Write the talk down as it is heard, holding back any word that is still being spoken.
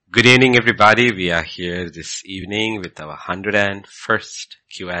Good evening, everybody. We are here this evening with our 101st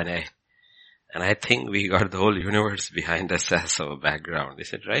Q&A. And I think we got the whole universe behind us as our background.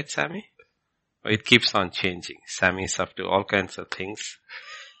 Is it right, Sammy? Or it keeps on changing. Sammy is up to all kinds of things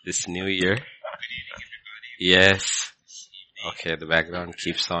this new year. Yes. Okay, the background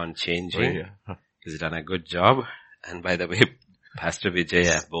keeps on changing. Oh, yeah. He's done a good job. And by the way, Pastor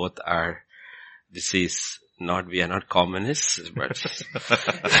Vijay, both are, we are not communists, but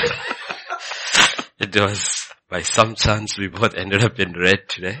it was by some chance we both ended up in red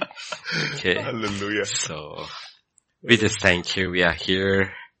today. Okay. Hallelujah. So we just thank you. We are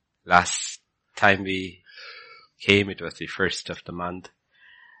here. Last time we came, it was the 1st of the month.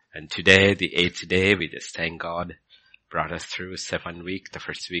 And today, the 8th day, we just thank God. Brought us through 7 weeks. The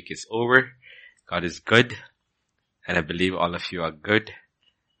first week is over. God is good. And I believe all of you are good.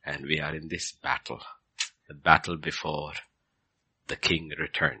 And we are in this battle. The battle before the King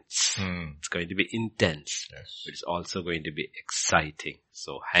returns. It's going to be intense. Yes. But it's also going to be exciting.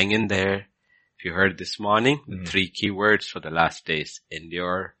 So hang in there. If you heard this morning, the 3 key words for the last days: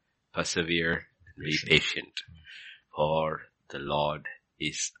 endure, persevere, and be patient. For the Lord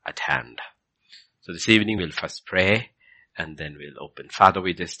is at hand. So this evening we'll first pray and then we'll open. Father,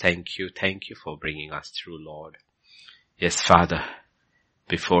 we just thank you. Thank you for bringing us through, Lord. Yes, Father,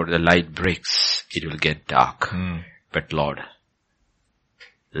 before the light breaks, it will get dark. But Lord,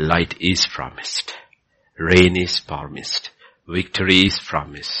 light is promised. Rain is promised. Victory is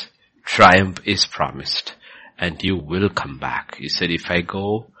promised. Triumph is promised. And you will come back. You said, if I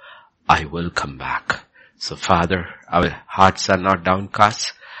go, I will come back. So Father, our hearts are not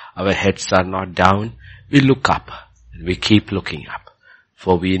downcast. Our heads are not down. We look up and we keep looking up.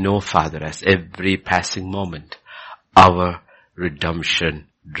 For we know, Father, as every passing moment, our redemption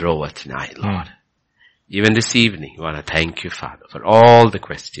draweth nigh, Lord. Even this evening, we want to thank you, Father, for all the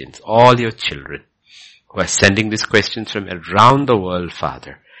questions, all your children who are sending these questions from around the world,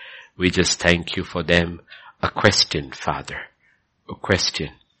 Father. We just thank you for them. A question, Father, a question.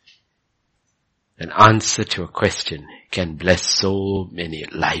 An answer to a question can bless so many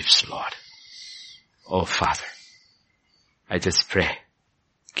lives, Lord. Oh, Father, I just pray,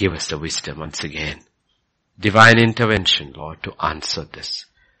 give us the wisdom once again. Divine intervention, Lord, to answer this.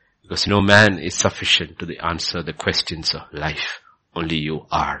 Because no man is sufficient to answer the questions of life. Only you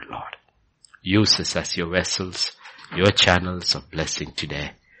are, Lord. Use us as your vessels, your channels of blessing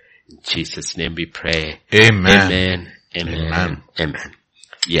today. In Jesus' name we pray. Amen. Amen. Amen. Amen. Amen.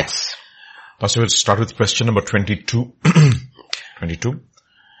 Yes. Pastor, we'll start with question number 22. 22.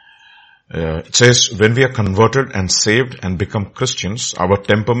 It says, when we are converted and saved and become Christians, our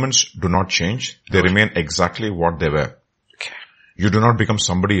temperaments do not change. They remain exactly what they were. Okay. You do not become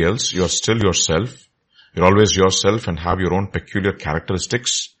somebody else. You are still yourself. You're always yourself and have your own peculiar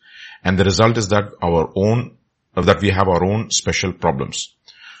characteristics. And the result is that we have our own special problems.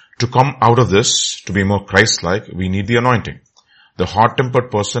 To come out of this, to be more Christ-like, we need the anointing. The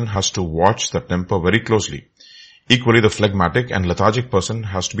hot-tempered person has to watch the temper very closely. Equally, the phlegmatic and lethargic person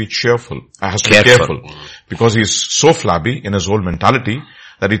has to be careful, because he is so flabby in his old mentality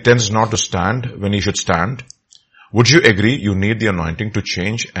that he tends not to stand when he should stand. Would you agree you need the anointing to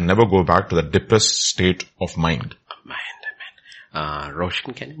change and never go back to the depressed state of mind? Amen.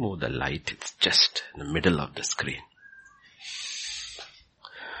 Roshan, can you move the light? It's just in the middle of the screen.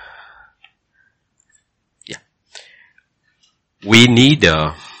 Yeah. We need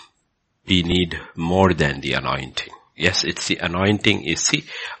more than the anointing. Yes, it's the anointing. You see,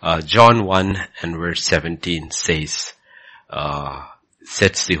 John 1 and verse 17 says,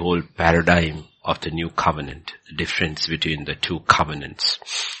 sets the whole paradigm of the new covenant, the difference between the two covenants.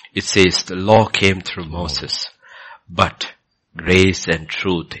 It says the law came through Moses, but grace and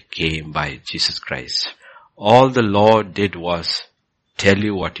truth came by Jesus Christ. All the law did was tell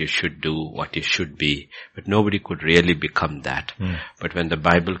you what you should do, what you should be, but nobody could really become that. But when the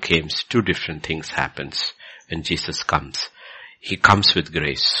Bible came, 2 different things happens. When Jesus comes, he comes with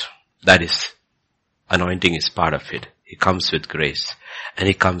grace. That is, anointing is part of it. He comes with grace and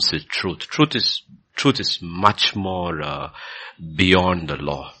he comes with truth. Truth is much more beyond the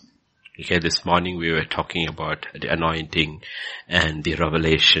law. Okay, this morning we were talking about the anointing and the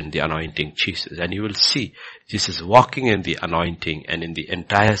revelation, the anointing Jesus. And you will see Jesus walking in the anointing, and in the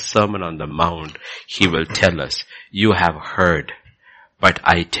entire Sermon on the Mount, he will tell us, you have heard, but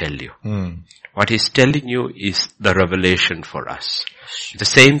I tell you. What he's telling you is the revelation for us. The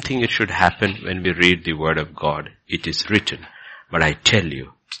same thing it should happen when we read the Word of God. It is written, but I tell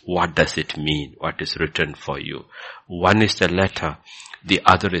you, what does it mean? What is written for you? One is the letter, the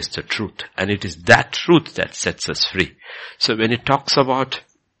other is the truth. And it is that truth that sets us free. So when it talks about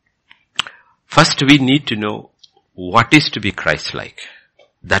First we need to know what is to be Christ-like.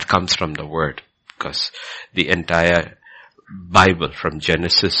 That comes from the Word, because the entire Bible from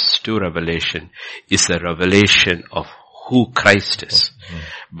Genesis to Revelation is a revelation of who Christ is.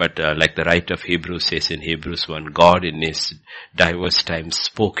 But like the writer of Hebrews says in Hebrews 1, God in His diverse times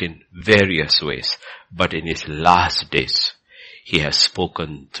spoke in various ways, but in His last days, He has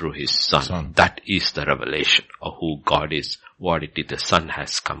spoken through His Son. That is the revelation of who God is, what it is the Son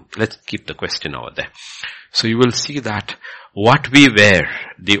has come. Let's keep the question over there. So you will see that what we were,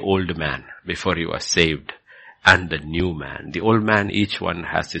 the old man, before he was saved, and the new man. The old man, each one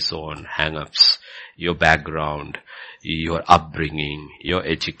has his own hang-ups, your background, your upbringing, your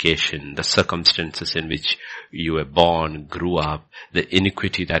education, the circumstances in which you were born, grew up, the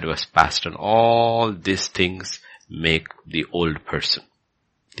iniquity that was passed on. All these things make the old person.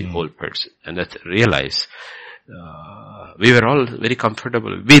 The old person. And let's realize, we were all very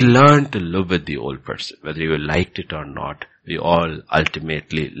comfortable. We learned to live with the old person. Whether you liked it or not, we all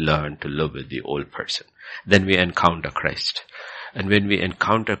ultimately learned to live with the old person. Then we encounter Christ. And when we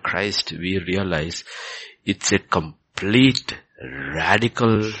encounter Christ, we realize it's a complete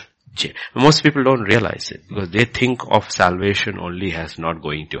radical change. Most people don't realize it because they think of salvation only as not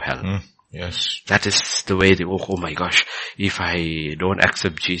going to hell. Yes. That is the way they, oh my gosh, if I don't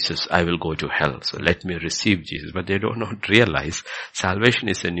accept Jesus, I will go to hell. So let me receive Jesus. But they do not realize salvation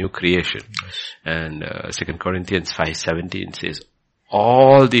is a new creation. Yes. And 2 Corinthians 5:17 says,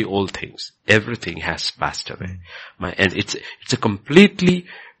 all the old things, everything has passed away. And it's a completely,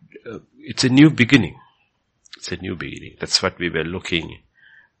 it's a new beginning. It's a new beginning. That's what we were looking,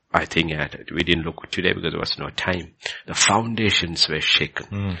 I think, at it. We didn't look today because there was no time. The foundations were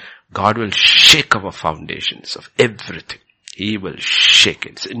shaken. God will shake our foundations of everything. He will shake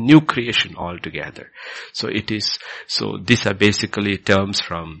it. It's a new creation altogether. So these are basically terms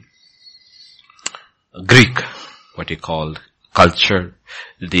from Greek, what he called culture,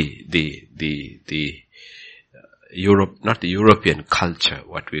 the Europe, not the European culture,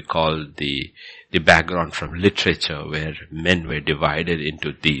 what we call the background from literature where men were divided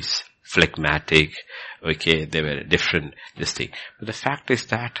into these phlegmatic, they were different, this thing. But the fact is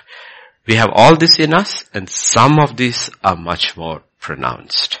that we have all this in us and some of these are much more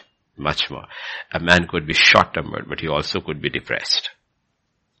pronounced, much more. A man could be short-tempered, but he also could be depressed.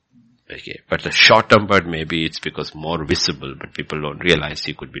 But the short-tempered, maybe it's because more visible, but people don't realize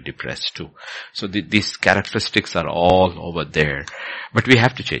he could be depressed too. So these characteristics are all over there. But we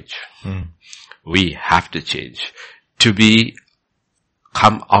have to change. We have to change. To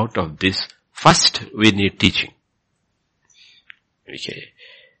come out of this, first we need teaching.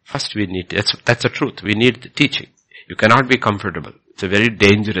 First we need, that's the truth. We need the teaching. You cannot be comfortable. It's a very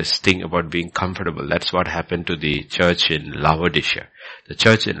dangerous thing about being comfortable. That's what happened to the church in Laodicea. The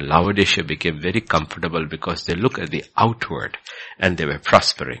church in Laodicea became very comfortable because they look at the outward and they were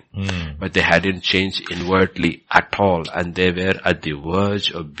prospering. But they hadn't changed inwardly at all and they were at the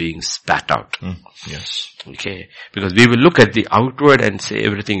verge of being spat out. Yes. Because we will look at the outward and say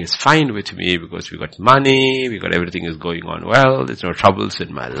everything is fine with me because we got money, everything is going on well, there's no troubles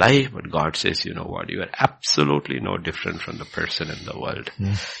in my life. But God says, you know what, you are absolutely no different from the person in the world.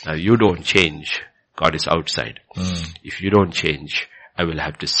 Now you don't change. God is outside. If you don't change, I will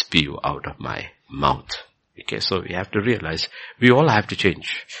have to spew you out of my mouth. So we have to realize we all have to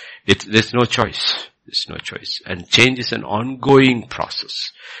change. There's no choice. There's no choice. And change is an ongoing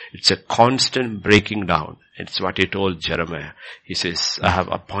process. It's a constant breaking down. It's what he told Jeremiah. He says, I have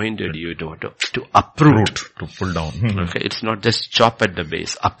appointed you to uproot. To pull down. It's not just chop at the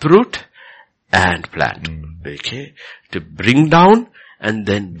base. Uproot and plant. To bring down and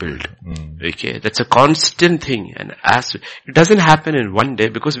then build. That's a constant thing. And it doesn't happen in one day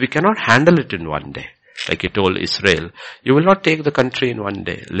because we cannot handle it in one day. Like he told Israel, you will not take the country in one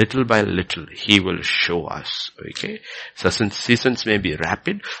day. Little by little, he will show us. Certain seasons may be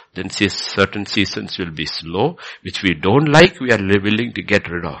rapid, then certain seasons will be slow, which we don't like, we are willing to get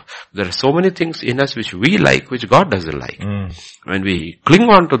rid of. There are so many things in us which we like, which God doesn't like. When we cling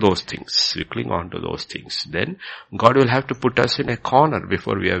on to those things, then God will have to put us in a corner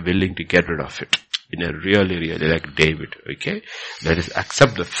before we are willing to get rid of it. In a really like David, Let us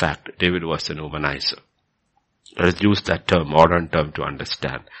accept the fact David was an womanizer. Let us use that term, modern term, to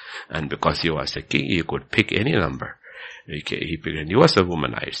understand. And because he was a king, he could pick any number. And he was a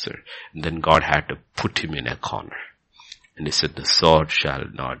womanizer. And then God had to put him in a corner. And he said, the sword shall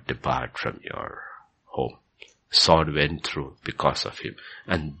not depart from your home. The sword went through because of him.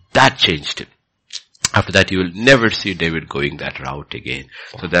 And that changed him. After that, you will never see David going that route again.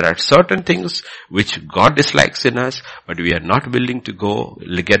 So there are certain things which God dislikes in us, but we are not willing to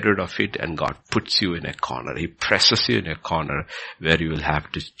get rid of it, and God puts you in a corner. He presses you in a corner where you will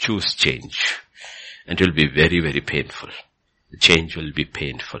have to choose change. And it will be very, very painful. The change will be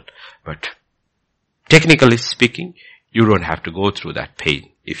painful. But technically speaking, you don't have to go through that pain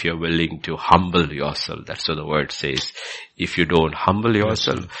if you're willing to humble yourself. That's what the word says. If you don't humble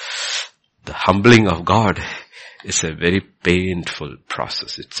yourself, the humbling of God is a very painful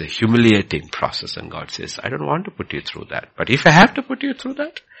process. It's a humiliating process, and God says, I don't want to put you through that. But if I have to put you through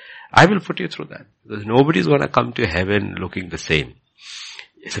that, I will put you through that. Because nobody's going to come to heaven looking the same.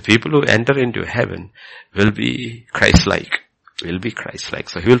 The people who enter into heaven will be Christ-like. Will be Christ-like.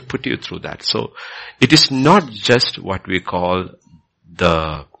 So He will put you through that. So it is not just what we call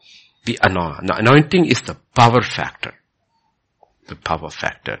the anointing is the power factor. The power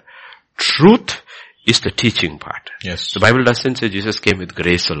factor. Truth is the teaching part. Yes. The Bible doesn't say Jesus came with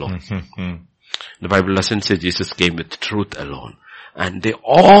grace alone. The Bible doesn't say Jesus came with truth alone. And they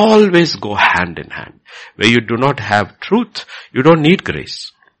always go hand in hand. Where you do not have truth, you don't need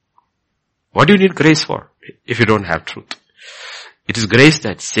grace. What do you need grace for if you don't have truth? It is grace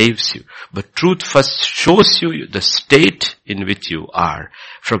that saves you. But truth first shows you the state in which you are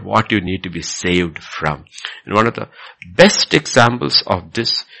from what you need to be saved from. And one of the best examples of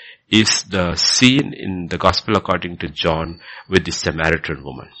this is the scene in the Gospel according to John with the Samaritan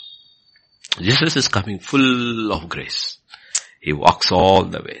woman. Jesus is coming full of grace. He walks all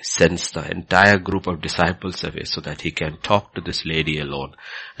the way, sends the entire group of disciples away so that he can talk to this lady alone.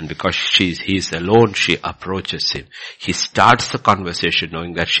 And because he's alone, she approaches him. He starts the conversation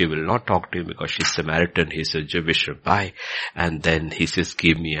knowing that she will not talk to him because she's Samaritan, he's a Jewish rabbi. And then he says,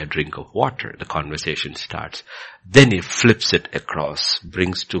 give me a drink of water. The conversation starts. Then he flips it across,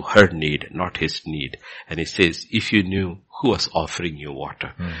 brings to her need, not his need. And he says, if you knew who was offering you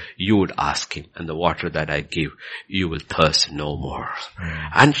water, you would ask him, and the water that I give, you will thirst no more.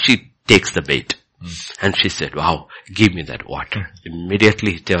 And she takes the bait. And she said, wow, give me that water.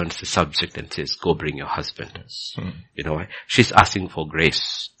 Immediately he turns the subject and says, go bring your husband. You know why? She's asking for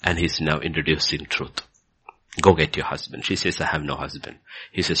grace, and he's now introducing truth. Go get your husband. She says, I have no husband.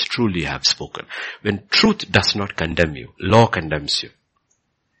 He says, truly I have spoken. When truth does not condemn you, law condemns you.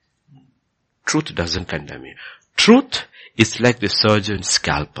 Truth doesn't condemn you. Truth is like the surgeon's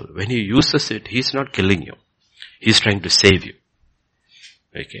scalpel. When he uses it, he's not killing you. He's trying to save you.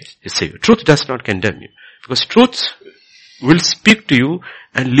 Okay? He save you. Truth does not condemn you. Because truth will speak to you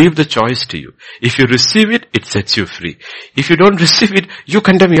and leave the choice to you. If you receive it, it sets you free. If you don't receive it, you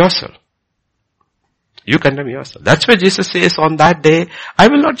condemn yourself. You condemn yourself. That's why Jesus says on that day, I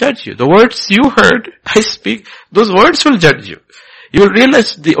will not judge you. The words you heard, I speak, those words will judge you. You will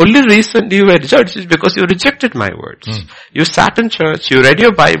realize the only reason you were judged is because you rejected my words. You sat in church, you read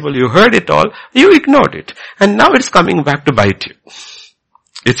your Bible, you heard it all, you ignored it. And now it's coming back to bite you.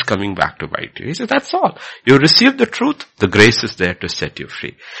 It's coming back to bite you. He says, that's all. You received the truth, the grace is there to set you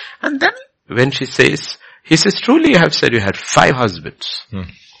free. And then when she says, he says, truly you have said you had 5 husbands.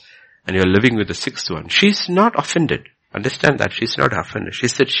 And you're living with the 6th one. She's not offended. Understand that she's not offended. She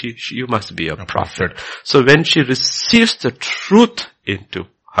said you must be a prophet. So when she receives the truth into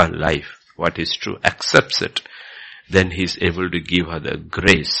her life, what is true, accepts it, then he's able to give her the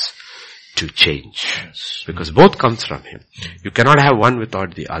grace to change. Yes. Because both comes from him. You cannot have one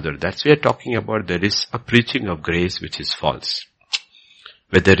without the other. That's what we're talking about. There is a preaching of grace which is false,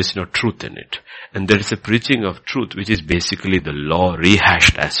 where there is no truth in it. And there is a preaching of truth which is basically the law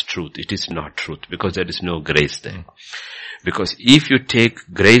rehashed as truth. It is not truth because there is no grace there. Because if you take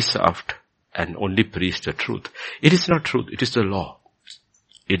grace out and only preach the truth, it is not truth, it is the law.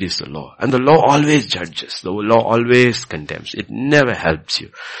 It is the law. And the law always judges. The law always condemns. It never helps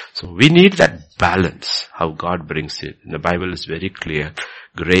you. So we need that balance, how God brings it. And the Bible is very clear.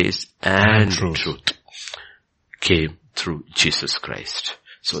 Grace and truth came through Jesus Christ.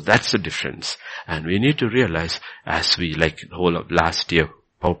 So that's the difference. And we need to realize, as we, like the whole of last year,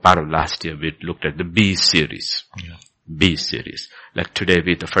 or part of last year, we looked at the B series. B series. Like today,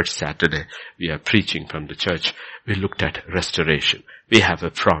 the first Saturday, we are preaching from the church. We looked at restoration. We have a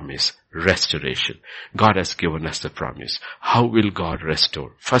promise, restoration. God has given us the promise. How will God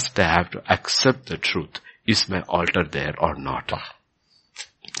restore? First, I have to accept the truth. Is my altar there or not?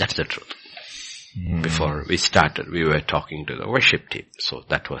 That's the truth. Before we started, we were talking to the worship team. So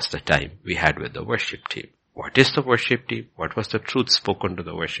that was the time we had with the worship team. What is the worship team? What was the truth spoken to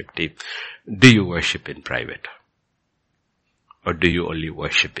the worship team? Do you worship in private? Or do you only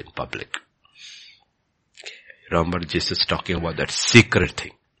worship in public? Okay. Remember Jesus talking about that secret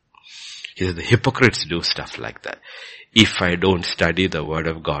thing. The hypocrites do stuff like that. If I don't study the word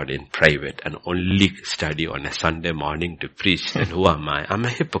of God in private and only study on a Sunday morning to preach, then who am I? I'm a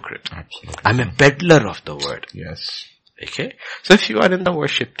hypocrite. Absolutely. I'm a peddler of the word. Yes. Okay? So if you are in the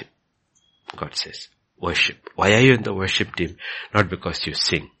worship team, God says, worship. Why are you in the worship team? Not because you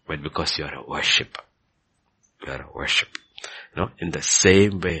sing, but because you are a worshiper. You are a worshiper. In the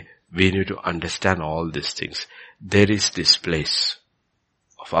same way, we need to understand all these things. There is this place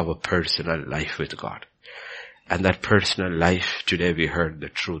of our personal life with God. And that personal life, today we heard the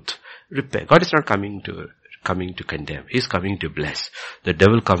truth. Repair. God is not coming to condemn. He's coming to bless. The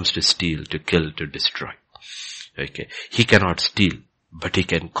devil comes to steal, to kill, to destroy. Okay. He cannot steal, but he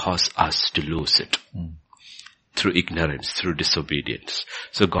can cause us to lose it. Through ignorance, through disobedience.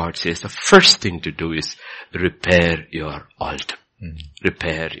 So God says the first thing to do is repair your altar.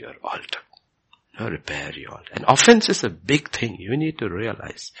 Repair your altar. Repair your altar. And offense is a big thing. You need to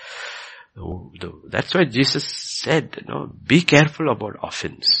realize. That's why Jesus said, be careful about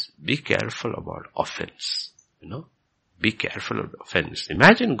offense. Be careful about offense. Be careful of offense.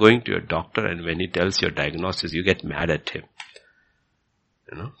 Imagine going to your doctor and when he tells your diagnosis, you get mad at him.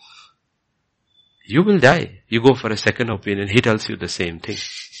 You will die. You go for a second opinion, he tells you the same thing.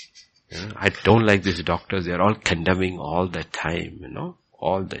 I don't like these doctors. They're all condemning all the time,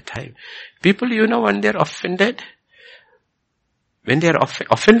 all the time. People, when they're offended, when they're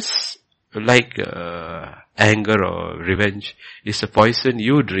offense, like anger or revenge, is a poison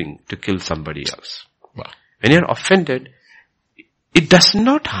you drink to kill somebody else. Wow. When you're offended, it does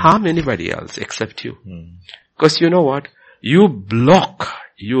not harm anybody else except you. Because you know what? You block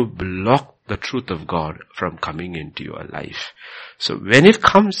the truth of God from coming into your life. So when it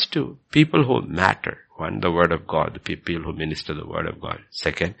comes to people who matter, one, the word of God, the people who minister the word of God.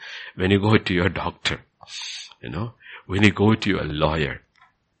 Second, when you go to your doctor, when you go to your lawyer,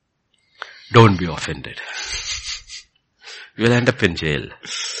 don't be offended. You will end up in jail.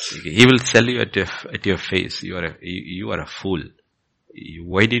 He will tell you at your face, you are a fool.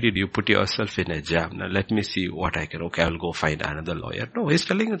 Why did you put yourself in a jam? Now let me see what I can. Okay, I will go find another lawyer. No, he's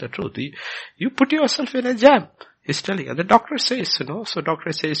telling you the truth. You put yourself in a jam. He's telling you. And the doctor says, so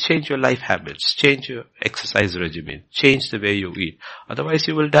doctor says change your life habits, change your exercise regimen, change the way you eat. Otherwise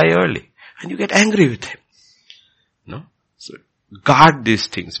you will die early. And you get angry with him. So guard these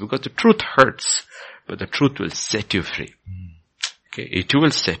things because the truth hurts, but the truth will set you free. Okay, it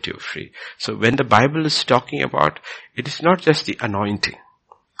will set you free. So when the Bible is talking about, it is not just the anointing.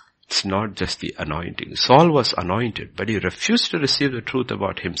 It's not just the anointing. Saul was anointed, but he refused to receive the truth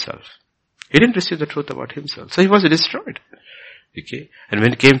about himself. He didn't receive the truth about himself. So he was destroyed. Okay. And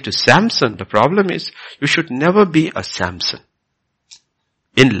when it came to Samson, the problem is, you should never be a Samson.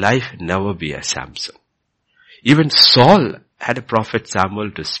 In life, never be a Samson. Even Saul had a prophet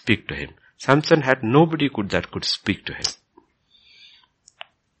Samuel to speak to him. Samson had nobody that could speak to him.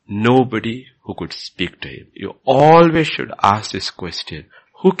 Nobody who could speak to him. You always should ask this question,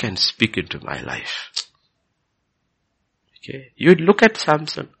 who can speak into my life? Okay. You look at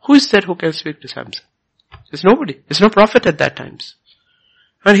Samson. Who is there who can speak to Samson? There's nobody. There's no prophet at that time.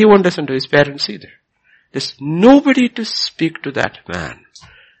 And he won't listen to his parents either. There's nobody to speak to that man.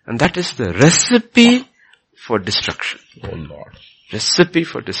 And that is the recipe for destruction. Oh Lord. Recipe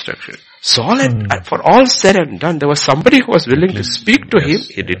for destruction. Saul had, for all said and done, there was somebody who was willing to speak to him.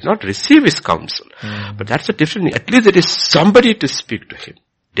 He did not receive his counsel. But that's a different thing. At least there is somebody to speak to him.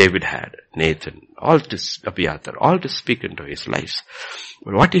 David had, Nathan, Abiathar, all to speak into his lives.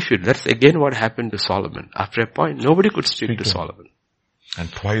 But what if that's again what happened to Solomon. After a point, nobody could speak to Solomon. And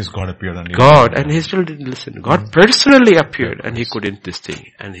twice God appeared and he still didn't listen. God personally appeared and he couldn't this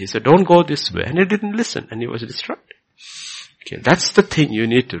thing. And he said, don't go this way. And he didn't listen and he was destroyed. Okay, that's the thing you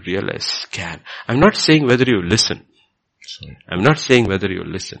need to realize, I'm not saying whether you listen. I'm not saying whether you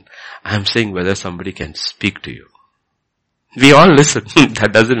listen. I'm saying whether somebody can speak to you. We all listen.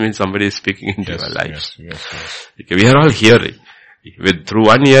 That doesn't mean somebody is speaking into our lives. Yes. Okay, we are all hearing. Through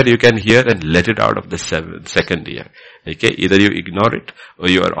 1 ear you can hear and let it out of the second ear. Okay, either you ignore it or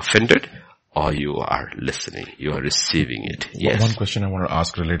you are offended or you are listening. You are receiving it. Yes. One question I want to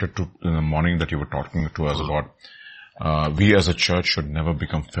ask related to in the morning that you were talking to us about. We as a church should never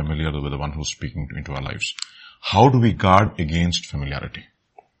become familiar with the one who's speaking into our lives. How do we guard against familiarity?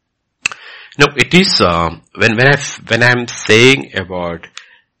 No, it is, when I'm saying about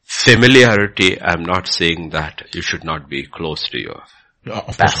familiarity, I'm not saying that you should not be close to your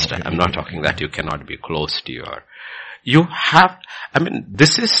pastor. I'm not talking that you cannot be close to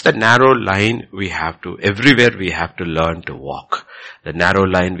this is the narrow line everywhere we have to learn to walk. The narrow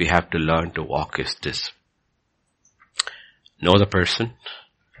line we have to learn to walk is this. Know the person,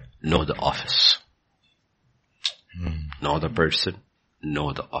 know the office. Know the person,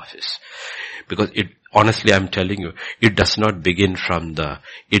 know the office. Because honestly, I'm telling you, it does not begin from the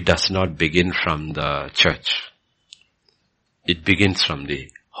church. It begins from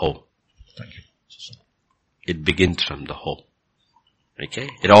the home. Thank you. It begins from the home. Okay?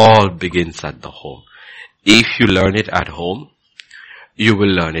 It all begins at the home. If you learn it at home, you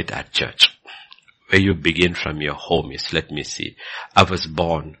will learn it at church. Where you begin from your home is, let me see, I was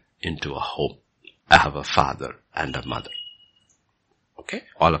born into a home. I have a father and a mother. Okay?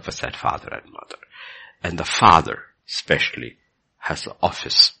 All of us had father and mother. And the father, especially, has an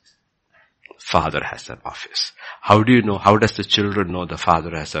office. Father has an office. How do you know? How does the children know the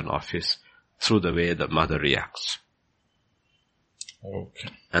father has an office? Through the way the mother reacts. Okay.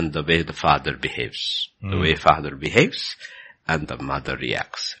 And the way the father behaves. The way father behaves and the mother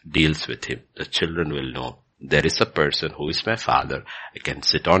reacts, deals with him. The children will know there is a person who is my father. I can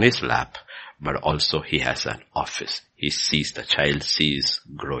sit on his lap, but also he has an office. The child sees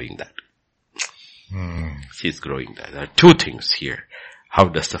growing that. Sees growing that. There are two things here. How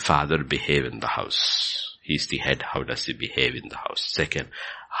does the father behave in the house? He's the head. How does he behave in the house? Second,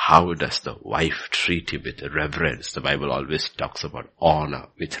 how does the wife treat him with reverence? The Bible always talks about honor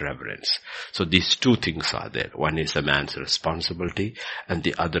with reverence. So these two things are there. One is a man's responsibility and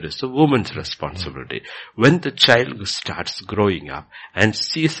the other is the woman's responsibility. When the child starts growing up and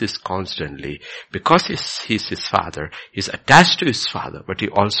sees this constantly, because he's his father, he's attached to his father, but he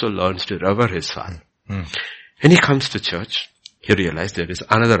also learns to revere his father. When he comes to church, he realized there is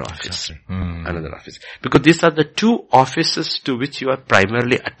another office. Another office. Because these are the two offices to which you are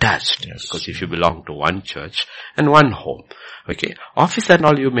primarily attached. Yes. Because if you belong to one church and one home. Okay. Office and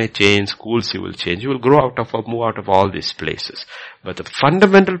all you may change, schools you will change. You will grow out of or move out of all these places. But the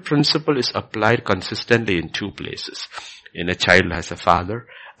fundamental principle is applied consistently in two places. In a child has a father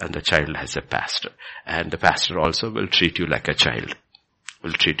and the child has a pastor. And the pastor also will treat you like a child.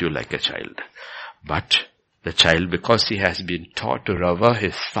 But the child, because he has been taught to revere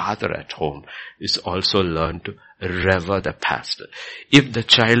his father at home, is also learned to revere the pastor. If the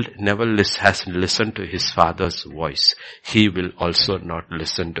child never has listened to his father's voice, he will also not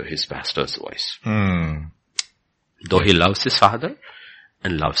listen to his pastor's voice. Though he loves his father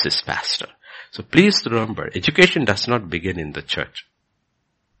and loves his pastor. So please remember, education does not begin in the church.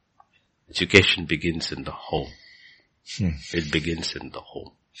 Education begins in the home. It begins in the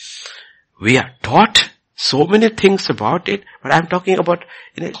home. We are taught so many things about it, but I'm talking about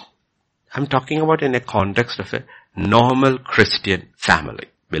in a context of a normal Christian family,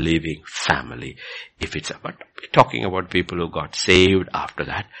 believing family. If it's about, we're talking about people who got saved after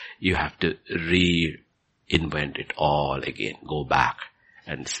that, you have to reinvent it all again. Go back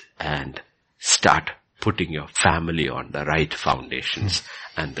and start putting your family on the right foundations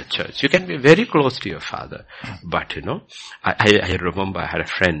and the church. You can be very close to your father, but I remember I had a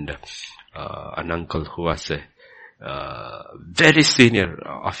friend, an uncle who was a very senior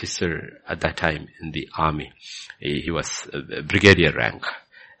officer at that time in the army. He was a brigadier rank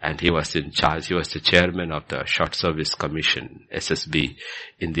and he was in charge. He was the chairman of the Short Service Commission, SSB,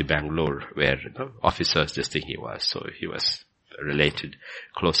 in the Bangalore, where officers, this thing he was. So he was a related,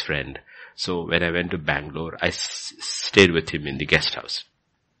 close friend. So when I went to Bangalore, I stayed with him in the guest house.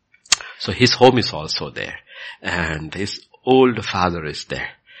 So his home is also there and his old father is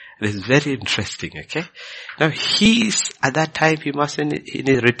there. This is very interesting, okay? Now at that time, he must have been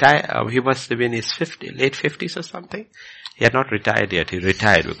in his late 50s or something. He had not retired yet. He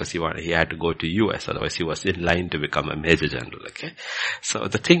retired because he had to go to US, otherwise he was in line to become a major general, okay? So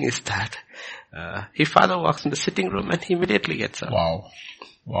the thing is that, his father walks in the sitting room and he immediately gets up.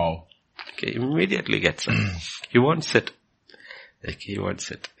 Wow. Okay, immediately gets up. He won't sit.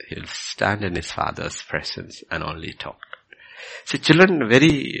 He'll stand in his father's presence and only talk. See, children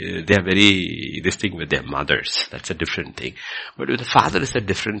they are very, this thing with their mothers. That's a different thing. But with the father is a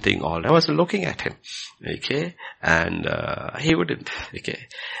different thing all. I was looking at him. Okay. And, he wouldn't. Okay.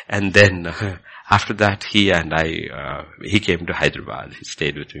 And then, after that, he came to Hyderabad. He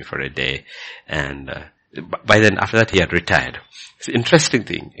stayed with me for a day. And, by then, after that, he had retired. It's an interesting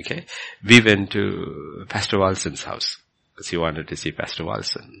thing. Okay. We went to Pastor Walson's house. Because he wanted to see Pastor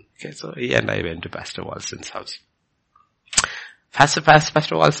Walson. Okay. So he and I went to Pastor Walson's house. Pastor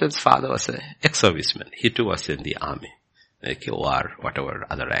Walson's father was an ex-serviceman. He too was in the army. Okay, or whatever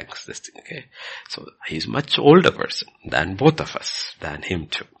other ranks, this thing, okay. So he's much older person than both of us, than him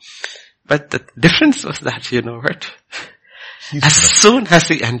too. But the difference was that, As soon as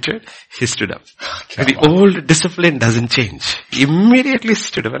he entered, he stood up. The old discipline doesn't change. He immediately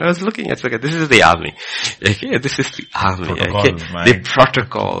stood up. And I was looking at, okay, this is the army. Okay, this is the army. Protocol, okay, the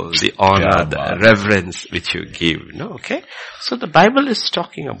protocol, the honor, the reverence which you give. No, okay. So the Bible is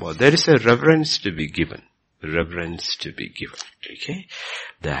talking about there is a reverence to be given. Reverence to be given. Okay,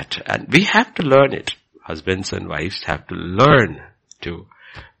 and we have to learn it. Husbands and wives have to learn to,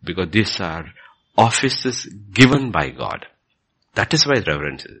 because these are offices given by God. That is why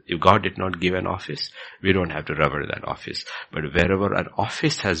reverence is. If God did not give an office, we don't have to revere that office. But wherever an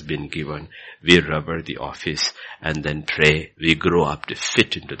office has been given, we revere the office and then pray. We grow up to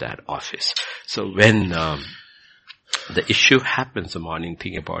fit into that office. So when the issue happens, the morning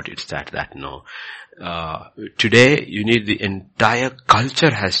thing about it is that no. Today you need the entire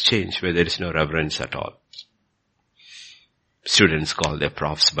culture has changed where there is no reverence at all. Students call their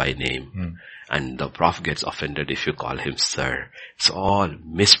profs by name. And the prof gets offended if you call him sir. It's all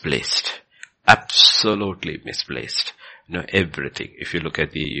misplaced. Absolutely misplaced. Everything. If you look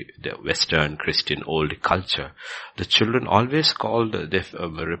at the Western Christian old culture, the children always called, they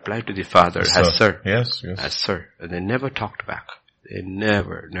reply to the father as sir. Yes. As sir. And they never talked back. They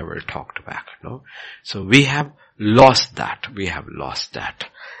never talked back. No? So we have lost that.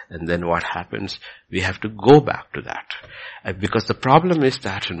 And then what happens? We have to go back to that. Because the problem is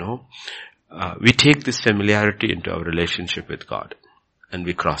that, we take this familiarity into our relationship with God and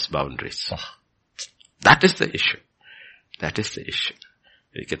we cross boundaries. That is the issue.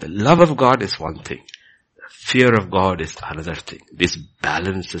 Okay, the love of God is one thing. The fear of God is another thing. This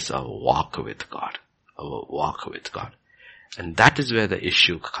balances our walk with God. And that is where the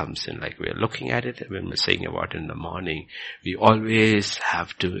issue comes in. Like we are looking at it when we're saying about in the morning, we always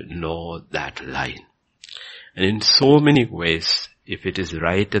have to know that line. And in so many ways, if it is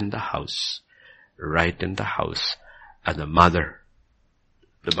right in the house, and the mother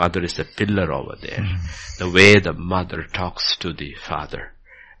is the pillar over there. The way the mother talks to the father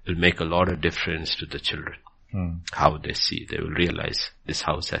will make a lot of difference to the children. How they see, they will realize this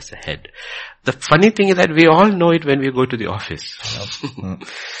house has a head. The funny thing is that we all know it when we go to the office.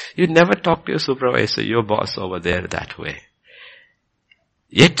 You never talk to your supervisor, your boss over there that way.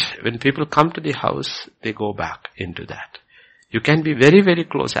 Yet, when people come to the house, they go back into that. You can be very, very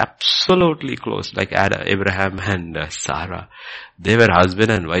close, absolutely close, like Abraham and Sarah. They were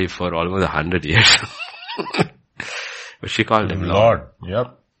husband and wife for almost 100 years. But she called him Lord.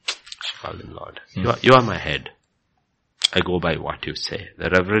 Yep. She called him Lord. You are my head. I go by what you say. The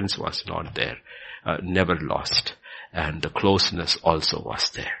reverence was not there, never lost. And the closeness also was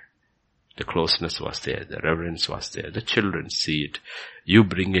there. The reverence was there. The children see it. You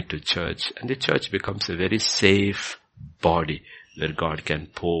bring it to church, and the church becomes a very safe body where God can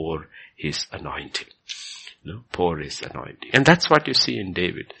pour His anointing. Pour His anointing. And that's what you see in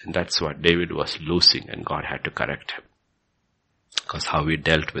David. And that's what David was losing, and God had to correct him. Because how he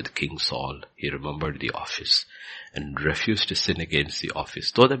dealt with King Saul, he remembered the office and refused to sin against the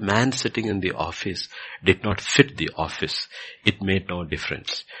office. Though the man sitting in the office did not fit the office, it made no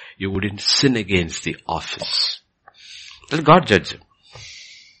difference. You wouldn't sin against the office. Let God judge him.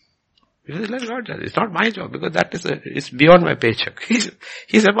 Let God judge. It's not my job because it's beyond my paycheck.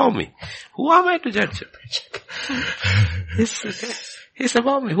 He's above me. Who am I to judge him? He's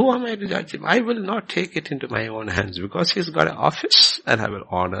above me. Who am I to judge him? I will not take it into my own hands because he's got an office and I will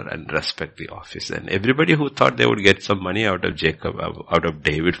honor and respect the office. And everybody who thought they would get some money out of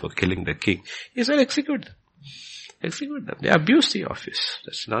David for killing the king, he said execute them. Execute them. They abuse the office.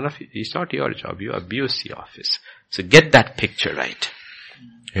 That's it's not your job. You abuse the office. So get that picture right.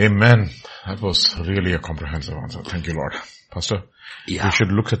 Amen. That was really a comprehensive answer. Thank you, Lord. Pastor, we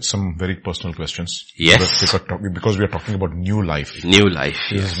should look at some very personal questions. Yes. Because we are talking about new life. New life.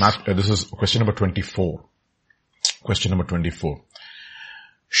 This is question number 24. Question number 24.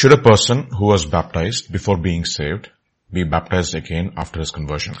 Should a person who was baptized before being saved be baptized again after his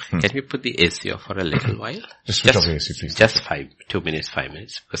conversion? Can we put the AC off for a little while? Just switch off the AC, please. Just 2 minutes, 5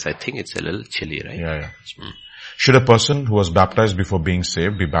 minutes. Because I think it's a little chilly, right? Yeah. Should a person who was baptized before being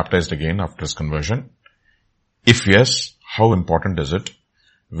saved be baptized again after his conversion? If yes, how important is it?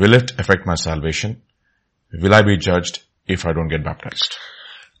 Will it affect my salvation? Will I be judged if I don't get baptized?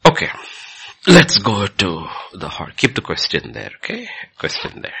 Okay. Let's go to the heart. Keep the question there, okay?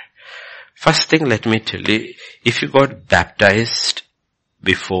 Question there. First thing, let me tell you, if you got baptized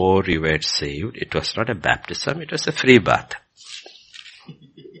before you were saved, it was not a baptism, it was a free bath.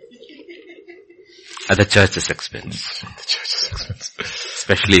 At the church's expense.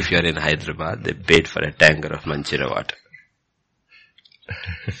 Especially if you are in Hyderabad, they paid for a tanker of Manchira water.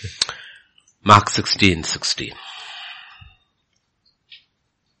 Mark 16:16.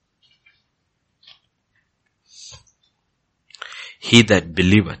 He that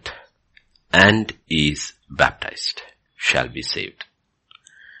believeth and is baptized shall be saved.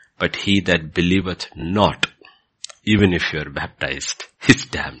 But he that believeth not, even if you are baptized, is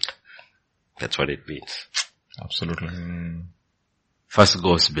damned. That's what it means. Absolutely. First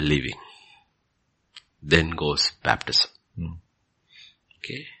goes believing. Then goes baptism.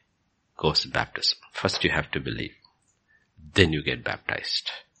 Okay? Goes baptism. First you have to believe. Then you get baptized.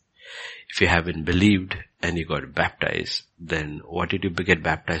 If you haven't believed and you got baptized, then what did you get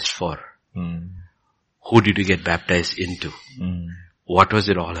baptized for? Who did you get baptized into? What was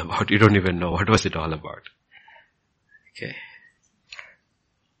it all about? You don't even know. What was it all about? Okay.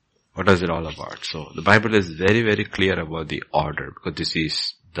 What was it all about? So the Bible is very, very clear about the order, because this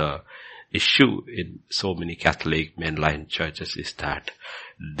is the issue in so many Catholic mainline churches, is that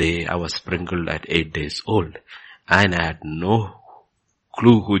I was sprinkled at 8 days old and I had no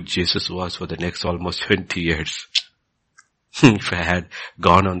clue who Jesus was for the next almost 20 years. If I had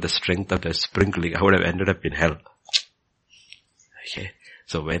gone on the strength of the sprinkling, I would have ended up in hell. Okay.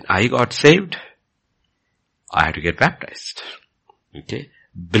 So when I got saved, I had to get baptized. Okay.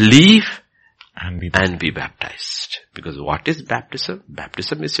 Believe and be baptized. Because what is baptism?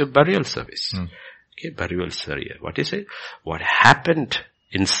 Baptism is your burial service. Okay, burial service. What is it? What happened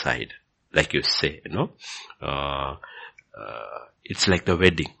inside, like you say, it's like the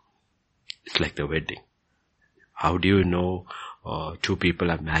wedding. It's like the wedding. How do you know two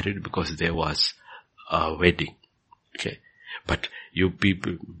people are married? Because there was a wedding. Okay. But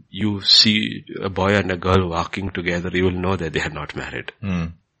you see a boy and a girl walking together, you will know that they are not married.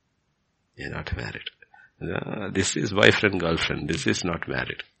 They are not married. This is boyfriend, girlfriend. This is not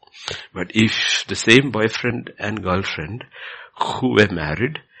married. But if the same boyfriend and girlfriend who were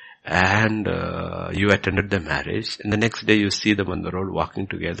married and you attended the marriage, and the next day you see them on the road walking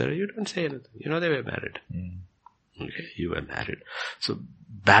together, you don't say anything. You know they were married. Okay, you were married. So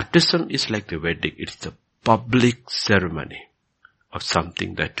baptism is like the wedding. It's the public ceremony of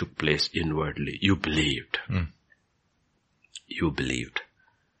something that took place inwardly. You believed. You believed.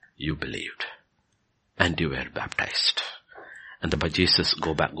 You believed. And you were baptized. And by Jesus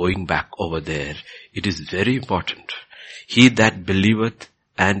going back over there, it is very important. He that believeth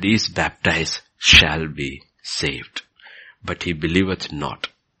and is baptized shall be saved. But he believeth not.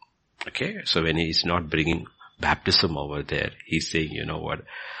 Okay, so when he is not bringing baptism over there, he's saying, you know what?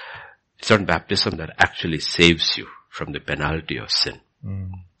 It's not baptism that actually saves you from the penalty of sin.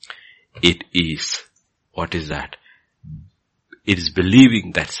 It is, what is that? It is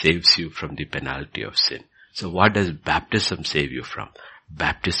believing that saves you from the penalty of sin. So what does baptism save you from?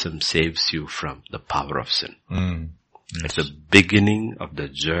 Baptism saves you from the power of sin. Yes. It's the beginning of the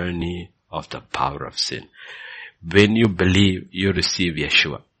journey of the power of sin. When you believe, you receive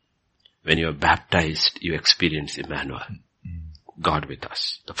Yeshua. When you are baptized, you experience Emmanuel. God with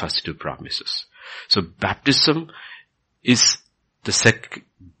us. The first two promises. So baptism is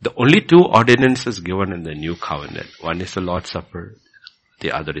the only two ordinances given in the new covenant. One is the Lord's Supper.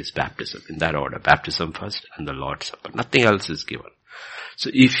 The other is baptism. In that order. Baptism first and the Lord's Supper. Nothing else is given. So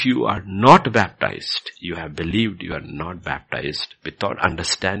if you are not baptized, you have believed you are not baptized without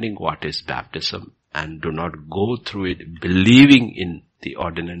understanding what is baptism and do not go through it believing in the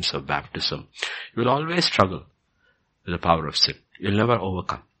ordinance of baptism, you will always struggle with the power of sin. You'll never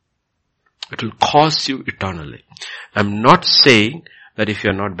overcome. It will cost you eternally. I'm not saying that if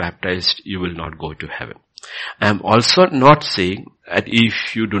you're not baptized, you will not go to heaven. I'm also not saying that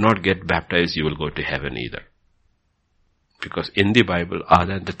if you do not get baptized, you will go to heaven either. Because in the Bible,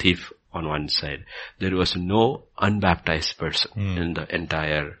 other than the thief on one side, there was no unbaptized person in the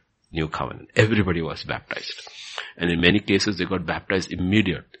entire new covenant. Everybody was baptized. And in many cases, they got baptized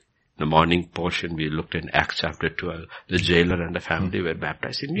immediately. The morning portion, we looked in Acts chapter 12, the jailer and the family were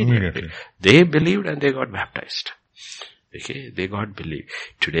baptized immediately. They believed and they got baptized. Okay, they got believed.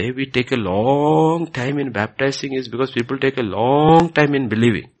 Today we take a long time in baptizing is because people take a long time in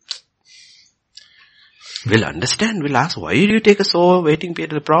believing. We'll understand, we'll ask, why do you take a so waiting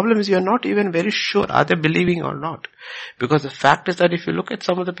period? The problem is you're not even very sure, are they believing or not? Because the fact is that if you look at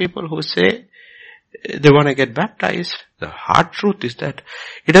some of the people who say they want to get baptized, the hard truth is that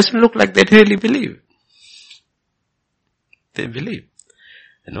it doesn't look like they really believe. They believe,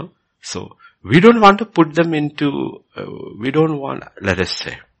 So, we don't want to put them into, let us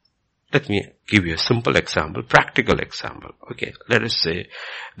say, let me give you a simple example, practical example. Okay, let us say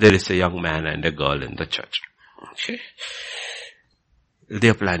there is a young man and a girl in the church. Okay, they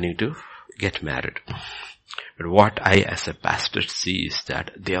are planning to get married. But what I as a pastor see is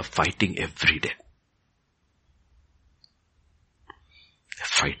that they are fighting every day. They're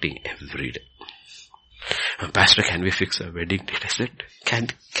fighting every day. Pastor, can we fix a wedding date? I said, can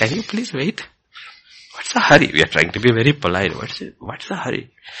you please wait? What's the hurry? We are trying to be very polite. What's the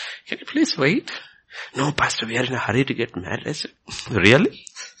hurry? Can you please wait? No, Pastor, we are in a hurry to get married. I said, really?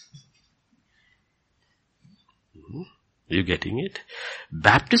 You getting it?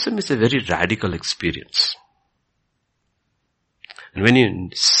 Baptism is a very radical experience. And when you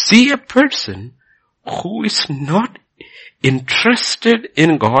see a person who is not interested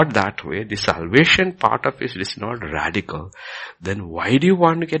in God that way, the salvation part of it is not radical, then why do you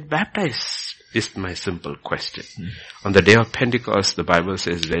want to get baptized? Is my simple question. On the day of Pentecost, the Bible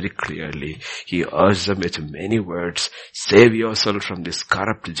says very clearly, he urged them with many words, save yourself from this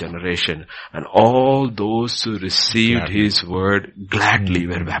corrupt generation. And all those who received his word gladly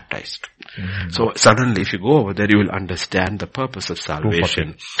were baptized. So suddenly, if you go over there, you will understand the purpose of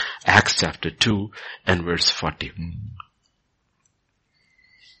salvation. Acts chapter 2 and verse 40.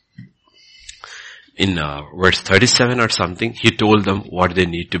 In verse 37 or something, he told them what they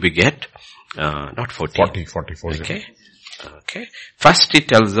need to be get. Not 40. 40. Okay. First he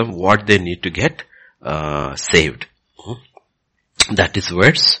tells them what they need to get saved. That is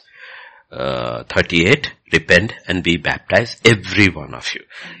verse 38. Repent and be baptized, every one of you.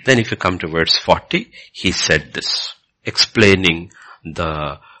 Then if you come to verse 40, he said this, explaining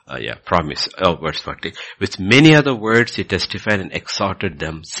the promise. Verse 40. With many other words he testified and exhorted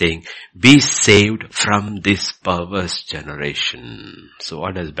them, saying, be saved from this perverse generation. So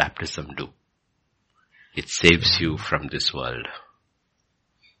what does baptism do? It saves you from this world.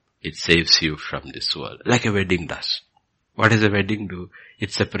 It saves you from this world. Like a wedding does. What does a wedding do?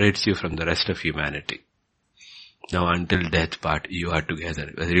 It separates you from the rest of humanity. Now until death part, you are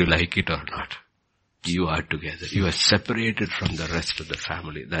together, whether you like it or not. You are together. You are separated from the rest of the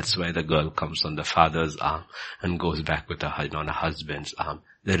family. That's why the girl comes on the father's arm and goes back with on a husband's arm.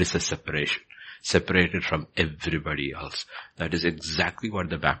 There is a separation. Separated from everybody else. That is exactly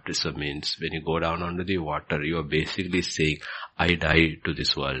what the baptism means. When you go down under the water, you are basically saying, I die to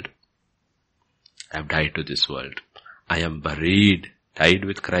this world. I have died to this world. I am buried, died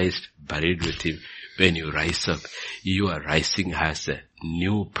with Christ, buried with him. When you rise up, you are rising as a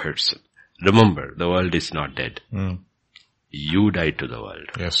new person. Remember, the world is not dead. You died to the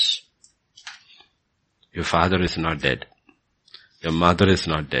world. Yes. Your father is not dead. Your mother is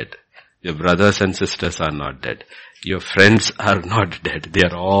not dead. Your brothers and sisters are not dead. Your friends are not dead. They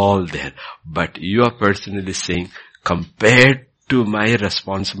are all there. But you are personally saying, compared to my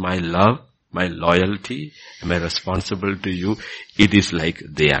response, my love, my loyalty, am I responsible to you? It is like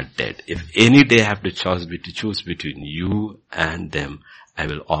they are dead. If any day I have to choose between you and them, I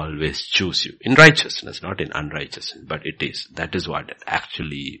will always choose you. In righteousness, not in unrighteousness, but it is. That is what it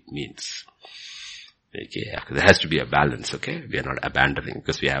actually means. Okay, there has to be a balance, okay? We are not abandoning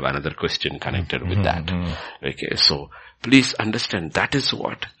because we have another question connected with that. Okay, so please understand that is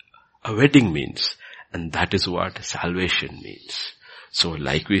what a wedding means and that is what salvation means. So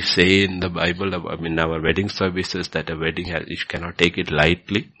like we say in the Bible, in our wedding services that a wedding you cannot take it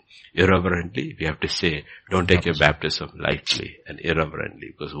lightly, irreverently. We have to say, don't take your baptism lightly and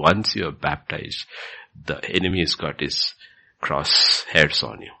irreverently because once you are baptized, the enemy has got his crosshairs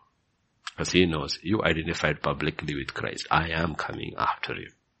on you. Because he knows you identified publicly with Christ. I am coming after you.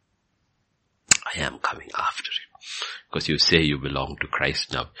 I am coming after you. Because you say you belong to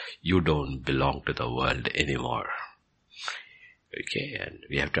Christ now. You don't belong to the world anymore. Okay, and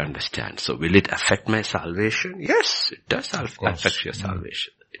we have to understand. So will it affect my salvation? Yes, it does affect your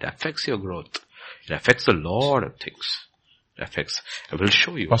salvation. It affects your growth. It affects a lot of things. I will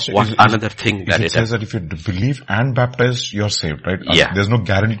show you Pastor, another thing that it says that if you believe and baptize, you're saved, right? Yeah. There's no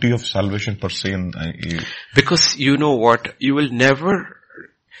guarantee of salvation per se. Because you know what, you will never,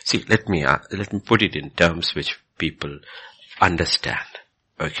 see, let me put it in terms which people understand.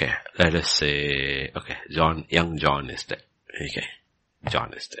 Okay, let us say, okay, young John is there. Okay,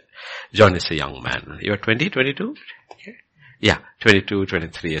 John is there. John is a young man. You're 20, 22? Okay. Yeah, 22,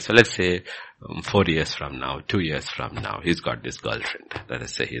 23 years. So let's say 4 years from now, 2 years from now, he's got this girlfriend. Let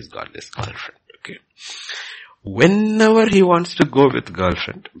us say he's got this girlfriend. Okay. Whenever he wants to go with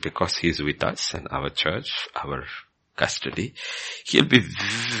girlfriend, because he's with us and our church, our custody, he'll be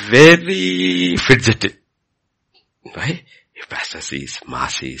very fidgety. Right? If Pastor sees, Ma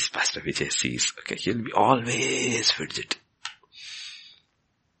sees, Pastor Vijay sees, okay, he'll be always fidgety.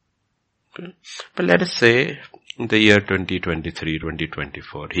 Okay. But let us say in the year 2023,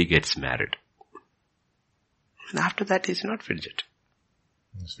 2024, he gets married. And after that, he's not fidget.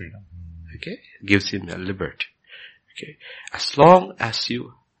 It's freedom. Okay? Gives him a liberty. Okay? As long as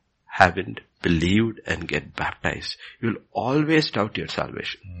you haven't believed and get baptized, you'll always doubt your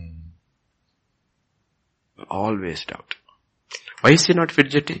salvation. Always doubt. Why is he not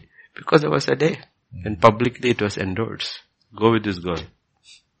fidgety? Because there was a day when publicly it was endorsed. Go with this girl.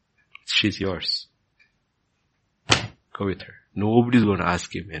 She's yours. Go with her. Nobody's going to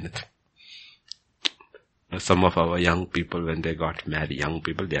ask him anything. Some of our young people, when they got married, young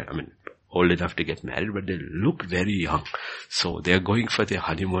people, they are, old enough to get married, but they look very young. So they are going for their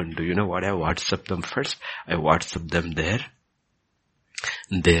honeymoon. Do you know what? I WhatsApp them first. I WhatsApp them their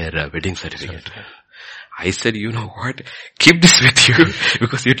wedding certificate. I said, you know what? Keep this with you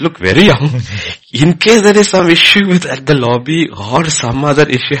because you look very young. In case there is some issue at the lobby or some other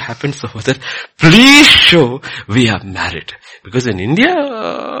issue happens over there, please show we are married. Because in India,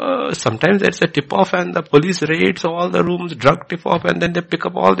 sometimes there's a tip-off and the police raids all the rooms, drug tip-off, and then they pick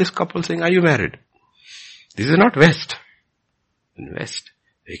up all these couples saying, are you married? This is not West. In West.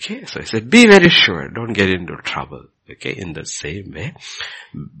 Okay, so I said, be very sure, don't get into trouble. Okay, in the same way,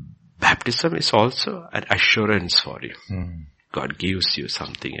 baptism is also an assurance for you. God gives you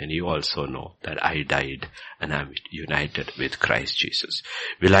something and you also know that I died and I'm united with Christ Jesus.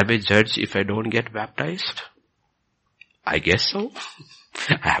 Will I be judged if I don't get baptized? I guess so.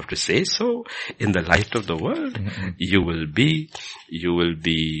 I have to say so. In the light of the world, you will be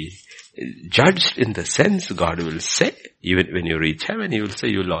judged in the sense God will say, even when you reach heaven, He will say,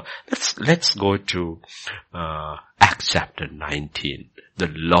 you Lord. Let's go to Acts chapter 19. The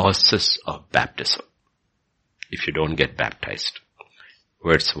losses of baptism. If you don't get baptized.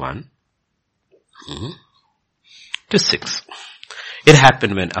 Verse 1 to 6. It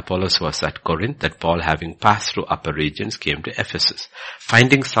happened when Apollos was at Corinth that Paul, having passed through upper regions, came to Ephesus.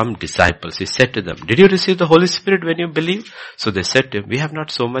 Finding some disciples, he said to them, did you receive the Holy Spirit when you believed? So they said to him, we have not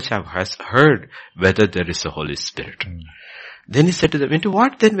so much as heard whether there is a Holy Spirit. Then he said to them, into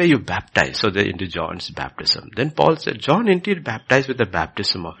what then were you baptized? So they're into John's baptism. Then Paul said, John indeed baptized with the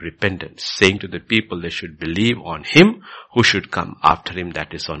baptism of repentance, saying to the people they should believe on Him who should come after Him,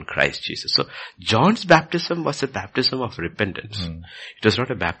 that is on Christ Jesus. So John's baptism was a baptism of repentance. It was not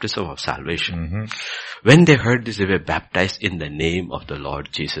a baptism of salvation. When they heard this, they were baptized in the name of the Lord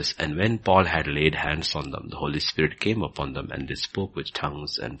Jesus. And when Paul had laid hands on them, the Holy Spirit came upon them and they spoke with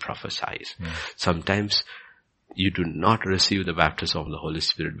tongues and prophesied. Sometimes you do not receive the baptism of the Holy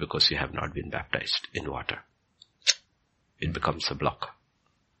Spirit because you have not been baptized in water. It becomes a block.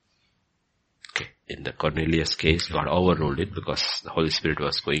 Okay. In the Cornelius case, God overruled it because the Holy Spirit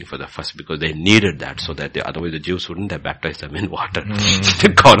was going for the first, because they needed that so that otherwise the Jews wouldn't have baptized them in water.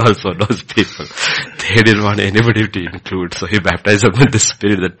 God also knows people. They didn't want anybody to include, so He baptized them in the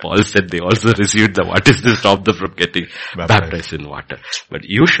Spirit that Paul said they also received the what is to stop them from getting baptized in water. But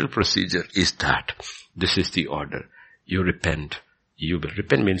usual procedure is that. This is the order. You repent.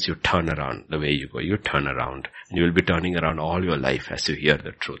 Repent means you turn around the way you go. You turn around. And you will be turning around all your life as you hear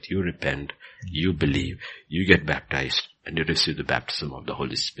the truth. You repent. You believe. You get baptized. And you receive the baptism of the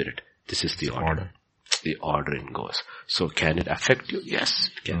Holy Spirit. This is the order. The ordering goes. So can it affect you? Yes,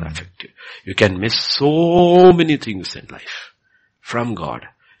 it can affect you. You can miss so many things in life from God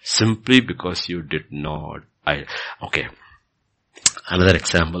simply because you did not. Okay. Another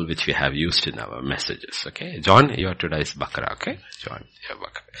example which we have used in our messages, okay? John, you are today's Bakara, okay? John, you are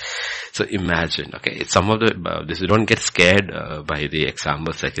Bakara. So imagine, okay, some of this, you don't get scared by the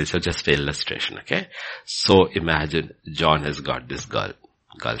examples, like it's just an illustration, okay? So imagine John has got this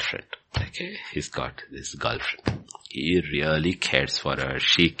girlfriend, okay? He's got this girlfriend. He really cares for her.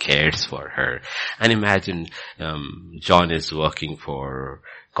 She cares for her. And imagine, John is working for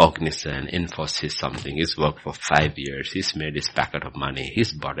Cognizant, Infosys, something. He's worked for 5 years. He's made his packet of money.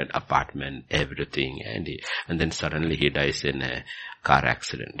 He's bought an apartment, everything. And then suddenly he dies in a car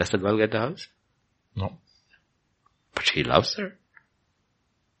accident. Does that girl get the house? No. But she loves her.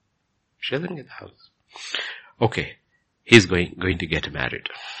 She doesn't get the house. Okay. He's going to get married.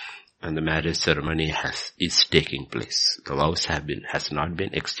 And the marriage ceremony is taking place. The vows has not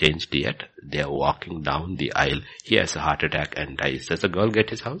been exchanged yet. They are walking down the aisle. He has a heart attack and dies. Does the girl get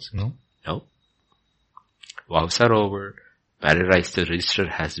his house? No. No. Vows are over. Marriage register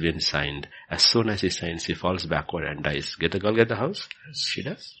has been signed. As soon as he signs, he falls backward and dies. Get the girl get the house? Yes. She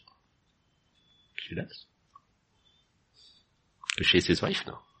does. She does. She's his wife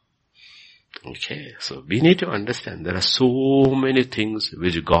now. Okay, so we need to understand there are so many things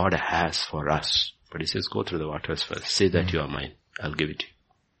which God has for us. But He says, go through the waters first. Say that you are mine. I'll give it to you.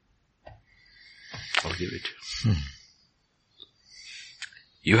 I'll give it to you.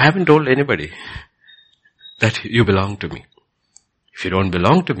 You haven't told anybody that you belong to me. If you don't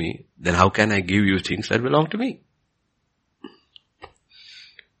belong to me, then how can I give you things that belong to me?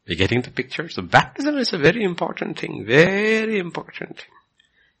 You're getting the picture? So baptism is a very important thing. Very important thing.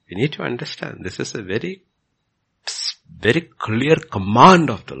 We need to understand this is a very very clear command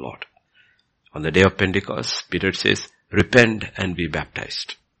of the Lord. On the day of Pentecost, Peter says, repent and be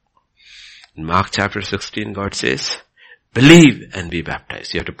baptized. In Mark chapter 16, God says, believe and be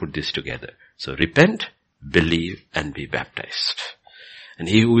baptized. You have to put this together. So repent, believe and be baptized. And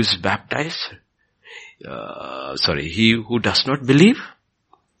he who is baptized, he who does not believe,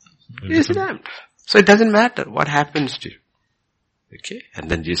 is damned. So it doesn't matter what happens to you. Okay? And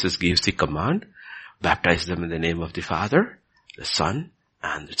then Jesus gives the command, baptize them in the name of the Father, the Son,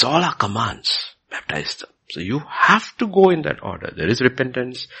 and it's all our commands. Baptize them. So you have to go in that order. There is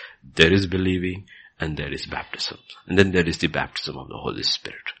repentance, there is believing, and there is baptism. And then there is the baptism of the Holy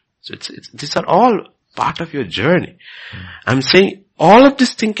Spirit. So these are all part of your journey. I'm saying all of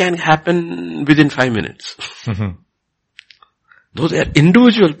this thing can happen within 5 minutes. Though they are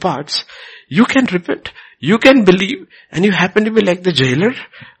individual parts, you can repent, you can believe, and you happen to be like the jailer,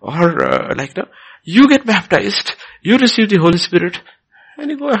 or you get baptized, you receive the Holy Spirit,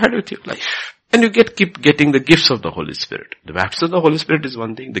 and you go ahead with your life. And you keep getting the gifts of the Holy Spirit. The baptism of the Holy Spirit is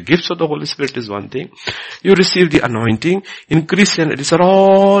one thing. The gifts of the Holy Spirit is one thing. You receive the anointing. In Christianity, these are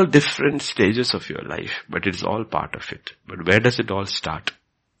all different stages of your life, but it is all part of it. But where does it all start?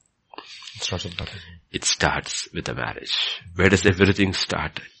 It starts with baptism. It starts with a marriage. Where does everything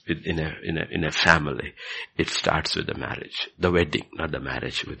start? In a family. It starts with the marriage. The wedding, not the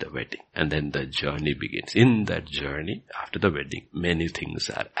marriage, with the wedding. And then the journey begins. In that journey, after the wedding, many things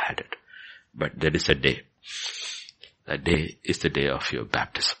are added. But there is a day. That day is the day of your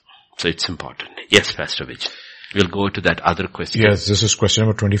baptism. So it's important. Yes, Pastor Vijay. We'll go to that other question. Yes, this is question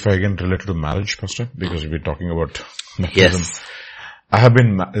number 25 again related to marriage, Pastor, because we're talking about baptism. Yes.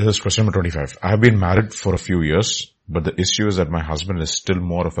 This is question number 25. I have been married for a few years, but the issue is that my husband is still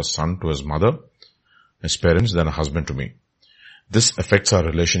more of a son to his mother, his parents, than a husband to me. This affects our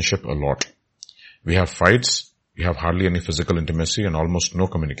relationship a lot. We have fights, we have hardly any physical intimacy and almost no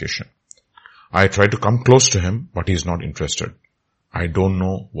communication. I try to come close to him, but he's not interested. I don't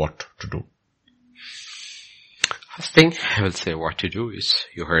know what to do. First thing I will say what to do is,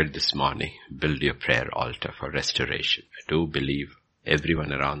 you heard this morning, build your prayer altar for restoration. I do believe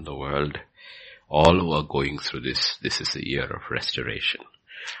everyone around the world, all who are going through this is a year of restoration.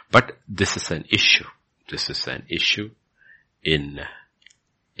 But this is an issue. This is an issue in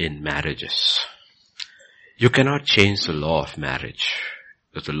marriages. You cannot change the law of marriage.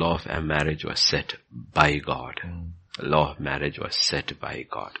 Because the law of marriage was set by God. The law of marriage was set by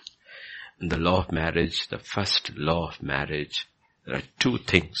God. In the law of marriage, the first law of marriage, there are two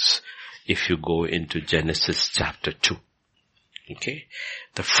things if you go into Genesis chapter 2. Okay?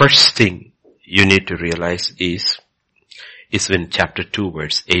 The first thing you need to realize is in chapter 2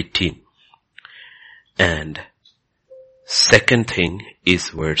 verse 18. And second thing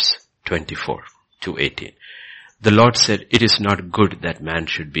is verse 24 to 18. The Lord said, it is not good that man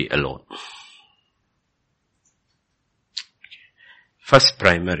should be alone. First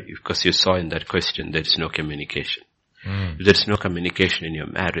primary, because you saw in that question, there is no communication. If there is no communication in your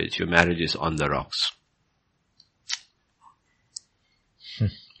marriage is on the rocks.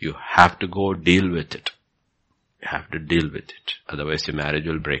 You have to go deal with it. You have to deal with it. Otherwise your marriage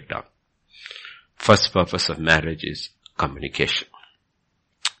will break down. First purpose of marriage is communication.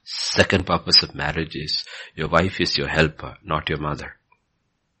 Second purpose of marriage is, your wife is your helper, not your mother.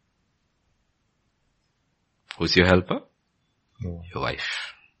 Who's your helper? No. Your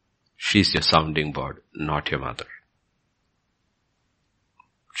wife. She's your sounding board, not your mother.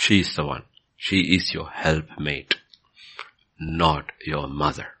 She's the one. She is your helpmate, not your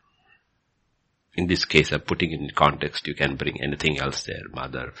mother. In this case, I'm putting it in context. You can bring anything else there.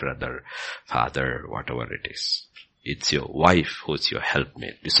 Mother, brother, father, whatever it is. It's your wife who's your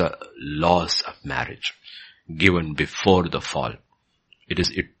helpmate. These are laws of marriage given before the fall.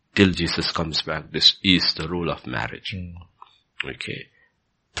 Till Jesus comes back, this is the rule of marriage. Okay.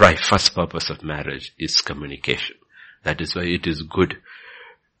 First purpose of marriage is communication. That is why it is good.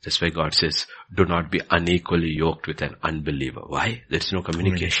 That's why God says, do not be unequally yoked with an unbeliever. Why? There's no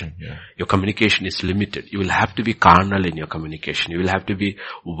communication. Yeah. Your communication is limited. You will have to be carnal in your communication. You will have to be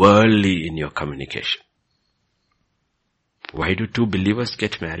worldly in your communication. Why do two believers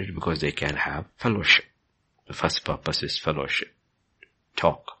get married? Because they can have fellowship. The first purpose is fellowship.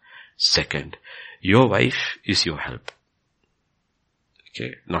 Talk. Second, your wife is your help.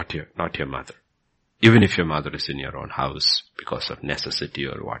 Okay? Not your mother. Even if your mother is in your own house because of necessity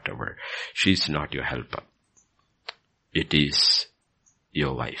or whatever, she's not your helper. It is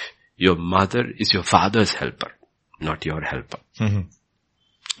your wife. Your mother is your father's helper, not your helper.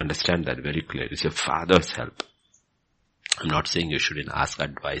 Understand that very clearly. It's your father's helper. I'm not saying you shouldn't ask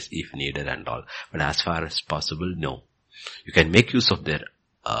advice if needed and all, but as far as possible, no. You can make use of their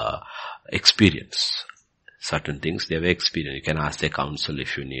experience. Certain things they have experienced. You can ask their counsel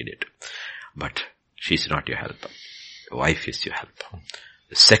if you need it. But she's not your helper. Your wife is your helper.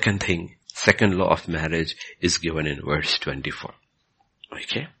 The second thing, second law of marriage is given in verse 24.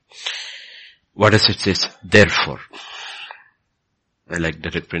 Okay? What does it say? Therefore. I like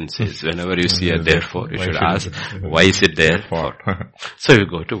Derek Prince says, whenever you see a therefore, you should ask, why is it there? So you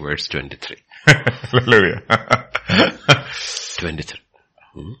go to verse 23. Hallelujah. 23.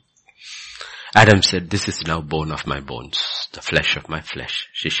 Adam said, this is now bone of my bones, the flesh of my flesh.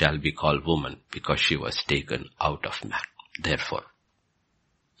 She shall be called woman because she was taken out of man. Therefore,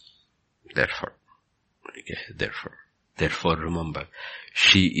 remember,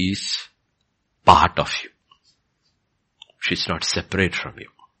 she is part of you. She's not separate from you.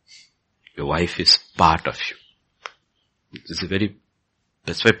 Your wife is part of you.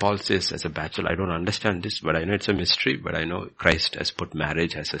 That's why Paul says, as a bachelor, I don't understand this, but I know it's a mystery, but I know Christ has put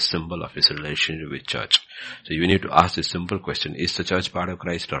marriage as a symbol of his relationship with church. So you need to ask this simple question, is the church part of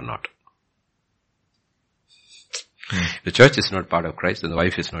Christ or not? The church is not part of Christ, and the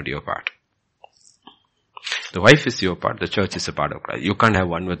wife is not your part. The wife is your part, the church is a part of Christ. You can't have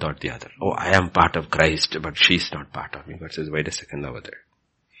one without the other. Oh, I am part of Christ, but she's not part of me. God says, wait a second over there.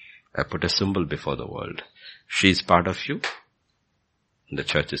 I put a symbol before the world. She's part of you, and the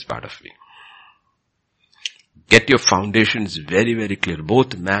church is part of me. Get your foundations very, very clear.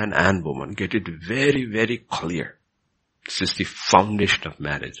 Both man and woman, get it very, very clear. This is the foundation of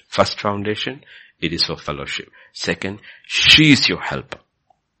marriage. First foundation, it is for fellowship. Second, she is your helper.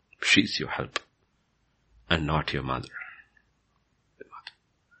 She is your helper. And not your mother.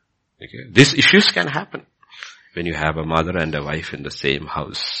 Okay. These issues can happen when you have a mother and a wife in the same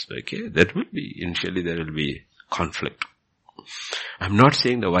house. Okay. Initially there will be conflict. I'm not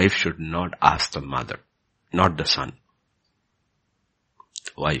saying the wife should not ask the mother, not the son.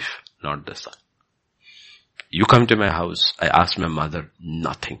 Wife, not the son. You come to my house, I ask my mother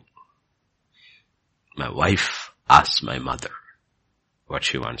nothing. My wife asks my mother what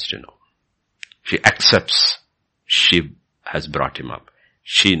she wants to know. She accepts. She has brought him up.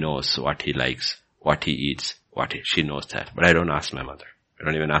 She knows what he likes, what he eats, she knows that. But I don't ask my mother. I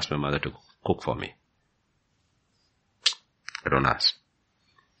don't even ask my mother to cook for me. I don't ask.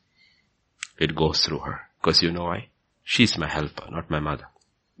 It goes through her. Because you know why? She's my helper, not my mother.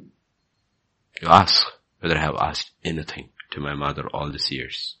 You ask whether I have asked anything to my mother all these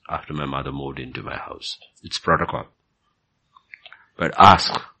years after my mother moved into my house. It's protocol. But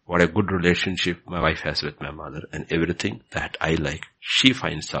ask what a good relationship my wife has with my mother, and everything that I like, she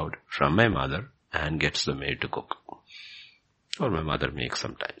finds out from my mother and gets the maid to cook. Or my mother makes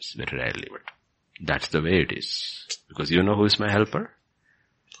sometimes, very rarely, but that's the way it is. Because you know who is my helper?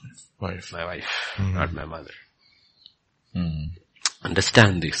 Wife. My wife, not my mother.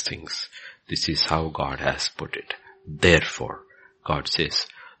 Understand these things. This is how God has put it. Therefore, God says,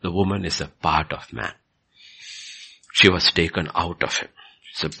 the woman is a part of man. She was taken out of him.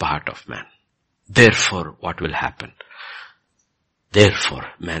 She's a part of man. Therefore, what will happen? Therefore,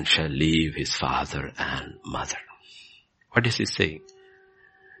 man shall leave his father and mother. What is he saying?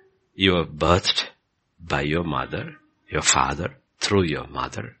 You are birthed by your mother, your father, through your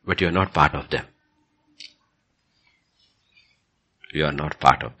mother, but you are not part of them. You are not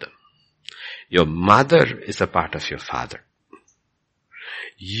part of them. Your mother is a part of your father.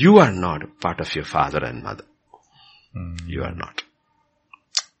 You are not part of your father and mother. You are not.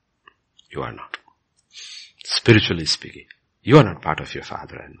 You are not. Spiritually speaking, you are not part of your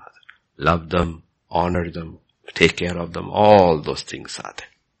father and mother. Love them, honor them, take care of them. All those things are there.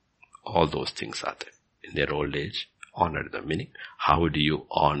 All those things are there. In their old age, honor them. Meaning, how do you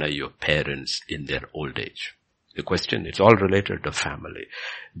honor your parents in their old age? The question, it's all related to family.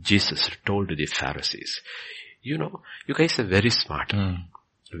 Jesus told the Pharisees, you know, you guys are very smart.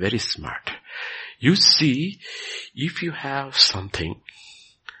 Very smart. You see, if you have something,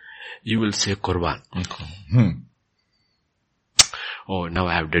 you will say Qurban. Oh, now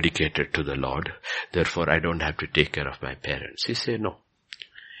I have dedicated to the Lord, therefore I don't have to take care of my parents. He said, no.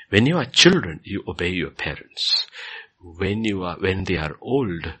 When you are children, you obey your parents. When they are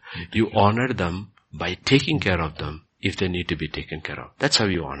old, you honor them by taking care of them if they need to be taken care of. That's how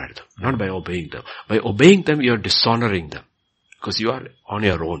you honor them, not by obeying them. By obeying them, you are dishonoring them because you are on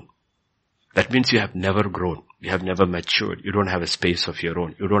your own. That means you have never grown. You have never matured. You don't have a space of your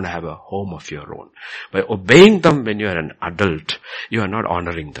own. You don't have a home of your own. By obeying them when you are an adult, you are not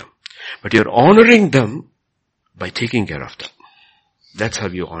honoring them. But you are honoring them by taking care of them. That's how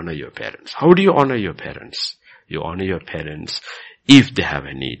you honor your parents. How do you honor your parents? You honor your parents if they have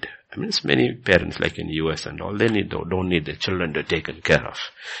a need I mean, it's many parents like in US and all, don't need their children to be taken care of.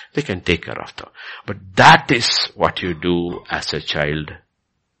 They can take care of them. But that is what you do as a child,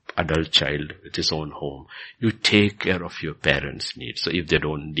 adult child with his own home. You take care of your parents' needs. So if they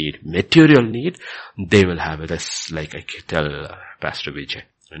don't need material need, they will have it. As like I tell Pastor Vijay,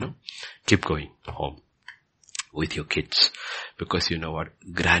 keep going home with your kids. Because you know what?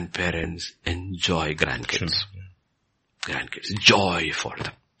 Grandparents enjoy grandkids. Sure. Grandkids. Joy for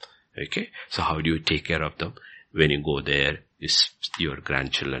them. Okay? So how do you take care of them? When you go there, your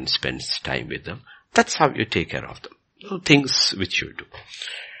grandchildren spends time with them. That's how you take care of them. Things which you do.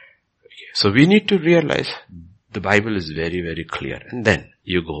 So we need to realize the Bible is very, very clear. And then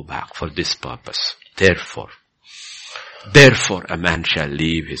you go back for this purpose. Therefore a man shall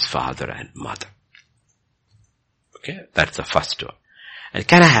leave his father and mother. Okay, that's the first one. And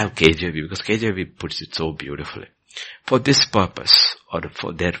can I have KJV? Because KJV puts it so beautifully. For this purpose, or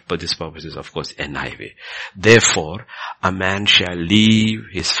for this purpose is of course NIV. Therefore, a man shall leave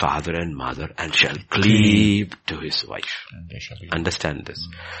his father and mother and shall cleave to his wife. And they shall be. Understand this.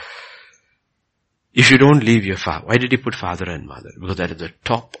 If you don't leave your father, why did he put father and mother? Because that is the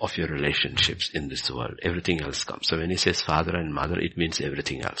top of your relationships in this world. Everything else comes. So when he says father and mother, it means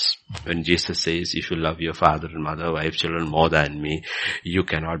everything else. When Jesus says, if you love your father and mother, wife, children more than me, you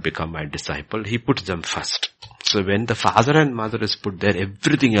cannot become my disciple. He puts them first. So when the father and mother is put there,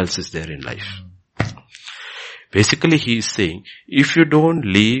 everything else is there in life. Basically he is saying, if you don't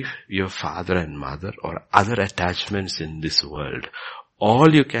leave your father and mother or other attachments in this world,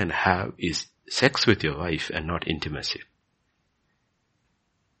 all you can have is sex with your wife and not intimacy.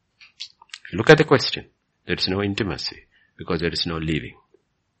 Look at the question. There is no intimacy because there is no leaving.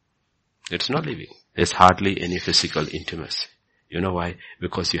 There is no leaving. There's hardly any physical intimacy. You know why?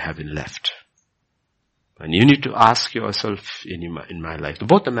 Because you haven't left. And you need to ask yourself in my life,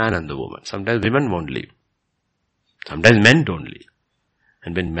 both the man and the woman. Sometimes women won't leave. Sometimes men don't leave.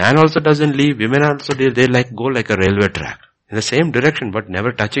 And when man also doesn't leave, women also, they go like a railway track in the same direction but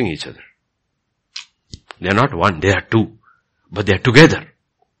never touching each other. They are not one, they are two. But they are together.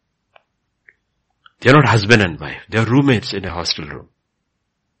 They are not husband and wife. They are roommates in a hostel room.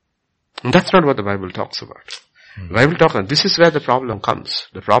 And that's not what the Bible talks about. The Bible talks about, this is where the problem comes.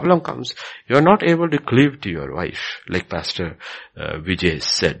 The problem comes, you are not able to cleave to your wife. Like Pastor Vijay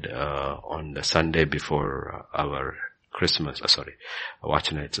said on the Sunday before our Christmas,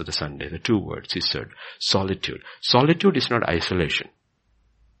 watch nights of the Sunday, the 2 words he said, solitude. Solitude is not isolation.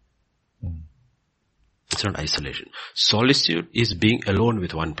 It's not isolation. Solitude is being alone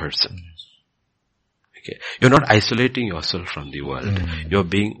with one person. Okay. You're not isolating yourself from the world. You're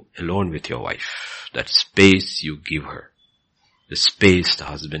being alone with your wife. That space you give her. The space the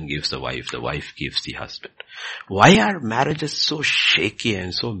husband gives the wife gives the husband. Why are marriages so shaky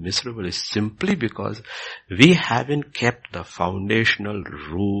and so miserable is simply because we haven't kept the foundational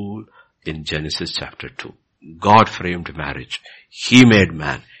rule in Genesis chapter 2. God framed marriage. He made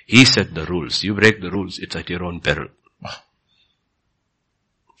man. He set the rules. You break the rules, it's at your own peril.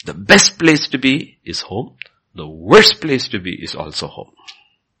 The best place to be is home. The worst place to be is also home.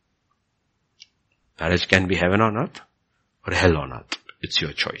 Marriage can be heaven on earth or hell on earth. It's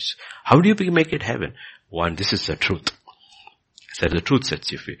your choice. How do you make it heaven? One, this is the truth. So the truth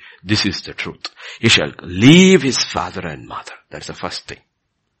sets you free. This is the truth. He shall leave his father and mother. That's the first thing.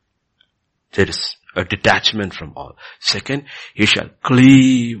 There is a detachment from all. Second, he shall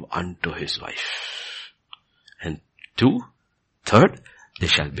cleave unto his wife. And third, they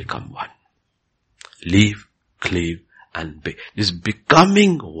shall become one. Leave, cleave, and be. This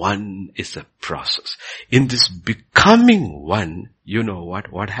becoming one is a process. In this becoming one, you know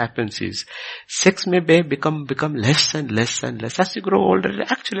what happens is, sex may become less and less and less. As you grow older,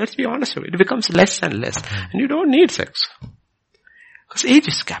 actually, let's be honest with it becomes less and less. And you don't need sex. Because age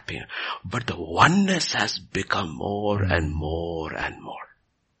is capping. But the oneness has become more and more and more.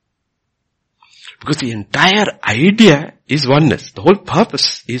 Because the entire idea is oneness. The whole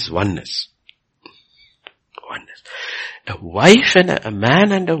purpose is oneness. Oneness. A wife and a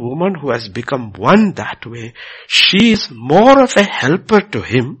man and a woman who has become one that way, she is more of a helper to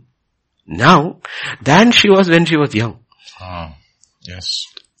him now than she was when she was young. Yes.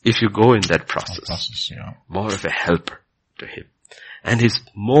 If you go in that process, more of a helper to him. And he's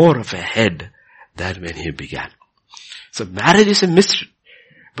more of a head than when he began. So marriage is a mystery.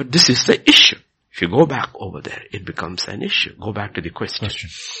 But this is the issue. If you go back over there, it becomes an issue. Go back to the question.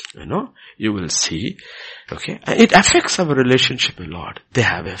 You will see, okay, and it affects our relationship with Lord. They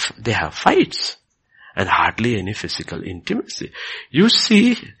have fights and hardly any physical intimacy. You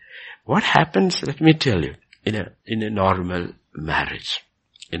see what happens, let me tell you, in a normal marriage.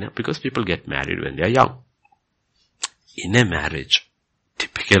 Because people get married when they are young. In a marriage,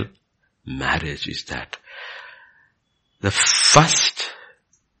 typical marriage is that the first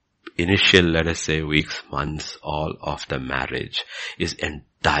initial, let us say, weeks, months, all of the marriage is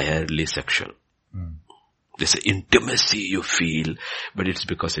entirely sexual. There's an intimacy you feel, but it's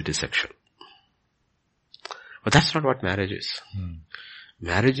because it is sexual. But that's not what marriage is.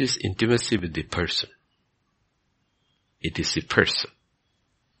 Marriage is intimacy with the person. It is the person.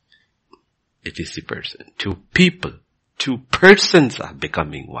 It is the person. Two people, two persons are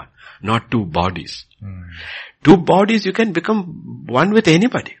becoming one, not two bodies. Two bodies, you can become one with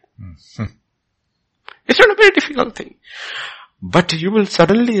anybody. It's not a very difficult thing. But you will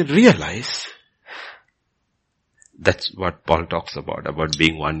suddenly realize that's what Paul talks about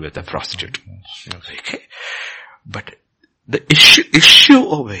being one with a prostitute. Okay. But the issue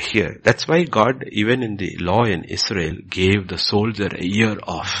over here, that's why God, even in the law in Israel, gave the soldier a year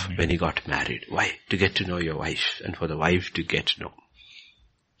off when he got married. Why? To get to know your wife, and for the wife to get to know.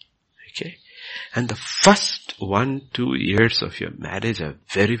 Okay. And the first 1-2 years of your marriage are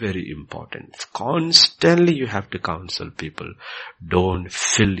very, very important. Constantly you have to counsel people. Don't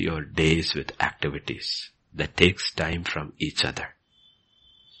fill your days with activities that takes time from each other.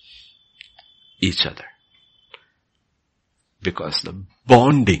 Each other. Because the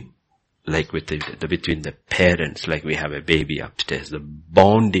bonding, like with between the parents, like we have a baby upstairs, the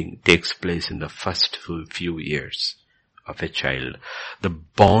bonding takes place in the first few years of a child. The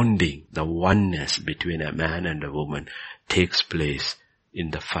bonding, the oneness between a man and a woman takes place in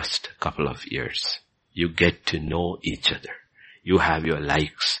the first couple of years. You get to know each other. You have your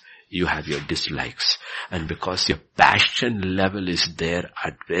likes. You have your dislikes. And because your passion level is there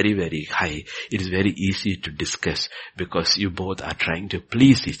at very, very high, it is very easy to discuss because you both are trying to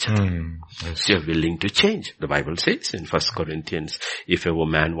please each other. Yes. So you're willing to change. The Bible says in 1 Corinthians, if a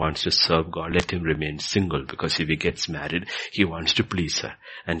woman wants to serve God, let him remain single, because if he gets married, he wants to please her.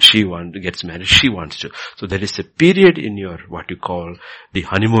 And gets married, she wants to. So there is a period in your, what you call the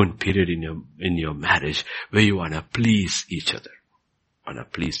honeymoon period in your marriage, where you want to please each other.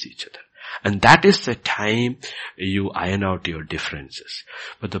 And that is the time you iron out your differences.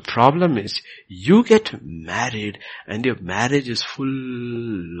 But the problem is, you get married and your marriage is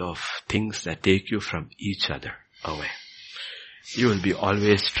full of things that take you from each other away. You will be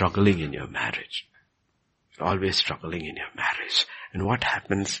always struggling in your marriage. And what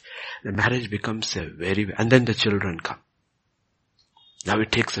happens? The marriage becomes and then the children come. Now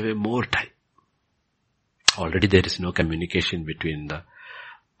it takes away more time. Already there is no communication between the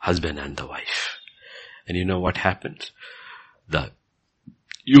husband and the wife. And you know what happens?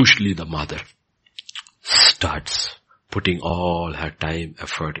 Usually the mother starts putting all her time,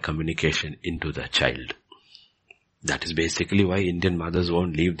 effort, communication into the child. That is basically why Indian mothers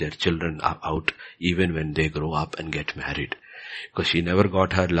won't leave their children out even when they grow up and get married. Because she never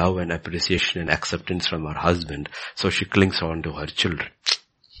got her love and appreciation and acceptance from her husband, so she clings on to her children.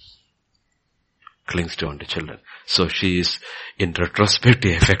 So she is, in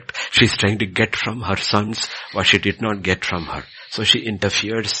retrospective effect, she's trying to get from her sons what she did not get from her. So she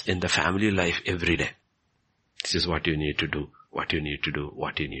interferes in the family life every day. This is what you need to do, what you need to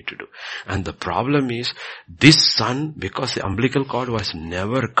do. And the problem is, this son, because the umbilical cord was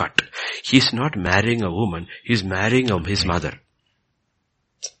never cut, he's not marrying a woman, he's marrying his mother.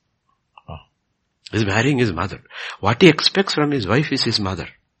 He's marrying his mother. What he expects from his wife is his mother.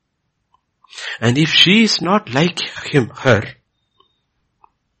 And if she is not like her,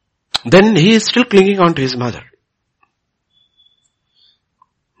 then he is still clinging on to his mother.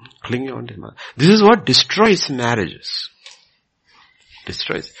 This is what destroys marriages.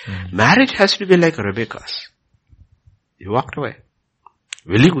 Marriage has to be like Rebecca's. You walked away.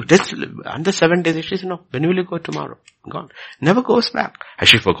 Will you go? Under 7 days, she says, no. When will you go tomorrow? Gone. Never goes back. Has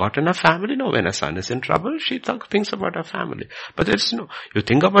she forgotten her family? No. When her son is in trouble, she thinks about her family. But there's no. You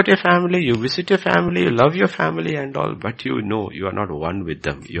think about your family, you visit your family, you love your family and all, but you know you are not one with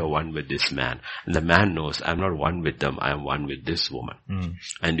them. You are one with this man. And the man knows, I'm not one with them, I am one with this woman.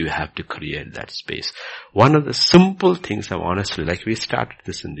 And you have to create that space. One of the simple things, honestly, like we started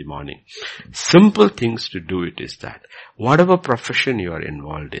this in the morning, simple things to do it is that, whatever profession you are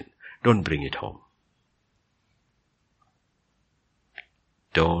involved in, don't bring it home.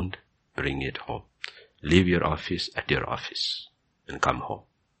 Don't bring it home. Leave your office at your office and come home.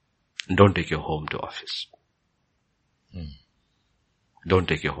 And don't take your home to office. Don't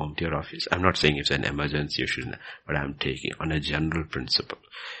take your home to your office. I'm not saying it's an emergency, you shouldn't, but I'm taking on a general principle.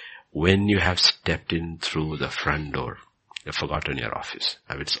 When you have stepped in through the front door, you've forgotten your office.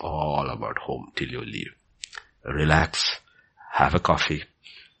 Now it's all about home till you leave. Relax, have a coffee,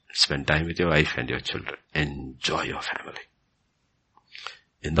 Spend time with your wife and your children. Enjoy your family.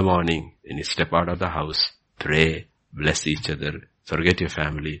 In the morning, when you step out of the house, pray, bless each other, forget your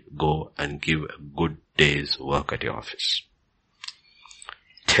family, go and give a good day's work at your office.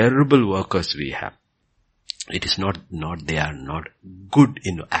 Terrible workers we have. It is not they are not good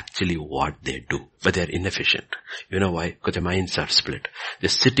in actually what they do, but they are inefficient. You know why? Because their minds are split. They're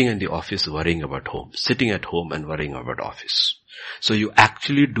sitting in the office worrying about home, sitting at home and worrying about office. So you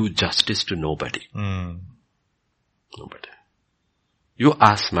actually do justice to nobody. Nobody. You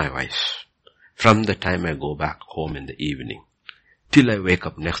ask my wife, from the time I go back home in the evening, till I wake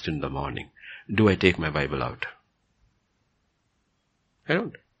up next in the morning, do I take my Bible out? I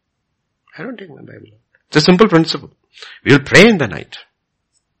don't take my Bible out. It's a simple principle. We'll pray in the night.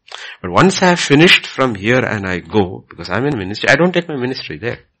 But once I have finished from here and I go, because I'm in ministry, I don't take my ministry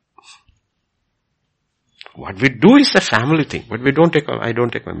there. What we do is a family thing, but I don't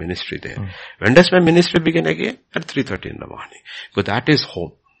take my ministry there. When does my ministry begin again? At 3:30 in the morning. Because that is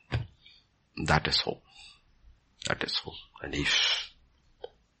home. That is home. That is home. And if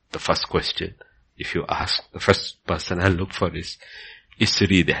the first question, if you ask, the first person I look for is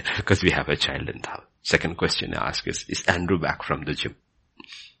Siri there? Because we have a child in the house. Second question I ask is Andrew back from the gym?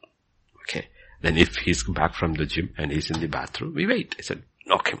 Okay. Then if he's back from the gym and he's in the bathroom, we wait. I said,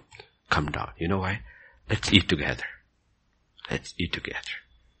 knock him. Come down. You know why? Let's eat together. Let's eat together.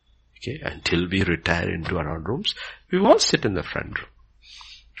 Okay. Until we retire into our own rooms, we all sit in the front room.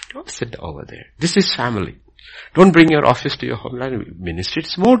 We all sit over there. This is family. Don't bring your office to your homeland ministry.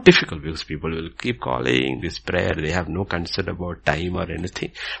 It's more difficult because people will keep calling this prayer. They have no concern about time or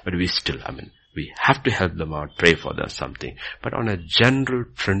anything. But we have to help them out, pray for them, something. But on a general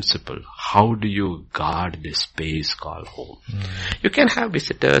principle, how do you guard this space called home? You can have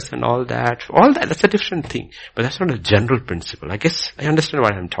visitors and all that. That's a different thing. But that's not a general principle. I guess I understand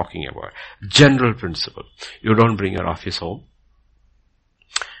what I'm talking about. General principle. You don't bring your office home.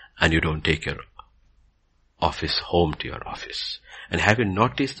 And you don't take your office home to your office. And have you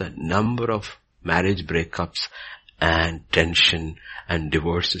noticed the number of marriage breakups and tension and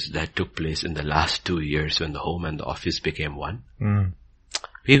divorces that took place in the last 2 years when the home and the office became one?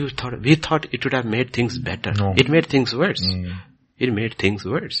 We thought it would have made things better. No. It made things worse. It made things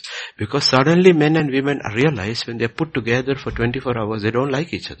worse. Because suddenly men and women realize when they're put together for 24 hours, they don't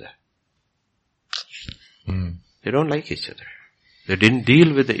like each other. They don't like each other. They didn't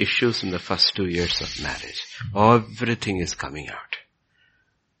deal with the issues in the first 2 years of marriage. Everything is coming out.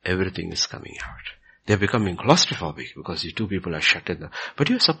 Everything is coming out. They're becoming claustrophobic because the two people are shut in. But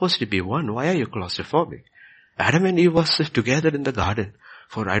you're supposed to be one. Why are you claustrophobic? Adam and Eve was together in the garden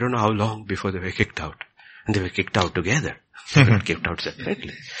for I don't know how long before they were kicked out. And they were kicked out together. They were kicked out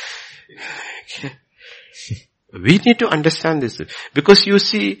separately. Okay. We need to understand this. Because you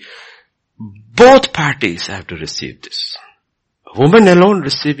see, both parties have to receive this. A woman alone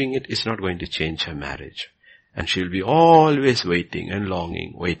receiving it is not going to change her marriage. And she'll be always waiting and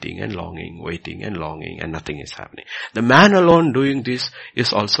longing, and nothing is happening. The man alone doing this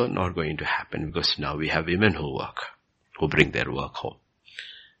is also not going to happen because now we have women who work, who bring their work home.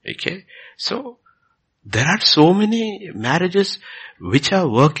 Okay? So, there are so many marriages which are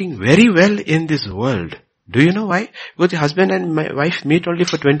working very well in this world. Do you know why? Because the husband and my wife meet only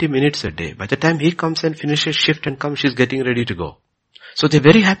for 20 minutes a day. By the time he comes and finishes shift and comes, she's getting ready to go. So they're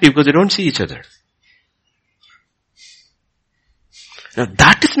very happy because they don't see each other. Now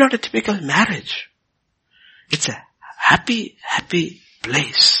that is not a typical marriage. It's a happy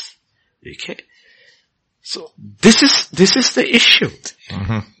place. Okay? So this is the issue.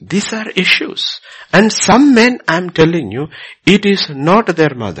 These are issues. And some men, I'm telling you, it is not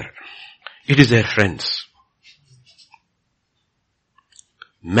their mother. It is their friends.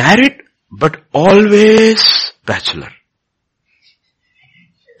 Married, but always bachelor.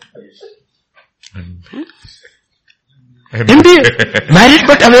 MBA, married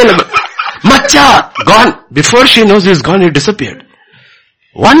but available. Macha, gone. Before she knows he's gone, he disappeared.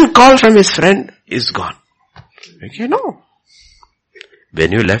 One call from his friend is gone. Okay, no.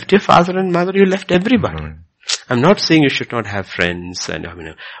 When you left your father and mother, you left everybody. I'm not saying you should not have friends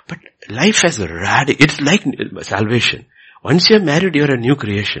but life has it's like salvation. Once you're married, you're a new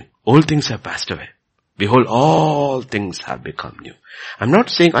creation. Old things have passed away. Behold, all things have become new. I'm not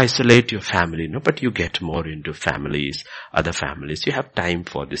saying isolate your family, no, but you get more into families, other families. You have time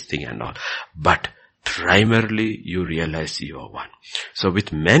for this thing and all. But primarily, you realize you are one. So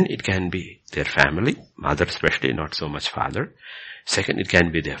with men, it can be their family, mother especially, not so much father. Second, it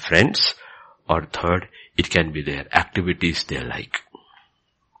can be their friends. Or third, it can be their activities they like.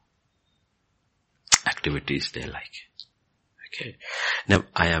 Activities they like. Okay. Now,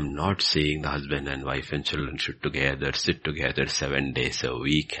 I am not saying the husband and wife and children should sit together 7 days a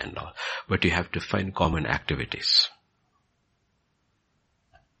week and all. But you have to find common activities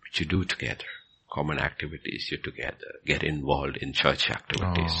which you do together. Common activities you together. Get involved in church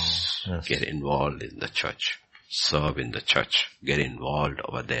activities. Yes. Get involved in the church. Serve in the church. Get involved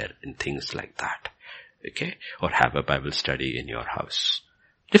over there in things like that. Okay? Or have a Bible study in your house.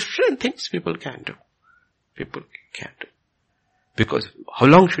 Different things people can do. People can do. Because how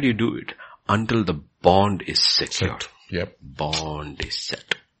long should you do it? Until the bond is secured. Yep. Bond is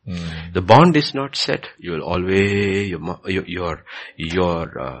set. The bond is not set. You will always, your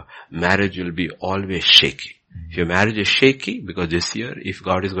marriage will be always shaky. If your marriage is shaky, because this year, if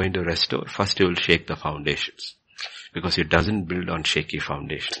God is going to restore, first He will shake the foundations. Because He doesn't build on shaky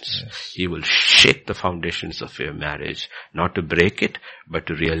foundations. Yes. He will shake the foundations of your marriage, not to break it, but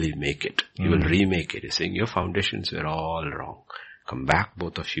to really make it. He will remake it. He's saying your foundations were all wrong. Come back,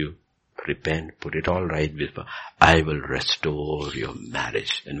 both of you. Repent, put it all right before I will restore your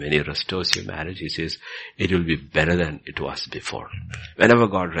marriage. And when He restores your marriage, He says, it will be better than it was before. Whenever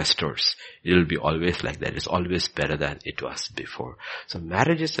God restores, it will be always like that. It's always better than it was before. So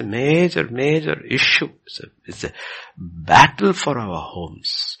marriage is a major, major issue. It's a battle for our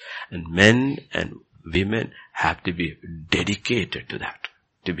homes. And men and women have to be dedicated to that.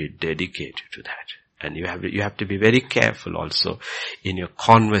 To be dedicated to that. And you have to be very careful also in your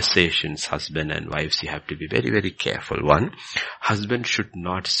conversations, husband and wives. You have to be very, very careful. One, husband should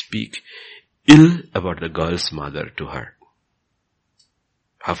not speak ill about the girl's mother to her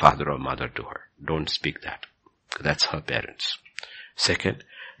father or mother to her. Don't speak that. That's her parents. Second,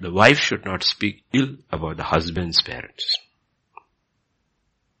 the wife should not speak ill about the husband's parents.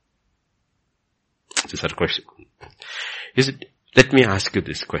 This is our question. Let me ask you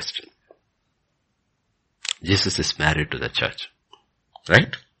this question. Jesus is married to the church.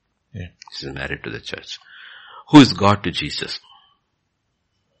 Right? Yeah. Jesus is married to the church. Who is God to Jesus?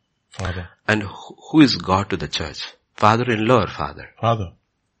 Father. And who is God to the church? Father-in-law or father? Father.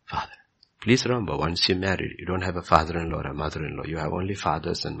 Father. Please remember, once you're married, you don't have a father-in-law or a mother-in-law. You have only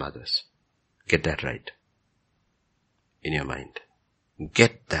fathers and mothers. Get that right. In your mind.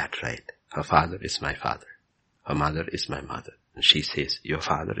 Get that right. Her father is my father. Her mother is my mother. And she says, your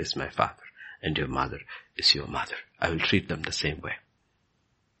father is my father. And your mother is your mother. I will treat them the same way.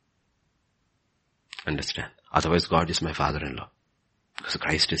 Understand? Otherwise God is my father-in-law. Because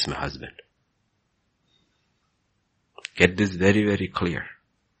Christ is my husband. Get this very, very clear.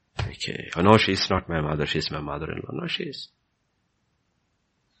 Okay. Oh no, she's not my mother, she's my mother-in-law. No, she is.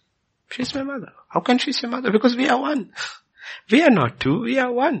 She's my mother. How can she be your mother? Because we are one. We are not two, we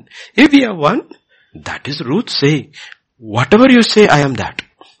are one. If we are one, that is Ruth saying, whatever you say, I am that.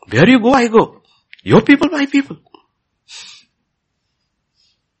 Where you go, I go. Your people, my people.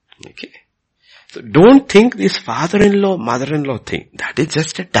 Okay. So don't think this father-in-law, mother-in-law thing. That is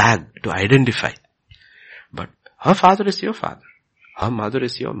just a tag to identify. But her father is your father. Her mother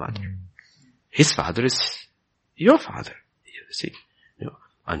is your mother. His father is your father. You see.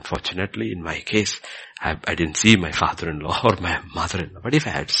 Unfortunately, in my case, I didn't see my father-in-law or my mother-in-law. But if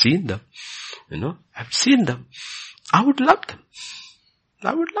I had seen them, I've seen them, I would love them.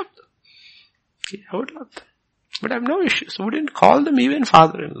 I would love them. Okay, I would love them. But I have no issues. I wouldn't call them even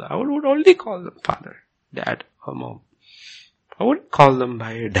father-in-law. I would only call them father, dad, or mom. I wouldn't call them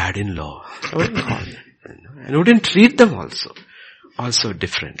by dad-in-law. I wouldn't call them. And I wouldn't treat them also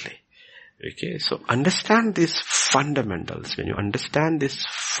differently. Okay, so understand these fundamentals. When you understand these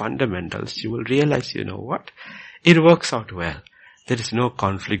fundamentals, you will realize, you know what? It works out well. There is no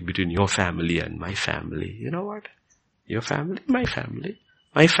conflict between your family and my family. You know what? Your family, my family.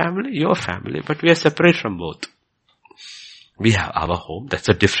 My family, your family. But we are separate from both. We have our home. That's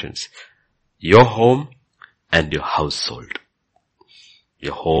the difference. Your home and your household.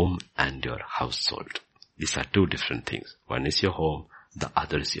 Your home and your household. These are two different things. One is your home. The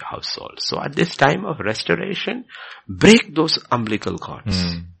other is your household. So at this time of restoration, break those umbilical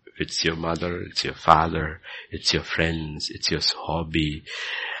cords. It's your mother, it's your father, it's your friends, it's your hobby.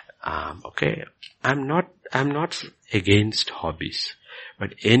 Okay. I'm not against hobbies,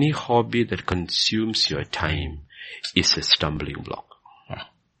 but any hobby that consumes your time is a stumbling block.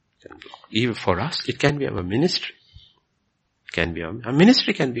 Even for us, it can be our ministry. A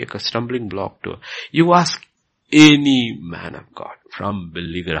ministry can be a stumbling block to, you ask any man of God, from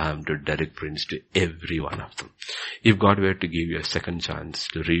Billy Graham to Derek Prince to every one of them. If God were to give you a second chance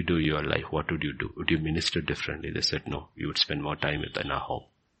to redo your life, what would you do? Would you minister differently? They said no, you would spend more time in our home.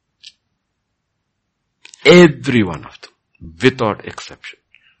 Every one of them, without exception.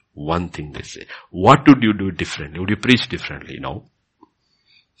 One thing they say. What would you do differently? Would you preach differently? No.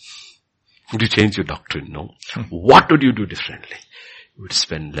 Would you change your doctrine? No. What would you do differently? You would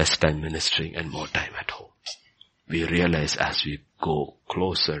spend less time ministering and more time at home. We realize as we go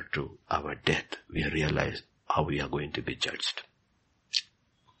closer to our death, we realize how we are going to be judged.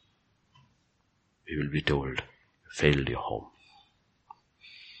 We will be told, failed your home.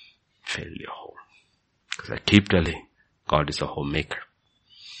 Failed your home. Because I keep telling, God is a homemaker.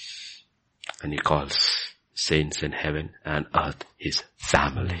 And He calls saints in heaven and earth His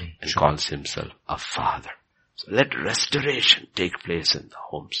family and calls Himself a Father. So let restoration take place in the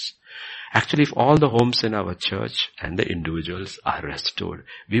homes. Actually, if all the homes in our church and the individuals are restored,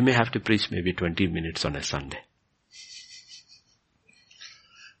 we may have to preach maybe 20 minutes on a Sunday.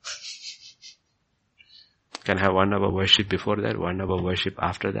 Can have 1 hour worship before that, 1 hour worship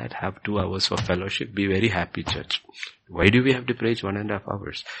after that, have 2 hours for fellowship, be very happy church. Why do we have to preach 1.5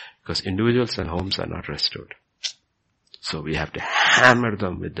 hours? Because individuals and homes are not restored. So we have to hammer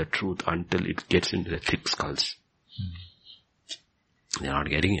them with the truth until it gets into the thick skulls. They're not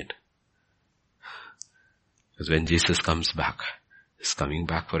getting it. Because when Jesus comes back, He's coming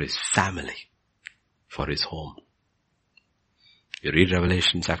back for His family, for His home. You read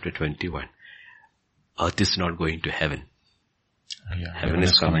Revelation chapter 21. Earth is not going to heaven. Heaven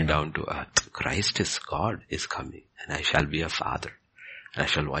is coming down to earth. Christ is God is coming, and I shall be a father. And I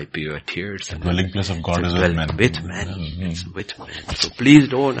shall wipe your tears. The dwelling place of God is with men. With men. It's with men. So please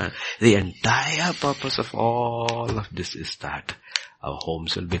don't. The entire purpose of all of this is that our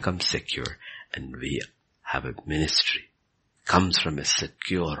homes will become secure and we have a ministry. Comes from a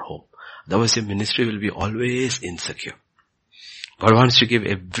secure home. Otherwise your ministry will be always insecure. God wants to give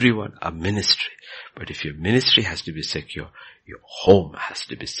everyone a ministry. But if your ministry has to be secure, your home has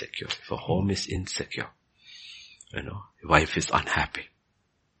to be secure. If a home is insecure, your wife is unhappy.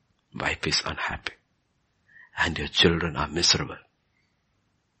 Wife is unhappy. And your children are miserable.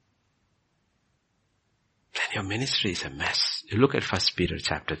 Then your ministry is a mess. You look at 1 Peter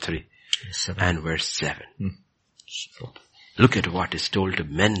chapter 3 and verse 7. Look at what is told to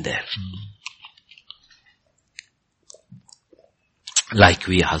men there. Like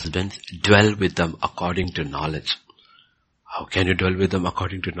we husbands, dwell with them according to knowledge. How can you dwell with them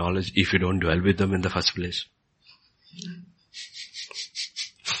according to knowledge if you don't dwell with them in the first place?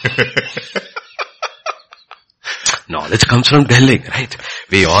 Knowledge comes from dwelling, right?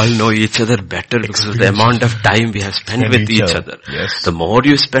 We all know each other better because of the amount of time we have spent with each other. Yes. The more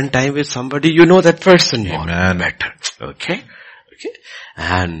you spend time with somebody, you know that person more better. Okay?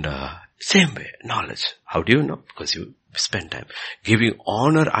 And same way, knowledge. How do you know? Because you spend time giving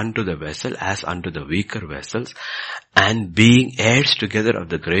honor unto the vessel as unto the weaker vessels and being heirs together of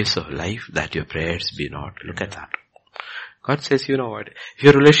the grace of life, that your prayers be not. Look at that. God says, you know what, if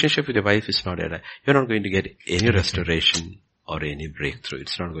your relationship with your wife is not right, you're not going to get any restoration or any breakthrough.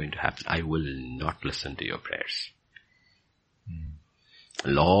 It's not going to happen. I will not listen to your prayers. A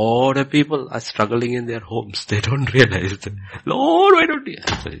lot of people are struggling in their homes. They don't realize that. Lord, why don't you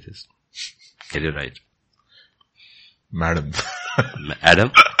answer this? Get it right. Madam.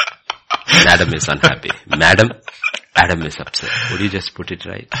 Adam is unhappy. Adam is upset. Would you just put it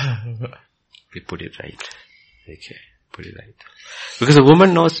right? We put it right. Okay. Put it right. Because a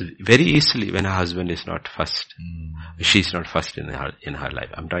woman knows very easily when her husband is not first. She's not first in her life.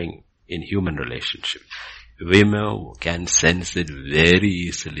 I'm talking in human relationship. Women can sense it very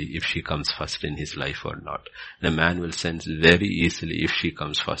easily if she comes first in his life or not. The man will sense very easily if she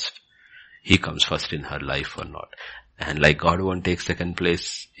comes first. He comes first in her life or not. And like God won't take second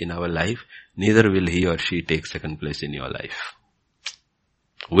place in our life, neither will he or she take second place in your life.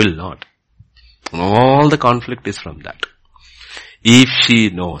 Will not. All the conflict is from that. If she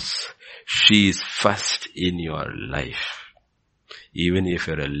knows she is first in your life, even if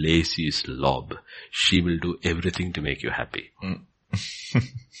you're a lazy slob, she will do everything to make you happy.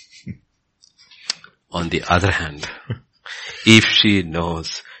 On the other hand, if she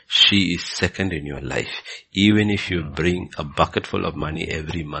knows she is second in your life, even if you bring a bucket full of money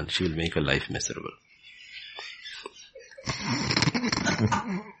every month, she will make your life miserable.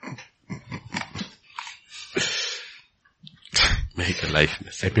 Make your life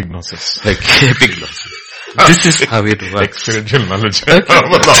miserable. Epignosis. Epignosis. This is how it works. Experiential knowledge.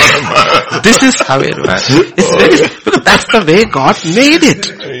 This is how it works. Because that's the way God made it.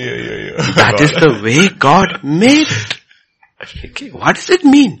 That is the way God made it. Okay, what does it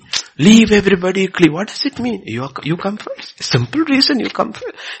mean? Leave everybody clean. What does it mean? You come first. Simple reason, you come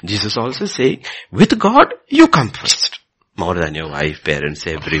first. Jesus also saying, with God, you come first. More than your wife, parents,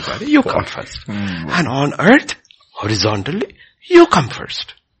 everybody, you come first. And on earth, horizontally, you come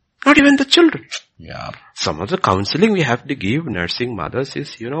first. Not even the children. Yeah. Some of the counseling we have to give nursing mothers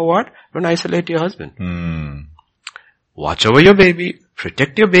is, you know what? Don't isolate your husband. Watch over your baby,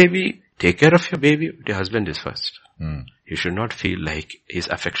 protect your baby, take care of your baby. Your husband is first. You should not feel like his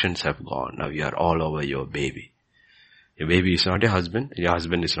affections have gone. Now you are all over your baby. Your baby is not your husband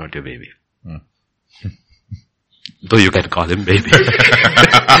is not your baby. Though you can call him baby.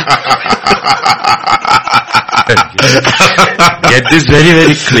 Get this very,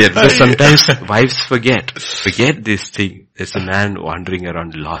 very clear. Because sometimes wives forget this thing. There's a man wandering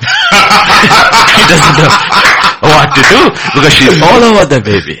around lost. He doesn't know what to do because she's all over the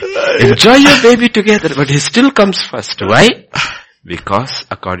baby. Enjoy your baby together, but he still comes first. Why? Because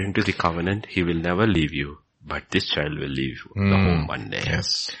according to the covenant, he will never leave you, but this child will leave the home one day.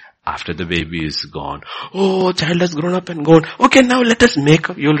 Yes. After the baby is gone, oh, child has grown up and gone. Okay, now let us make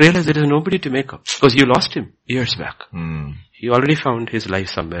up. You'll realize there is nobody to make up because you lost him years back. He already found his life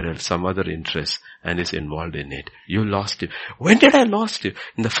somewhere else, some other interest, and is involved in it. You lost him. When did I lost you?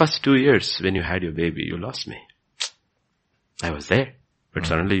 In the first 2 years when you had your baby, you lost me. I was there, but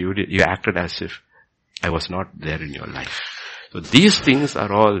suddenly you acted as if I was not there in your life. So these things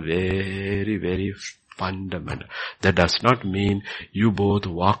are all very, very fundamental. That does not mean you both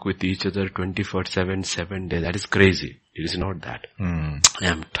walk with each other 24/7, 7 days. That is crazy. It is not that. I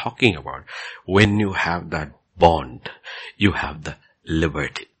am talking about when you have that bond, you have the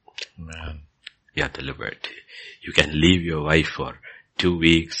liberty. Man. You have the liberty. You can leave your wife for 2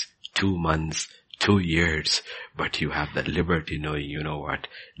 weeks, 2 months, 2 years, but you have the liberty knowing, you know what,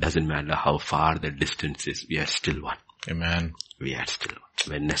 doesn't matter how far the distance is, we are still one. Amen. We are still one.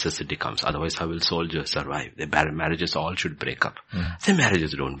 When necessity comes, otherwise how will soldiers survive? Their marriages all should break up. Their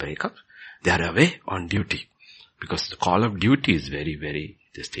marriages don't break up. They are away on duty. Because the call of duty is very, very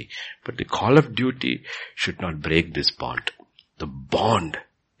this thing. But the call of duty should not break this bond. The bond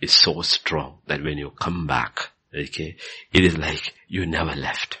is so strong that when you come back, okay, it is like you never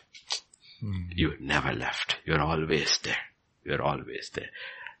left. You never left. You're always there. You're always there.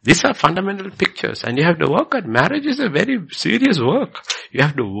 These are fundamental pictures and you have to work at marriage is a very serious work. You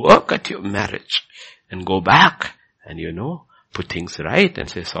have to work at your marriage and go back and put things right and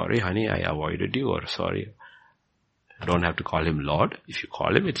say, sorry honey, I avoided you, or sorry. You don't have to call him Lord. If you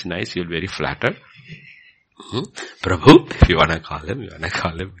call him, it's nice, you'll be very flattered. Prabhu, if you want to call him,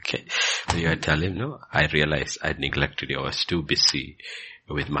 okay. But you tell him, no, I realized I neglected you. I was too busy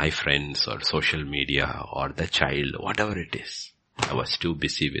with my friends or social media or the child, whatever it is. I was too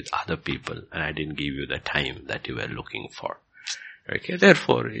busy with other people and I didn't give you the time that you were looking for. Okay,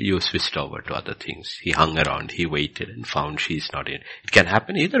 therefore you switched over to other things. He hung around, he waited and found she's not in. It can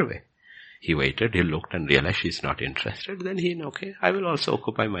happen either way. He waited, he looked and realized she's not interested. Then okay, I will also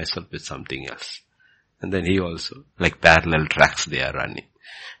occupy myself with something else. And then he also, like parallel tracks they are running.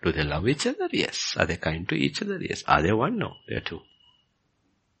 Do they love each other? Yes. Are they kind to each other? Yes. Are they one? No. They are two.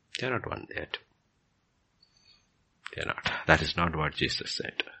 They are not one, they are two. They are not. That is not what Jesus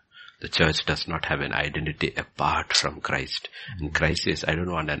said. The church does not have an identity apart from Christ. And Christ says, I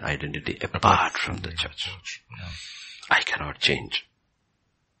don't want an identity apart from the church. Yeah. I cannot change.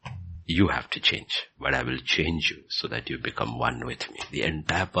 You have to change, but I will change you so that you become one with me. The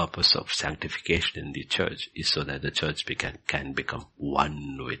entire purpose of sanctification in the church is so that the church can become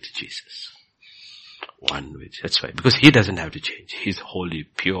one with Jesus. One with, that's why, because he doesn't have to change. He's holy,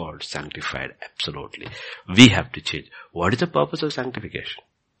 pure, sanctified, absolutely. We have to change. What is the purpose of sanctification?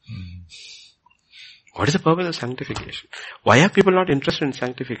 What is the purpose of sanctification? Why are people not interested in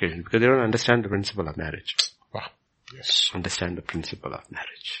sanctification? Because they don't understand the principle of marriage. Wow. Yes. Understand the principle of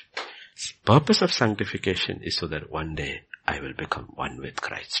marriage. The purpose of sanctification is so that one day I will become one with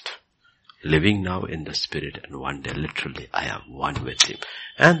Christ. Living now in the Spirit, and one day literally I am one with Him.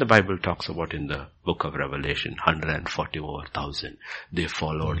 And the Bible talks about in the book of Revelation, 144,000, they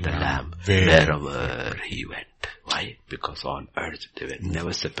followed the Lamb wherever He went. Why? Because on earth they were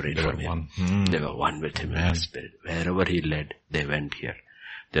never separate from Him. They were one with Him in the Spirit. Wherever He led, they went here.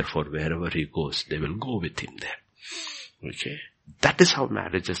 Therefore, wherever He goes, they will go with Him there. Okay? That is how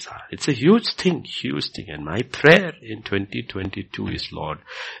marriages are. It's a huge thing. And my prayer in 2022 is, Lord,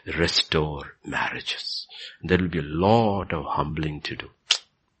 restore marriages. There will be a lot of humbling to do.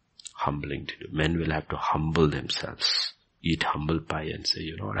 Men will have to humble themselves. Eat humble pie and say,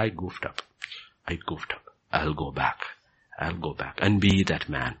 you know what, I goofed up. I'll go back. And be that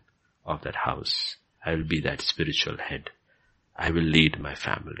man of that house. I will be that spiritual head. I will lead my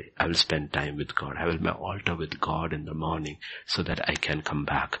family. I will spend time with God. I will have my altar with God in the morning so that I can come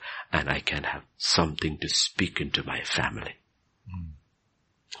back and I can have something to speak into my family.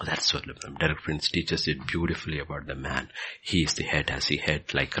 That's what Derek Prince teaches it beautifully about the man. He is the head. As he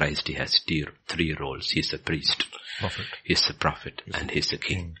head, like Christ, he has three roles. He's a priest. Prophet. He's a prophet. And he's a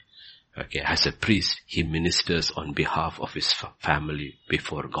king. Okay, as a priest, he ministers on behalf of his family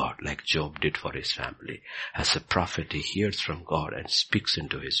before God, like Job did for his family. As a prophet, he hears from God and speaks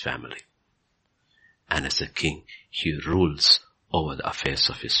into his family. And as a king, he rules over the affairs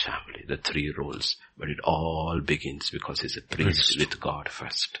of his family, the three roles. But it all begins because he's a priest with God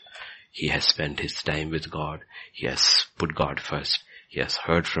first. He has spent his time with God. He has put God first. He has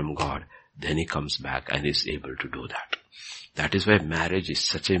heard from God. Then he comes back and is able to do that. That is why marriage is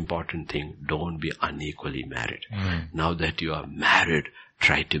such an important thing. Don't be unequally married. Now that you are married,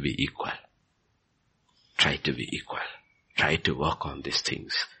 try to be equal. Try to be equal. Try to work on these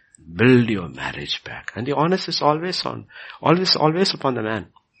things. Build your marriage back. And the onus is always upon the man.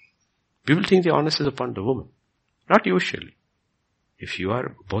 People think the onus is upon the woman. Not usually. If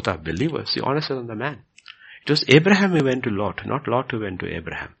both are believers, the onus is on the man. It was Abraham who went to Lot, not Lot who went to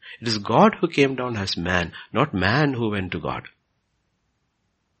Abraham. It is God who came down as man, not man who went to God.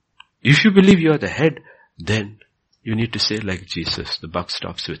 If you believe you are the head, then you need to say like Jesus, the buck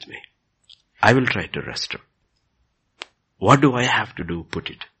stops with me. I will try to restore. What do I have to do? Put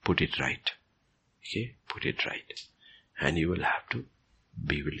it right. Okay, put it right. And you will have to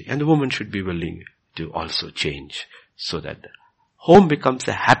be willing. And the woman should be willing to also change so that the home becomes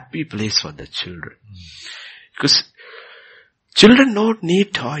a happy place for the children. Because children don't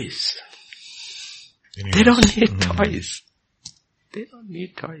need toys. They don't need toys. They don't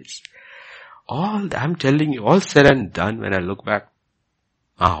need toys. I'm telling you, all said and done when I look back,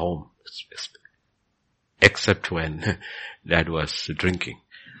 our home, except when Dad was drinking,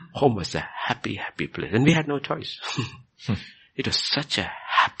 home was a happy, happy place. And we had no choice. It was such a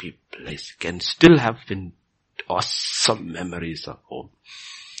happy place. Can still have been awesome memories of home.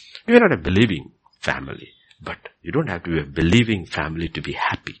 We were not a believing family, but you don't have to be a believing family to be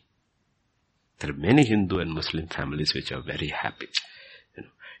happy. There are many Hindu and Muslim families which are very happy.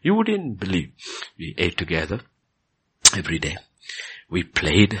 You wouldn't believe. We ate together every day. We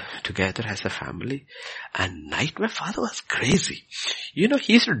played together as a family. And night, my father was crazy. He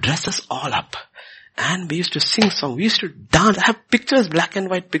used to dress us all up. And we used to sing songs. We used to dance. I have pictures, black and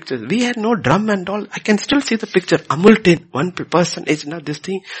white pictures. We had no drum and all. I can still see the picture. Amultin, one person is now this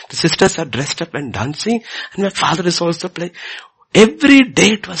thing. The sisters are dressed up and dancing. And my father is also playing. Every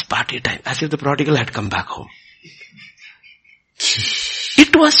day it was party time. As if the prodigal had come back home.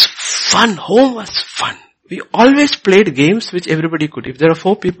 It was fun. Home was fun. We always played games which everybody could. If there are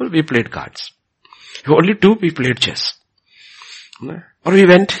 4 people, we played cards. If only 2, we played chess. Or we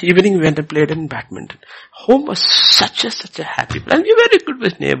went and played in badminton. Home was such a happy place. And we were very good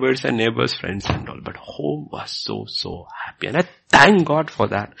with neighbors, friends and all. But home was so happy. And I thank God for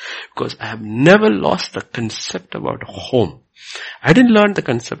that. Because I have never lost the concept about home. I didn't learn the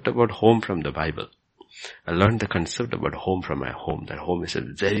concept about home from the Bible. I learned the concept about home from my home. That home is a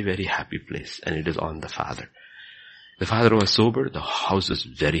very, very happy place. And it is on the father. The father was sober, the house was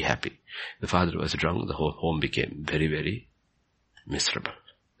very happy. The father was drunk, the whole home became very, very miserable.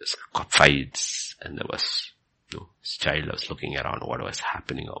 There's fights, and there was, his child was looking around what was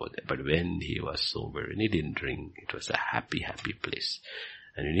happening over there. But when he was sober and he didn't drink, it was a happy, happy place.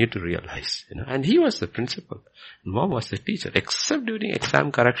 And you need to realize, and he was the principal. Mom was the teacher. Except during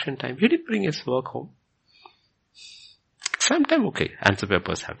exam correction time, he didn't bring his work home. Exam time, okay, answer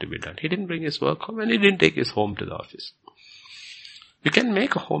papers have to be done. He didn't bring his work home and he didn't take his home to the office. You can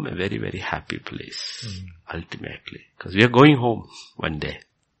make a home a very, very happy place, ultimately. Because we are going home one day.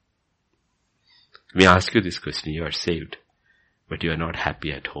 We ask you this question, you are saved, but you are not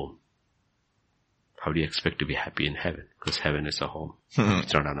happy at home. How do you expect to be happy in heaven? Because heaven is a home.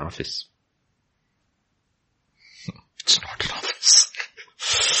 It's not an office. It's not an office.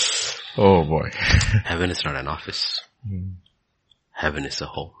 Oh boy. Heaven is not an office. Heaven is a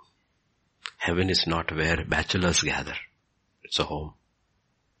home. Heaven is not where bachelors gather. It's a home.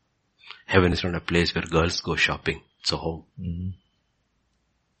 Heaven is not a place where girls go shopping. It's a home.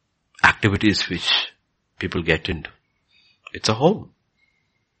 Activities which people get into. It's a home.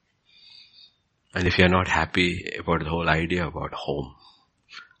 And if you're not happy about the whole idea about home,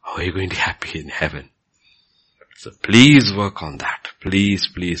 how are you going to be happy in heaven? So please work on that.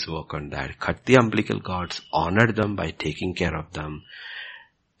 Please work on that. Cut the umbilical cords. Honor them by taking care of them.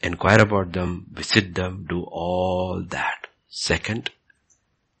 Inquire about them. Visit them. Do all that. Second,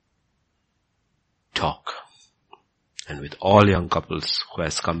 talk. And with all young couples who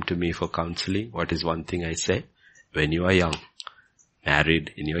has come to me for counseling, what is one thing I say? When you are young,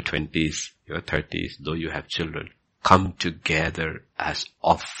 married in your 20s, your 30s, though you have children, come together as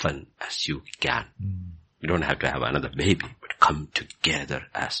often as you can. You don't have to have another baby, but come together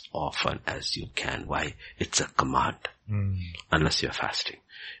as often as you can. Why? It's a command. Unless you're fasting.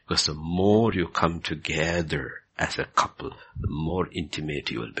 Because the more you come together as a couple, the more intimate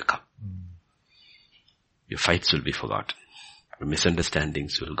you will become. Your fights will be forgotten. Your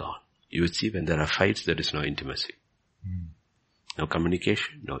misunderstandings will go on. You will see when there are fights, there is no intimacy. No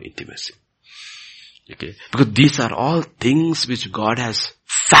communication, no intimacy. Okay? Because these are all things which God has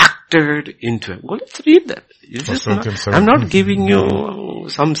factored into it. Well, let's read that. I'm not giving you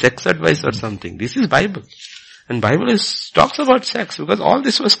some sex advice or something. This is Bible. And Bible talks about sex because all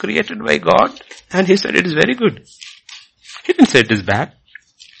this was created by God and He said it is very good. He didn't say it is bad.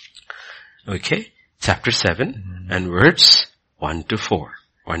 Okay. Chapter 7 and verse 1 to 4.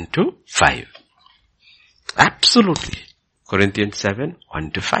 1 to 5. Absolutely. Corinthians 7,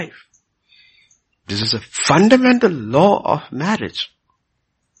 1 to 5. This is a fundamental law of marriage.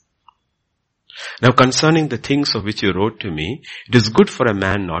 Now concerning the things of which you wrote to me, it is good for a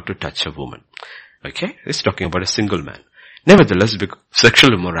man not to touch a woman. Okay? It's talking about a single man. Nevertheless, because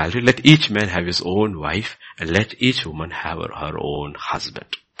sexual immorality, let each man have his own wife and let each woman have her own husband.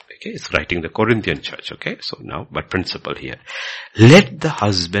 Okay? It's writing the Corinthian church. Okay? So now, but principle here. Let the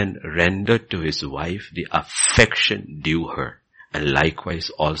husband render to his wife the affection due her, and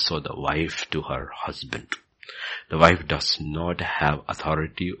likewise also the wife to her husband. The wife does not have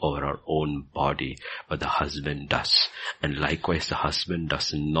authority over her own body, but the husband does. And likewise the husband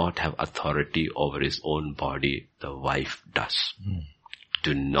does not have authority over his own body, the wife does.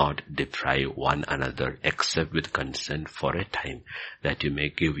 Do not deprive one another except with consent for a time, that you may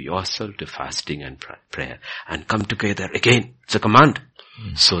give yourself to fasting and prayer and come together again. It's a command.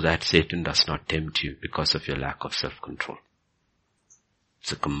 So that Satan does not tempt you because of your lack of self-control.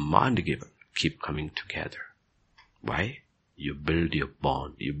 It's a command given. Keep coming together. Why? You build your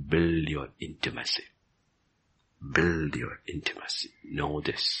bond. You build your intimacy. Build your intimacy. Know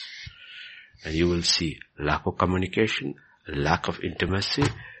this. And you will see lack of communication, lack of intimacy,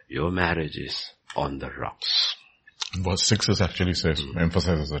 your marriage is on the rocks. Verse 6 is actually says,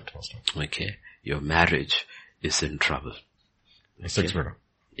 emphasizes it. Okay. Your marriage is in trouble. Okay? 6 better.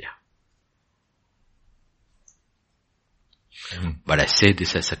 Yeah. But I say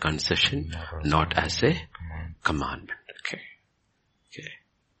this as a concession, not as a commandment. Okay. Okay.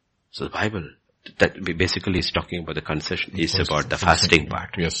 So the Bible, that basically is talking about the concession, is about the fasting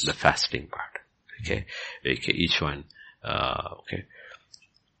part. Yes. The fasting part. Okay. Okay. Each one, okay.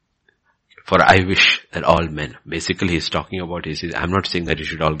 For I wish that all men, basically he's talking about, he says, I'm not saying that you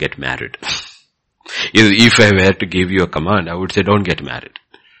should all get married. If I were to give you a command, I would say don't get married.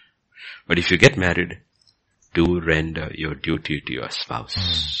 But if you get married, do render your duty to your spouse.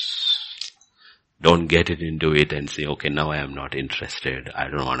 Don't get it into it and say, okay, now I am not interested. I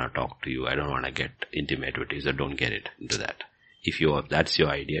don't want to talk to you. I don't want to get intimate with you. So don't get it into that. If that's your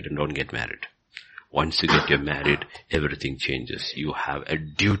idea, then don't get married. Once you get married, everything changes. You have a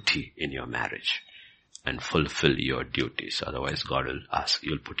duty in your marriage and fulfill your duties. Otherwise God will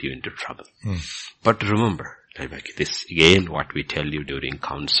he'll put you into trouble. But remember, this again what we tell you during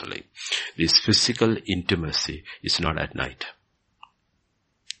counseling. This physical intimacy is not at night.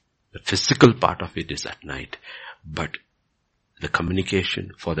 The physical part of it is at night. But the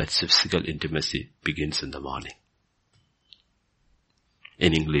communication for that physical intimacy begins in the morning.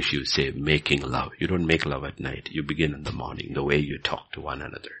 In English you say making love. You don't make love at night. You begin in the morning, the way you talk to one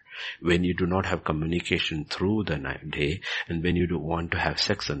another. When you do not have communication through the day, and when you do want to have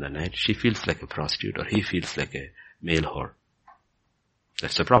sex in the night, she feels like a prostitute or he feels like a male whore.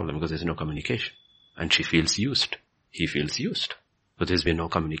 That's the problem because there's no communication. And she feels used. He feels used. But there's been no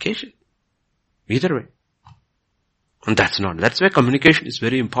communication. Either way. And that's where communication is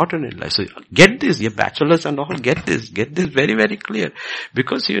very important in life. So get this, your bachelors and all, get this very, very clear.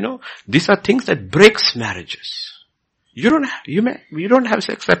 Because these are things that breaks marriages. You don't have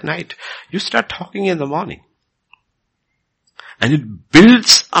sex at night. You start talking in the morning. And it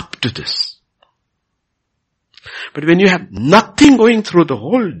builds up to this. But when you have nothing going through the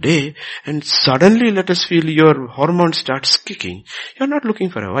whole day and suddenly let us feel your hormone starts kicking, you're not looking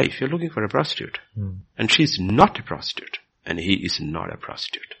for a wife, you're looking for a prostitute. And she's not a prostitute. And he is not a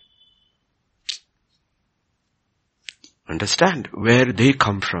prostitute. Understand where they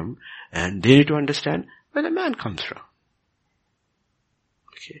come from and they need to understand where the man comes from.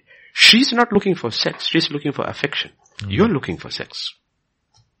 Okay. She's not looking for sex, she's looking for affection. You're looking for sex.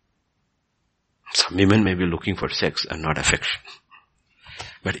 Some women may be looking for sex and not affection.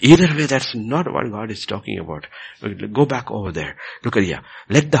 But either way, that's not what God is talking about. Go back over there. Look at here.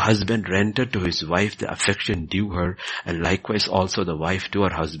 Let the husband render to his wife the affection due her, and likewise also the wife to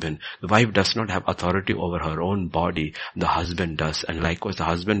her husband. The wife does not have authority over her own body. The husband does. And likewise the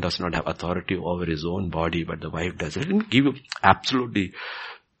husband does not have authority over his own body, but the wife does. Let me give you absolutely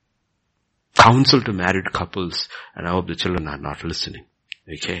counsel to married couples, and I hope the children are not listening.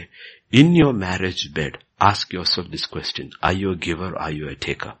 Okay? In your marriage bed, ask yourself this question. Are you a giver or are you a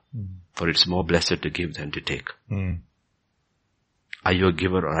taker? For it's more blessed to give than to take. Are you a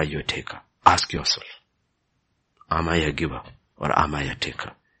giver or are you a taker? Ask yourself. Am I a giver or am I a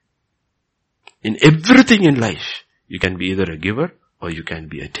taker? In everything in life, you can be either a giver or you can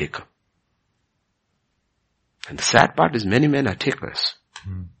be a taker. And the sad part is many men are takers.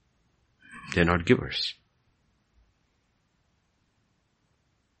 They're not givers.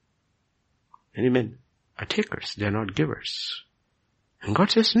 Many men are takers. They're not givers. And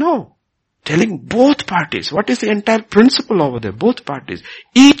God says no. Telling both parties. What is the entire principle over there? Both parties.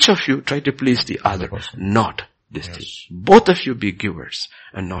 Each of you try to please the other. Not this thing. Both of you be givers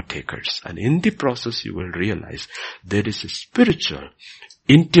and not takers. And in the process you will realize there is a spiritual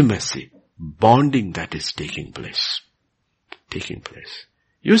intimacy, bonding that is taking place.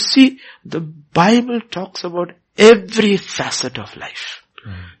 You see, the Bible talks about every facet of life.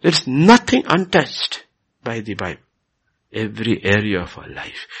 There's nothing untouched by the Bible. Every area of our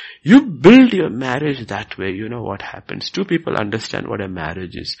life. You build your marriage that way, you know what happens. Two people understand what a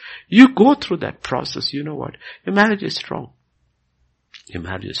marriage is. You go through that process, you know what? Your marriage is strong. Your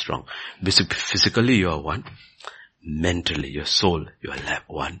marriage is strong. Physically you are one. Mentally, your soul, you are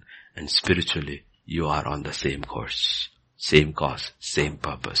one. And spiritually, you are on the same course. Same cause, same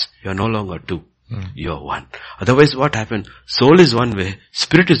purpose. You are no longer two. You are one. Otherwise what happens? Soul is one way,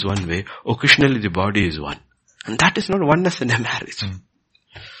 spirit is one way, occasionally the body is one. And that is not oneness in a marriage.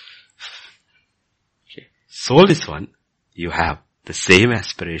 Okay. Soul is one. You have the same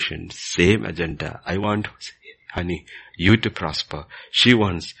aspiration, same agenda. I want, honey, you to prosper. She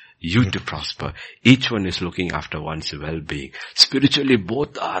wants you to prosper. Each one is looking after one's well-being. Spiritually,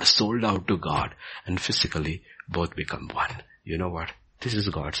 both are sold out to God. And physically, both become one. You know what? This is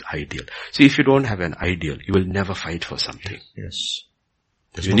God's ideal. See, if you don't have an ideal, you will never fight for something. Yes.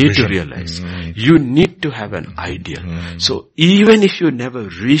 You need to realize, you need to have an ideal. So even if you never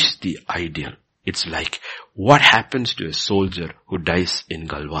reach the ideal, it's like, what happens to a soldier who dies in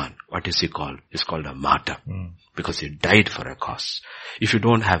Galwan? What is he called? He's called a martyr. Because he died for a cause. If you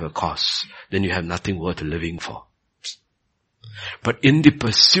don't have a cause, then you have nothing worth living for. But in the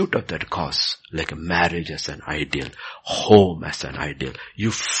pursuit of that cause, like a marriage as an ideal, home as an ideal,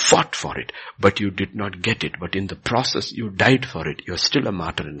 you fought for it, but you did not get it. But in the process, you died for it. You're still a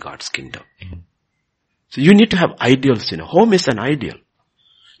martyr in God's kingdom. So you need to have ideals. Home is an ideal.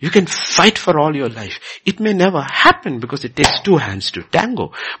 You can fight for all your life. It may never happen because it takes two hands to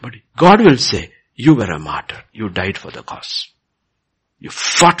tango. But God will say, you were a martyr. You died for the cause. You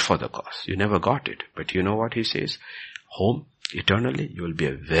fought for the cause. You never got it. But you know what he says? Home, eternally, you will be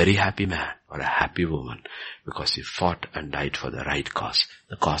a very happy man or a happy woman because you fought and died for the right cause.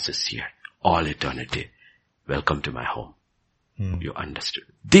 The cause is here. All eternity. Welcome to my home. You understood.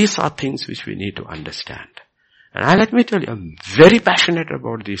 These are things which we need to understand. And let me tell you, I'm very passionate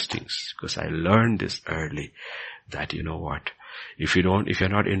about these things because I learned this early that you know what? If you're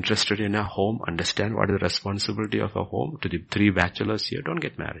not interested in a home, understand what is the responsibility of a home. To the 3 bachelors here, don't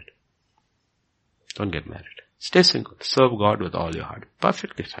get married. Don't get married. Stay single. Serve God with all your heart.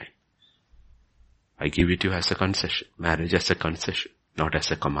 Perfectly fine. I give it to you as a concession. Marriage as a concession, not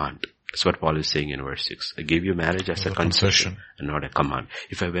as a command. That's what Paul is saying in verse 6. I gave you marriage as a concession and not a command.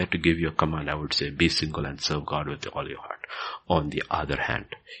 If I were to give you a command, I would say be single and serve God with all your heart. On the other hand,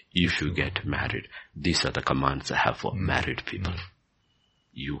 if you get married, these are the commands I have for married people.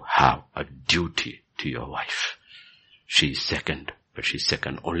 You have a duty to your wife. She is second, but she's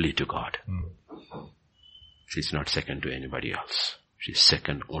second only to God. She's not second to anybody else. She's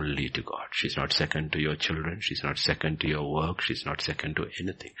second only to God. She's not second to your children. She's not second to your work. She's not second to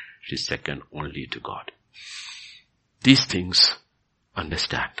anything. She's second only to God. These things,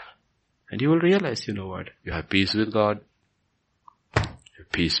 understand. And you will realize, you know what? You have peace with God. You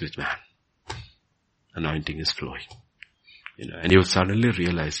have peace with man. Anointing is flowing. And you will suddenly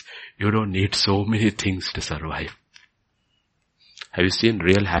realize you don't need so many things to survive. Have you seen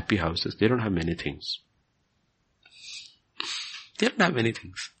real happy houses? They don't have many things. They don't have many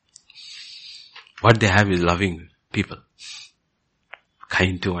things. What they have is loving people.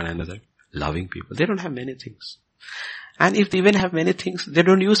 Kind to one another. Loving people. They don't have many things. And if they even have many things, they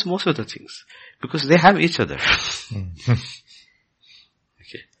don't use most of the things. Because they have each other. Okay.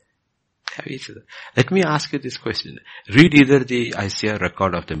 Have each other. Let me ask you this question. Read either the Isaiah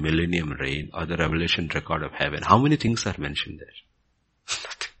record of the millennium reign or the Revelation record of heaven. How many things are mentioned there?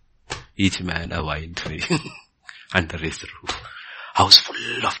 Nothing. Each man a vine tree. And there is the roof. House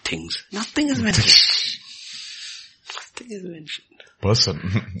full of things. Nothing is mentioned. Nothing is mentioned. Person.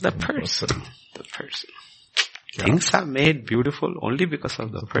 The person. The person. Yeah. Things are made beautiful only because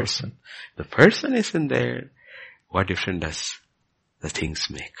of the person. The person isn't there. What difference does the things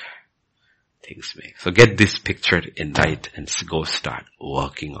make? Things make. So get this picture in right and go start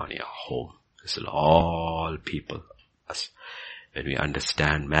working on your home. This is all people. When we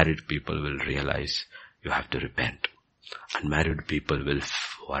understand, married people will realize you have to repent. Unmarried people will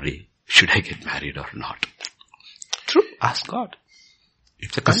worry, should I get married or not? True. Ask God.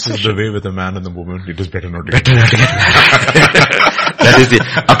 If this is the way with a man and the woman, it is better not to get married. That is the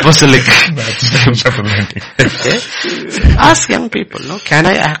apostolic. Okay? Ask young people, no, can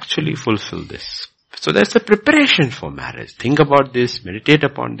I actually fulfill this? So there's a preparation for marriage. Think about this, meditate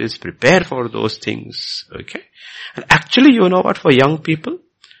upon this, prepare for those things. Okay? And actually, you know what, for young people,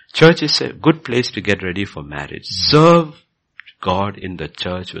 church is a good place to get ready for marriage. Serve God in the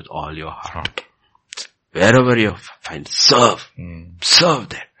church with all your heart. Wherever you find, serve. Serve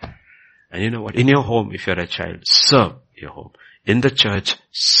there. And you know what? In your home, if you're a child, serve your home. In the church,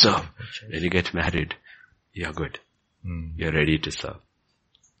 serve. When you get married, you're good. You're ready to serve.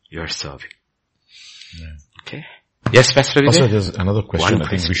 You're serving. Yeah. Okay? Yes, Pastor Vijay? Also, there's another question. I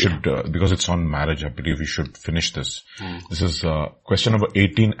think we should, because it's on marriage, I believe we should finish this. This is question number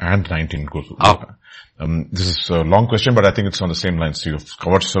 18 and 19. This is a long question, but I think it's on the same lines. So you've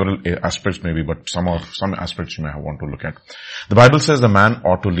covered several aspects maybe, but some aspects you may want to look at. The Bible says the man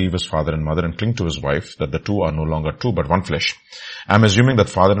ought to leave his father and mother and cling to his wife, that the two are no longer two, but one flesh. I'm assuming that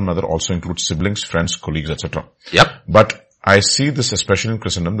father and mother also includes siblings, friends, colleagues, etc. Yep. But I see this especially in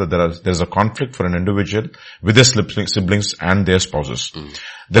Christendom that there's a conflict for an individual with their siblings and their spouses.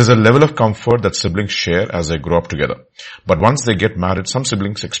 There's a level of comfort that siblings share as they grow up together. But once they get married, some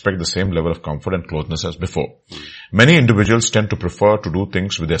siblings expect the same level of comfort and closeness as before. Many individuals tend to prefer to do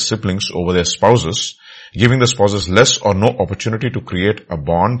things with their siblings over their spouses, giving the spouses less or no opportunity to create a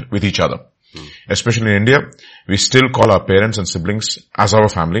bond with each other. Especially in India, we still call our parents and siblings as our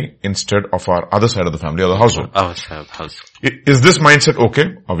family instead of our other side of the family or the household. Is this mindset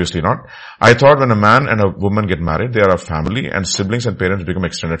okay? Obviously not. I thought when a man and a woman get married, they are a family and siblings and parents become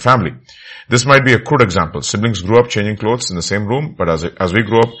extended family. This might be a crude example. Siblings grew up changing clothes in the same room, but as we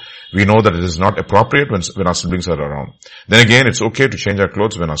grow up, we know that it is not appropriate when our siblings are around. Then again, it's okay to change our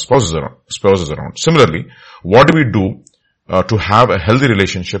clothes when our spouse is around. Similarly, what do we do to have a healthy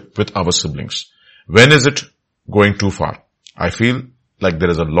relationship with our siblings? When is it going too far? I feel like there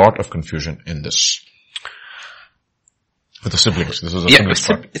is a lot of confusion in this. With the siblings. This is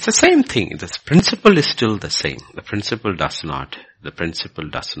it's the same thing. The principle is still the same. The principle does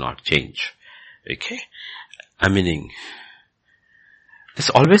not change. Okay? Meaning, there's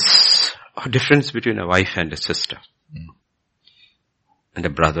always a difference between a wife and a sister. And a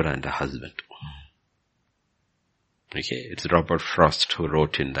brother and a husband. Okay, it's Robert Frost who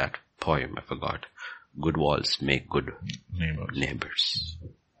wrote in that poem, I forgot. Good walls make good neighbors.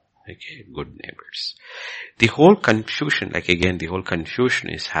 Okay, good neighbors. The whole confusion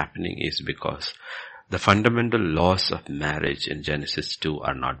is happening is because the fundamental laws of marriage in Genesis 2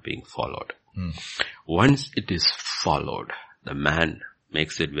 are not being followed. Once it is followed, the man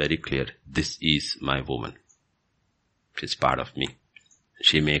makes it very clear, this is my woman. She's part of me.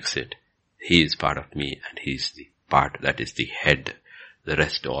 She makes it, he is part of me and he's the part that is the head. The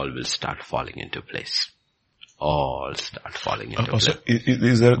rest all will start falling into place. All start falling into place.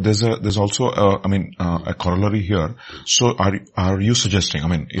 There's also a corollary here. So are you suggesting,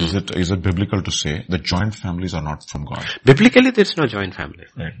 is it biblical to say that joint families are not from God? Biblically there's no joint family.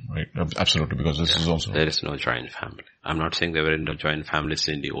 Right. Absolutely, because this is also... There is no joint family. I'm not saying they were in the joint families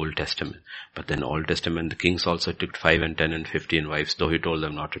in the Old Testament. But then Old Testament, the kings also took 5 and 10 and 15 wives, though he told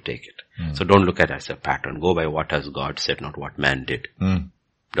them not to take it. So don't look at it as a pattern. Go by what has God said, not what man did.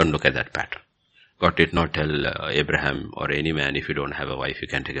 Don't look at that pattern. God did not tell Abraham or any man, if you don't have a wife, you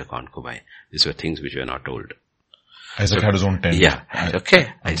can take a concubine. These were things which were not told. Isaac had his own tent. Yeah.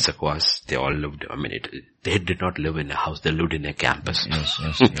 Okay. Isaac they all lived, they did not live in a house, they lived in a campus. Yes.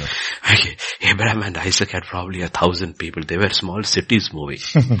 Okay. Abraham and Isaac had probably 1,000 people. They were small cities moving.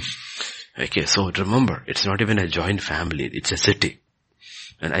 Okay. So remember, it's not even a joint family, it's a city.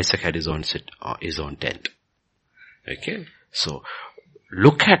 And Isaac had his own tent. Okay. So,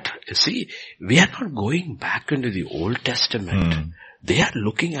 we are not going back into the Old Testament. They are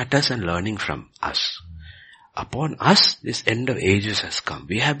looking at us and learning from us. upon us, this end of ages has come.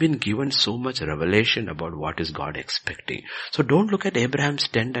 We have been given so much revelation about what is God expecting. So don't look at Abraham's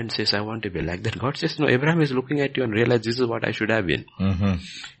tent and says, I want to be like that. God says, no, Abraham is looking at you and realize this is what I should have been.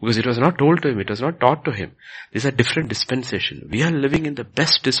 Because it was not told to him. It was not taught to him. These are different dispensation. We are living in the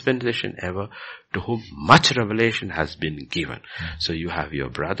best dispensation ever, to whom much revelation has been given. So you have your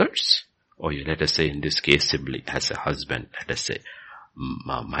brothers, or you, let us say in this case, sibling, as a husband, let us say,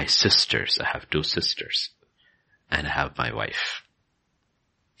 my sisters. I have 2 sisters. And I have my wife.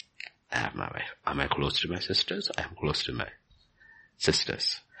 I have my wife. Am I close to my sisters? I am close to my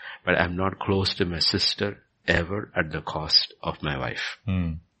sisters. But I'm not close to my sister ever at the cost of my wife.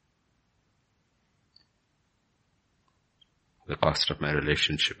 The cost of my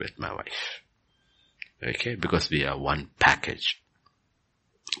relationship with my wife. Okay? Because we are one package.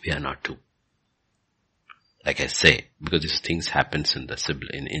 We are not 2. Like I say, because these things happens in the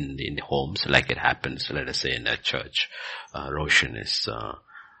sibling, in the homes, like it happens, let us say in a church. Roshan is,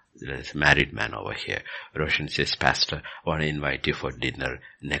 there's a married man over here. Roshan says, Pastor, I want to invite you for dinner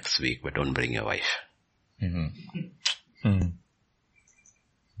next week, but don't bring your wife. Do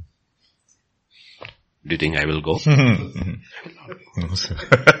you think I will go? No, sir.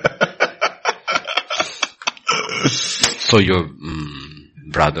 So your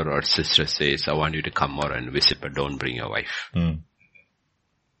brother or sister says, I want you to come over and visit, but don't bring your wife. I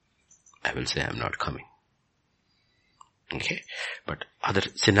will say, I'm not coming. Okay? But other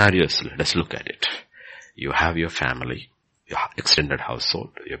scenarios, let us look at it. You have your family, your extended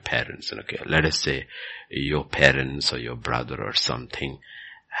household, your parents, and okay, let us say your parents or your brother or something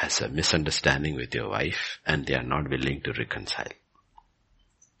has a misunderstanding with your wife and they are not willing to reconcile.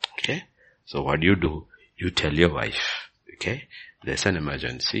 Okay? So what do? You tell your wife, okay, there's an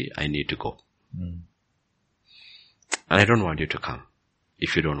emergency, I need to go. And I don't want you to come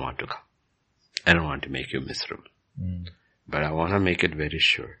if you don't want to come. I don't want to make you miserable. But I want to make it very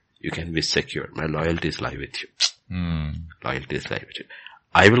sure you can be secure. My loyalty is lie with you. Loyalty is lie with you.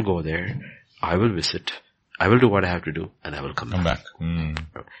 I will go there, I will visit, I will do what I have to do, and I will come back.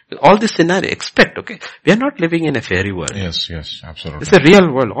 All this scenario, expect, okay? We are not living in a fairy world. Yes, absolutely. It's a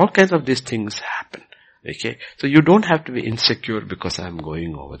real world. All kinds of these things happen. Okay, so you don't have to be insecure because I'm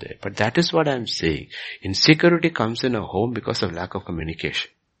going over there. But that is what I'm saying. Insecurity comes in a home because of lack of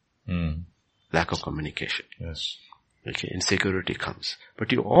communication. Lack of communication. Yes. Okay, insecurity comes.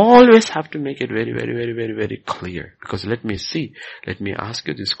 But you always have to make it very, very, very, very, very clear. Because let me ask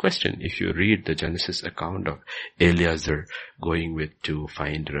you this question. If you read the Genesis account of Eliezer going to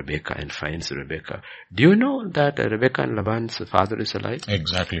find Rebekah and finds Rebekah, do you know that Rebekah and Laban's father is alive?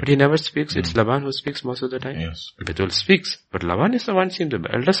 Exactly. But he never speaks. It's Laban who speaks most of the time. Yes. Bethuel speaks. But Laban is the one the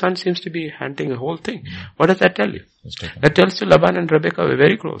elder son seems to be handling the whole thing. What does that tell you? That tells you Laban and Rebekah were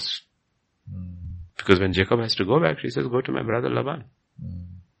very close. Because when Jacob has to go back, she says, go to my brother Laban.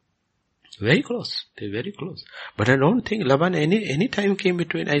 Very close. They're very close. But I don't think Laban any time came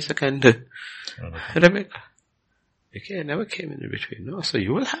between Isaac and Rebekah. Okay, I never came in between. No, so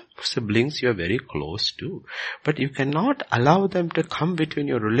you will have siblings you are very close to. But you cannot allow them to come between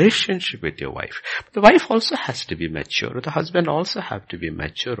your relationship with your wife. But the wife also has to be mature. The husband also have to be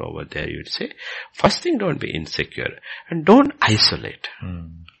mature over there. You'd say, first thing, don't be insecure. And don't isolate.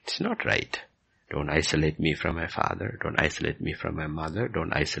 It's not right. Don't isolate me from my father. Don't isolate me from my mother.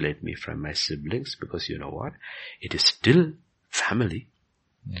 Don't isolate me from my siblings. Because you know what? It is still family.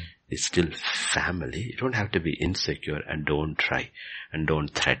 It's still family. You don't have to be insecure and don't try and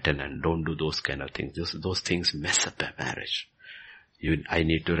don't threaten and don't do those kind of things. Those things mess up a marriage. I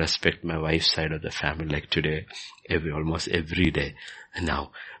need to respect my wife's side of the family. Like today, almost every day. And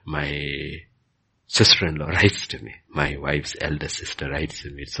now my sister-in-law writes to me. My wife's elder sister writes to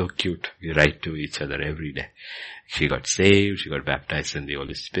me. It's so cute. We write to each other every day. She got saved. She got baptized in the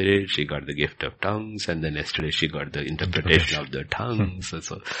Holy Spirit. She got the gift of tongues. And then yesterday she got the interpretation of the tongues.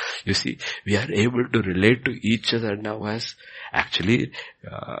 So, you see, we are able to relate to each other now as actually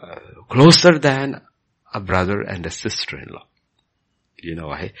closer than a brother and a sister-in-law. You know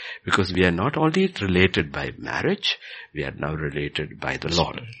why? Because we are not only related by marriage, we are now related by the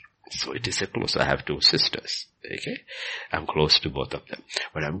Lord. So it is a close. I have 2 sisters. Okay. I'm close to both of them.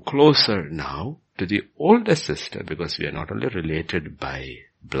 But I'm closer now to the older sister because we are not only related by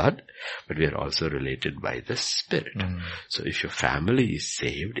blood, but we are also related by the Spirit. So if your family is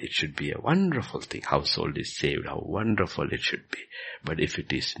saved, it should be a wonderful thing. Household is saved, how wonderful it should be. But if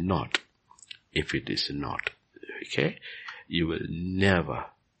it is not, okay, you will never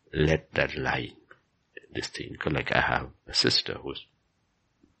let that line, this thing. Like I have a sister who's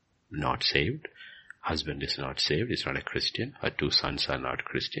not saved. Husband is not saved. He's not a Christian. Her 2 sons are not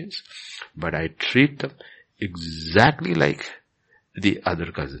Christians. But I treat them exactly like the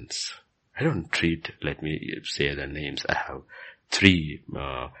other cousins. I don't treat, let me say the names. I have three,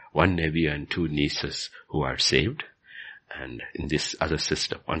 one nephew and two nieces who are saved. And in this other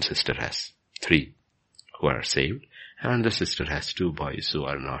sister, one sister has three who are saved. And another sister has two boys who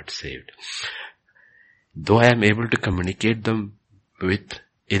are not saved. Though I am able to communicate them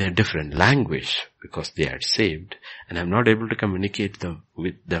in a different language because they are saved, and I'm not able to communicate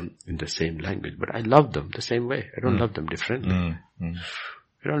with them in the same language, but I love them the same way. I don't love them differently.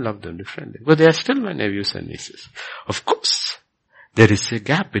 I don't love them differently. But they are still my nephews and nieces. Of course, there is a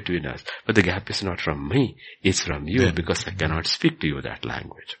gap between us, but the gap is not from me. It's from you because I cannot speak to you that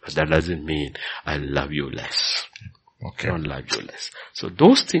language. But that doesn't mean I love you less. Okay. I don't love you less. So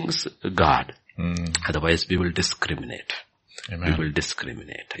those things guard. Otherwise we will discriminate. Amen. We will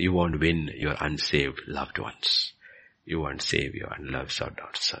discriminate. You won't win your unsaved loved ones. You won't save your unloved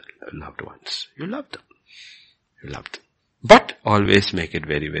loved ones. You love them. You love them. But always make it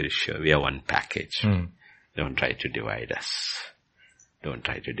very, very sure we are one package. Don't try to divide us. Don't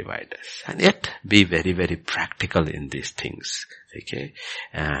try to divide us. And yet be very, very practical in these things. Okay?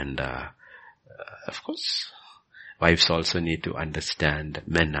 And of course, wives also need to understand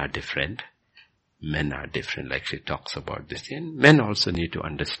men are different. Men are different, like she talks about this. And men also need to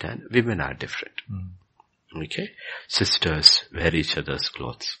understand women are different. Okay? Sisters wear each other's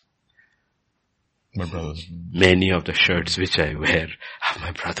clothes. My brothers. Many of the shirts which I wear are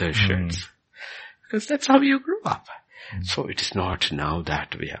my brother's shirts. Because that's how you grew up. So it is not now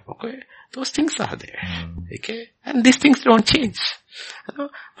that we have, okay? Those things are there. Okay? And these things don't change. You know,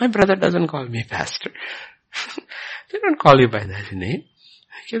 my brother doesn't call me pastor. They don't call you by that name.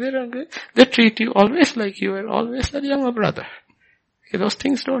 Okay, they treat you always like you are always their younger brother. Okay, those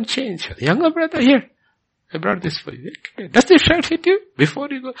things don't change. Younger brother, here, I brought this for you. Okay. Does this shirt fit you? Before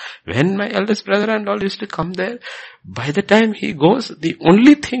you go, when my eldest brother and all used to come there, by the time he goes, the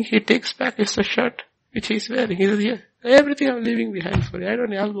only thing he takes back is the shirt which he's wearing. He says, here, everything I'm leaving behind for you. I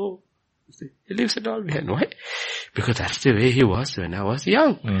don't know, I'll go. He leaves it all behind. Why? Because that's the way he was when I was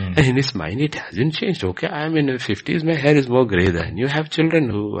young. And in his mind it hasn't changed. Okay, I am in the 50s, my hair is more grey than you. Have children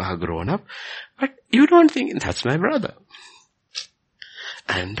who are grown up. But you don't think, that's my brother.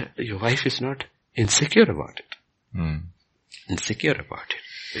 And your wife is not insecure about it. Insecure about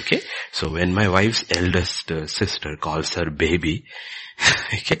it. Okay? So when my wife's eldest sister calls her baby,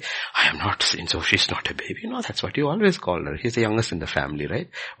 okay, I am not saying, so she's not a baby. No, that's what you always call her. She's the youngest in the family, right?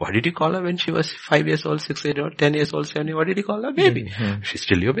 What did you call her when she was 5 years old, 6 years old, 10 years old, 7? What did you call her? Baby. She's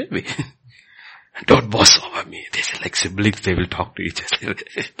still your baby. Don't boss over me. They say like siblings, they will talk to each other.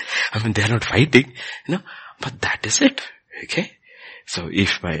 I mean, they are not fighting, you know, but that is it. Okay? So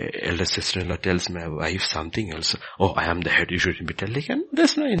if my elder sister-in-law tells my wife something else, oh, I am the head, you shouldn't be telling her,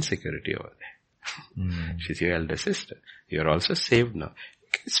 there's no insecurity over there. She's your elder sister. You're also saved now. You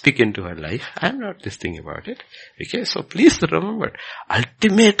can speak into her life. I'm not this thing about it. Okay, so please remember,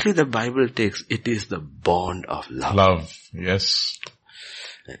 ultimately the Bible takes, it is the bond of love. Love, yes.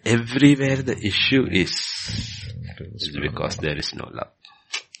 Everywhere the issue is because there is no love.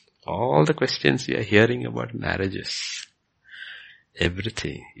 All the questions we are hearing about marriages,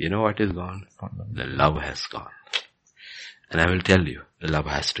 everything, you know what is gone? The love has gone. And I will tell you, the love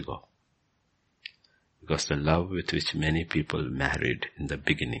has to go. Because the love with which many people married in the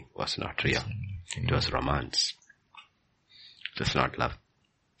beginning was not real. It was romance. It was not love.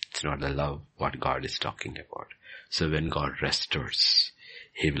 It's not the love what God is talking about. So when God restores,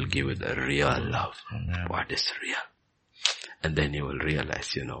 He will give you the real love. Amen. What is real? And then you will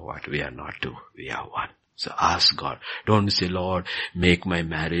realize, you know what, we are not two, we are one. So ask God. Don't say, Lord, make my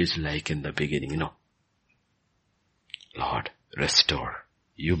marriage like in the beginning. No. Lord, restore.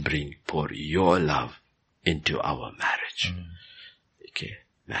 You pour your love into our marriage. Okay,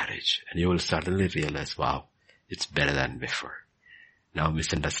 marriage. And you will suddenly realize, wow, it's better than before. Now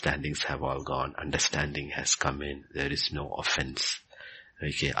misunderstandings have all gone. Understanding has come in. There is no offense.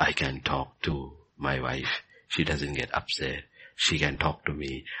 Okay, I can talk to my wife. She doesn't get upset. She can talk to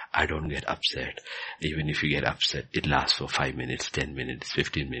me. I don't get upset. Even if you get upset, it lasts for 5 minutes, 10 minutes,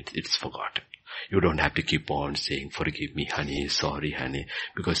 15 minutes. It's forgotten. You don't have to keep on saying, forgive me, honey, sorry, honey,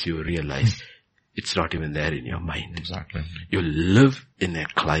 because you realize it's not even there in your mind. Exactly. You live in a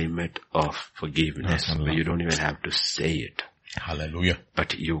climate of forgiveness where you don't even have to say it. Hallelujah.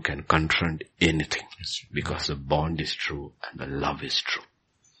 But you can confront anything because the bond is true and the love is true.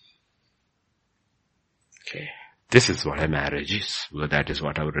 Okay. This is what a marriage is. Well, that is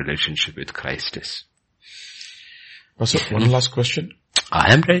what our relationship with Christ is. So one last question.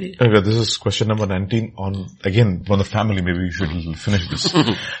 I am ready. Okay, this is question number 19 on the family. Maybe we should finish this.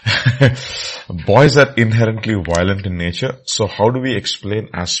 Boys are inherently violent in nature. So how do we explain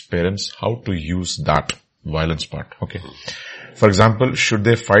as parents how to use that violence part? Okay. For example, should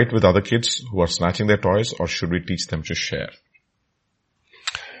they fight with other kids who are snatching their toys, or should we teach them to share?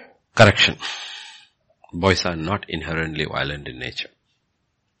 Correction. Boys are not inherently violent in nature.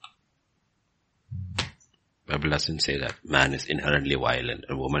 Bible doesn't say that man is inherently violent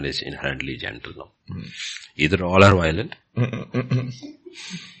and woman is inherently gentle. No. Either all are violent. Okay.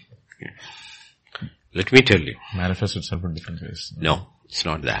 Let me tell you. Manifest itself in different ways. No, it's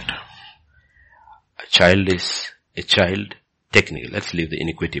not that. A child, technically, let's leave the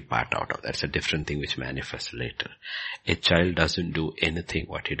iniquity part out of that. That's a different thing which manifests later. A child doesn't do anything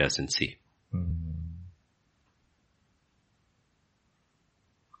what he doesn't see.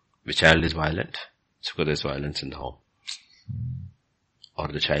 The child is violent. It's because there's violence in the home. Or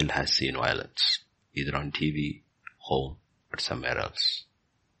the child has seen violence, either on TV, home, or somewhere else.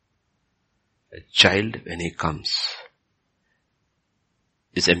 A child, when he comes,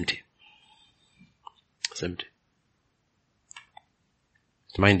 is empty. It's empty.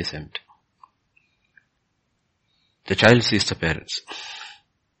 His mind is empty. The child sees the parents.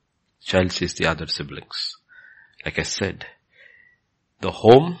 The child sees the other siblings. Like I said, the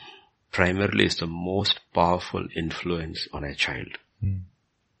home primarily is the most powerful influence on a child.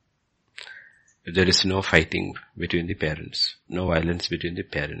 If there is no fighting between the parents, no violence between the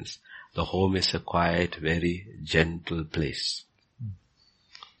parents, the home is a quiet, very gentle place.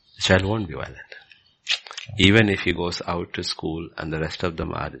 The child won't be violent. Even if he goes out to school and the rest of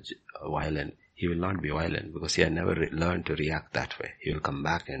them are violent, he will not be violent because he had never learned to react that way. He will come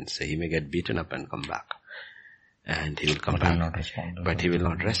back and say, he may get beaten up and come back. And he will come back. But he will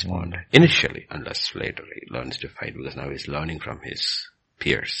not respond initially, unless later he learns to fight, because now he's learning from his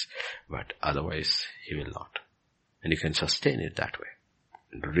peers. But otherwise, he will not. And you can sustain it that way.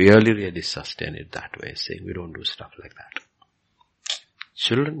 And really, really sustain it that way, saying we don't do stuff like that.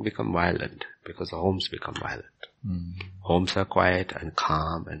 Children become violent because the homes become violent. Homes are quiet and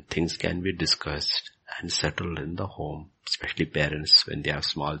calm and things can be discussed and settled in the home, especially parents when they have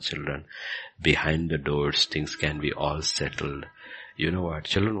small children. Behind the doors, things can be all settled. You know what?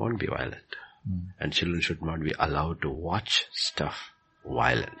 Children won't be violent. And children should not be allowed to watch stuff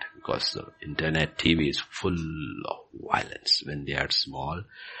violent because the internet, TV is full of violence. When they are small,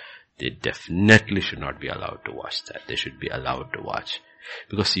 they definitely should not be allowed to watch that. They should be allowed to watch.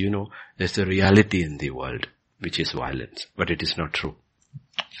 Because there's a reality in the world which is violence, but it is not true.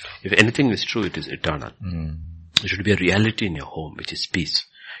 If anything is true, it is eternal. There should be a reality in your home which is peace.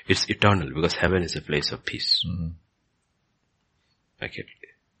 It's eternal because heaven is a place of peace. Okay.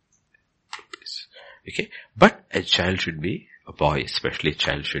 Okay. But a child should be, a boy especially, a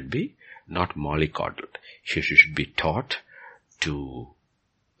child should be not mollycoddled. He should be taught to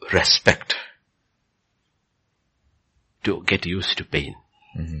respect, to get used to pain.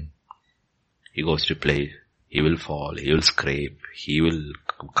 He goes to play, he will fall, he will scrape, he will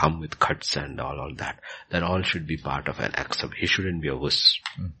come with cuts and all that. That all should be part of an accept. He shouldn't be a wuss.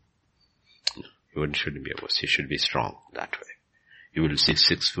 He shouldn't be a wuss. He should be strong that way. You will see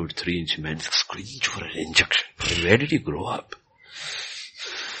 6'3" men screaming for an injection. Where did he grow up?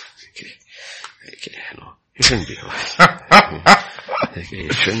 Okay, no. He shouldn't be a wuss. Okay,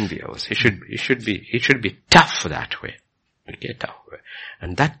 he shouldn't be a wuss. He should be tough that way. Okay, tough way.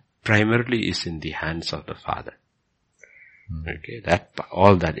 And that primarily is in the hands of the father. Okay,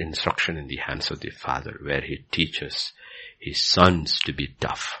 all that instruction in the hands of the father, where he teaches his sons to be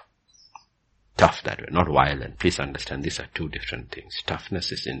tough. Tough that way, not violent. Please understand, these are two different things.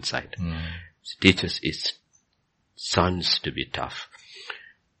 Toughness is inside. He teaches his sons to be tough.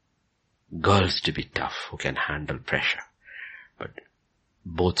 Girls to be tough, who can handle pressure. But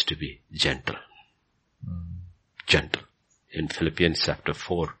both to be gentle. Gentle. In Philippians chapter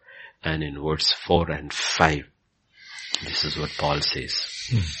 4 and in verse 4 and 5, this is what Paul says.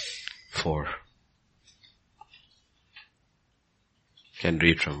 4. Can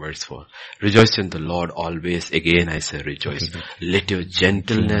read from verse 4. Rejoice in the Lord always. Again I say rejoice. Let your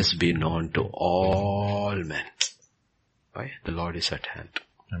gentleness be known to all men. Why? The Lord is at hand.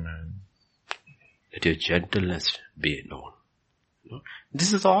 Amen. Let your gentleness be known.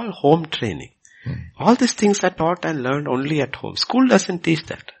 This is all home training. All these things are taught and learned only at home. School doesn't teach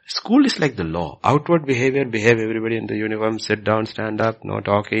that. School is like the law. Outward behavior, behave everybody in the uniform, sit down, stand up, no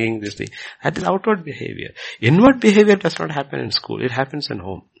talking, this thing. That is outward behavior. Inward behavior does not happen in school. It happens in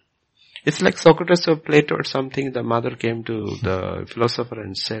home. It's like Socrates or Plato or something. The mother came to the philosopher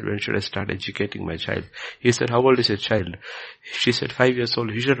and said, when should I start educating my child? He said, how old is your child? She said, 5 years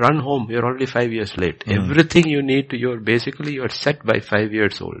old. You should run home. You're already 5 years late. Everything you need to, you're set by 5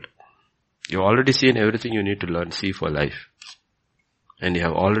 years old. You've already seen everything you need to learn, see for life. And you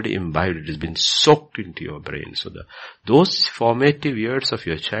have already imbibed it. It's been soaked into your brain. So those formative years of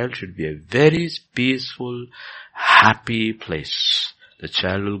your child should be a very peaceful, happy place. The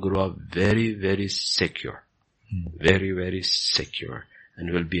child will grow up very, very secure. Very, very secure.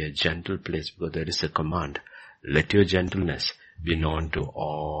 And will be a gentle place because there is a command. Let your gentleness be known to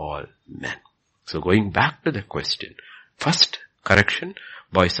all men. So going back to the question. First, correction.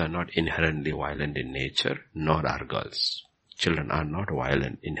 Boys are not inherently violent in nature, nor are girls. Children are not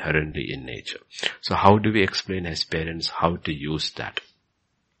violent inherently in nature. So how do we explain as parents how to use that?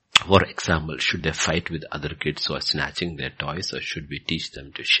 For example, should they fight with other kids who are snatching their toys, or should we teach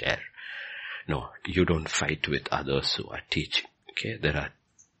them to share? No, you don't fight with others who are teaching. Okay, there are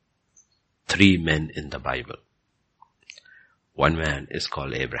 3 men in the Bible. One man is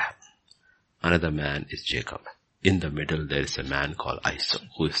called Abraham. Another man is Jacob. In the middle there is a man called Isaac,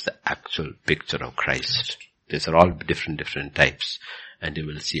 who is the actual picture of Christ. These are all different types. And you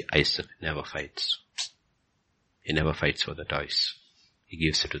will see Isaac never fights. He never fights for the toys. He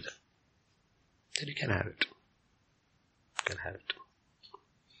gives it to them. Then you can have it. You can have it.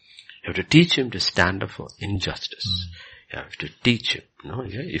 You have to teach him to stand up for injustice. You have to teach him.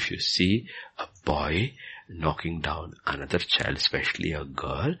 If you see a boy knocking down another child, especially a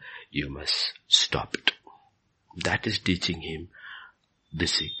girl, you must stop it. That is teaching him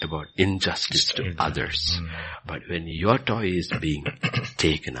this about injustice to others. But when your toy is being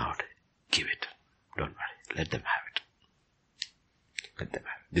taken out, give it. Don't worry. Let them have it. Let them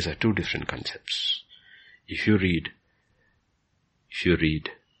have it. These are 2 different concepts. If you read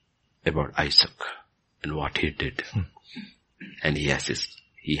about Isaac and what he did, and he has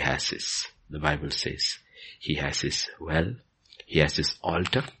his, the Bible says, he has his well, he has his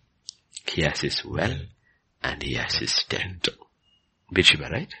altar, he has his well, and he has his tent. Beersheba,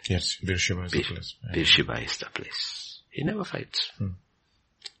 right? Yes, Beersheba is the place. Beersheba is the place. He never fights.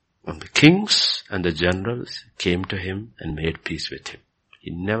 And the kings and the generals came to him and made peace with him.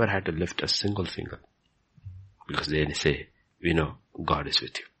 He never had to lift a single finger. Because they say, we know God is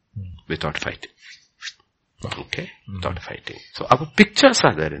with you. Without fighting. Okay? Without fighting. So our pictures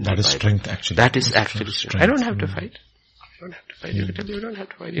are there in the Bible. That is strength actually. That is actually strength. I don't have to fight. I don't have to fight. You don't have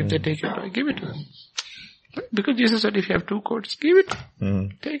to fight. If they take your toy, give it to them. Because Jesus said, if you have 2 coats, give it.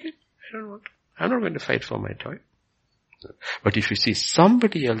 Take it. I don't want. I'm not going to fight for my toy. But if you see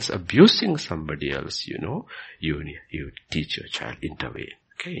somebody else abusing somebody else, you teach your child, intervene.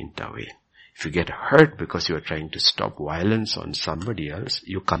 Okay, intervene. If you get hurt because you are trying to stop violence on somebody else,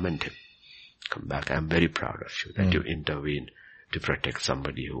 you commend him. Come back. I'm very proud of you that you intervene to protect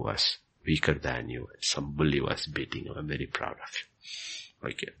somebody who was weaker than you. Some bully was beating you. I'm very proud of you.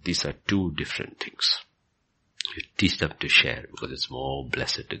 Okay, these are 2 different things. You teach them to share because it's more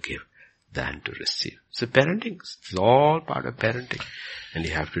blessed to give than to receive. So parenting is all part of parenting. And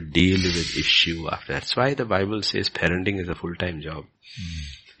you have to deal with issue after. That's why the Bible says parenting is a full-time job.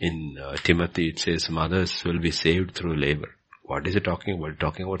 In Timothy it says mothers will be saved through labor. What is it talking about?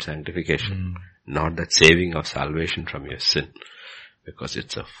 Talking about sanctification. Not that saving of salvation from your sin. Because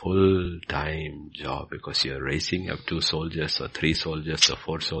it's a full-time job. Because you're raising up 2 soldiers or 3 soldiers or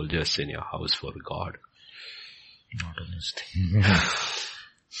 4 soldiers in your house for God. Not honesty.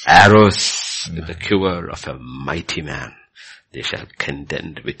 Arrows in the quiver of a mighty man. They shall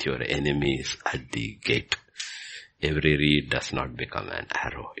contend with your enemies at the gate. Every reed does not become an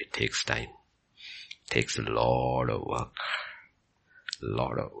arrow. It takes time. It takes a lot of work. And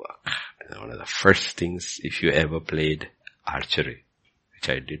one of the first things, if you ever played archery, which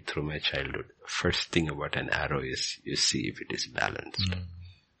I did through my childhood, the first thing about an arrow is you see if it is balanced.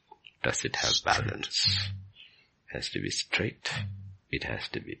 Does it have balance? It has to be straight. It has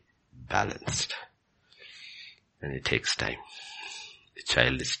to be balanced. And it takes time. The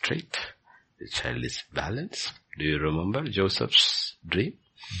child is straight. The child is balanced. Do you remember Joseph's dream?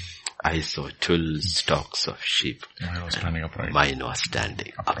 I saw 12 stalks of sheep. Mine was standing upright. Mine was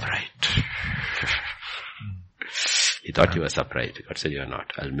standing upright. He thought he was upright. God said, you're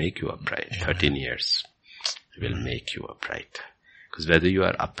not. I'll make you upright. 13 years. I will make you upright. Because whether you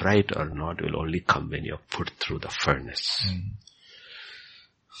are upright or not will only come when you are put through the furnace.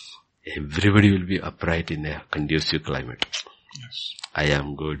 Everybody will be upright in a conducive climate. Yes. I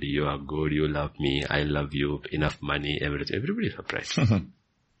am good, you are good, you love me, I love you, enough money, everything. Everybody is upright.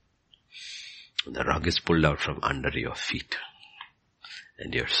 The rug is pulled out from under your feet.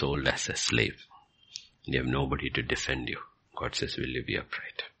 and you're sold as a slave. And you have nobody to defend you. God says, will you be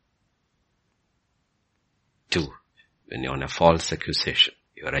upright? 2, when you're on a false accusation,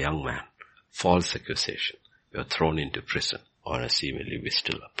 you're a young man, false accusation, you're thrown into prison. Honestly, will you be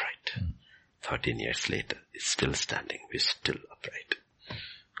still upright? 13 years later, it's still standing, we're still upright.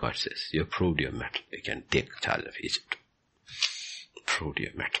 God says, you proved your mettle. You can take charge of Egypt. Proved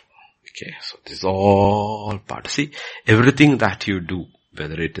your mettle. Okay, so this is all part. See, everything that you do,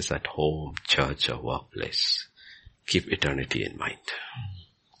 whether it is at home, church or workplace, keep eternity in mind.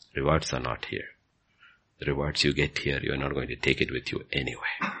 Rewards are not here. The rewards you get here, you are not going to take it with you anyway.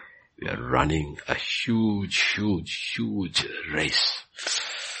 We are running a huge race.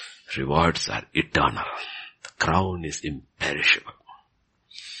 Rewards are eternal. The crown is imperishable.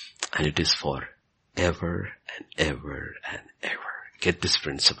 And it is for ever and ever and ever. Get these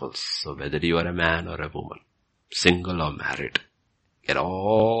principles. So whether you are a man or a woman, single or married, get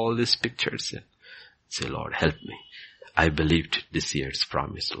all these pictures in. Say, Lord, help me. I believed this year's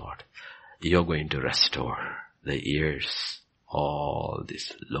promise, Lord. You're going to restore the years all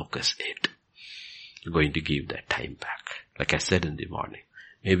this locust ate. You're going to give that time back. Like I said in the morning,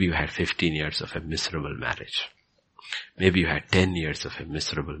 maybe you had 15 years of a miserable marriage. Maybe you had 10 years of a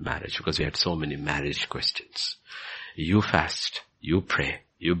miserable marriage because you had so many marriage questions. You fast, you pray,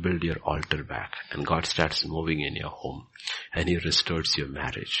 you build your altar back, and God starts moving in your home and He restores your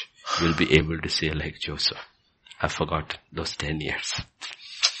marriage. You'll be able to say like Joseph, I forgot those 10 years.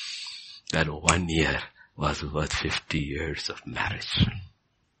 That 1 year was worth 50 years of marriage.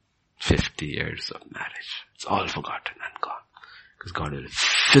 50 years of marriage. It's all forgotten and gone. Because God will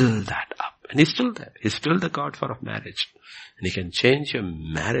fill that up. And He's still there. He's still the God of marriage. And He can change your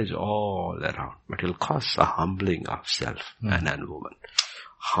marriage all around. But He'll cause a humbling of self, man and woman.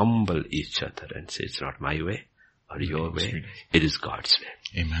 Humble each other and say, it's not my way or your way. It is God's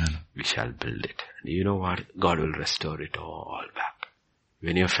way. Amen. We shall build it. And you know what? God will restore it all back.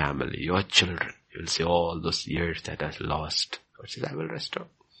 When your family, your children, you will see all those years that are lost. God says, I will restore.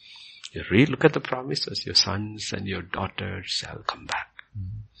 You look at the promises. Your sons and your daughters shall come back.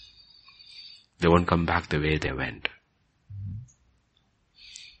 They won't come back the way they went.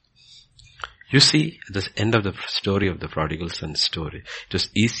 You see, at the end of the story of the prodigal son story, it was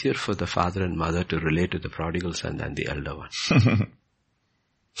easier for the father and mother to relate to the prodigal son than the elder one.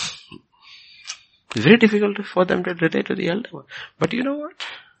 It's very difficult for them to relate to the elder one. But you know what?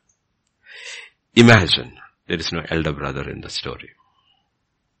 Imagine there is no elder brother in the story.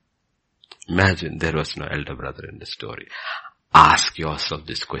 Imagine there was no elder brother in the story. Ask yourself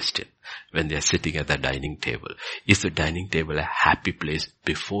this question when they are sitting at the dining table. Is the dining table a happy place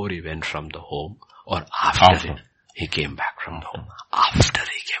before he went from the home or after. He came back from the home? After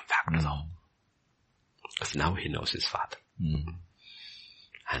he came back to the home. Because now he knows his father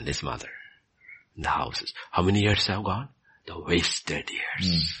and his mother and the houses. How many years have gone? The wasted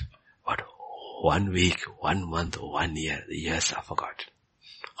years. What? 1 week, 1 month, 1 year. The years are forgotten.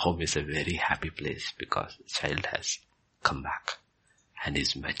 Home is a very happy place because the child has come back and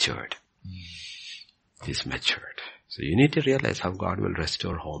is matured. He's matured. So you need to realize how God will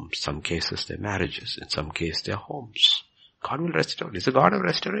restore homes. Some cases they're marriages, in some cases they're homes. God will restore. He's a God of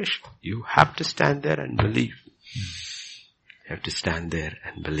restoration. You have to stand there and believe. You have to stand there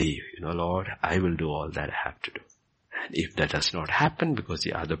and believe. You know, Lord, I will do all that I have to do. And if that does not happen because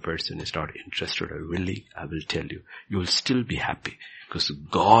the other person is not interested or willing, I will tell you, you will still be happy because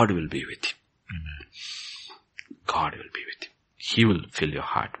God will be with you. Amen. God will be with you. He will fill your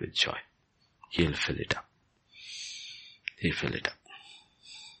heart with joy. He will fill it up. He'll fill it up.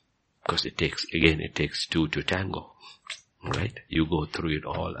 Because it takes two to tango. Right? You go through it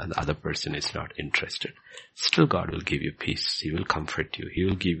all and the other person is not interested. Still God will give you peace. He will comfort you. He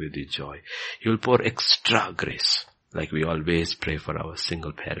will give you the joy. He will pour extra grace. Like we always pray for our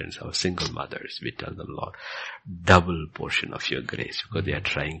single parents, our single mothers. We tell them, Lord, double portion of your grace because they are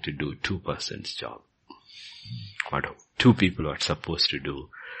trying to do 2% job. What 2 people are supposed to do,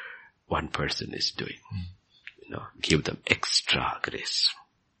 1 person is doing. You know, give them extra grace.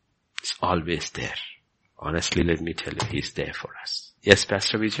 It's always there. Honestly, let me tell you, He's there for us. Yes,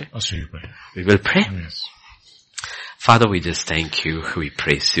 Pastor Vijay? We will pray. Yes. Father, we just thank you. We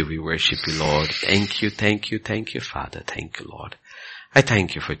praise you. We worship you, Lord. Thank you, Father. Thank you, Lord. I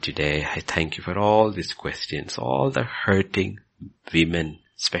thank you for today. I thank you for all these questions, all the hurting women,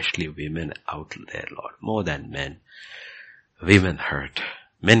 especially women out there, Lord, more than men. Women hurt.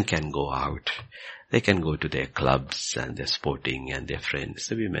 Men can go out. They can go to their clubs and their sporting and their friends.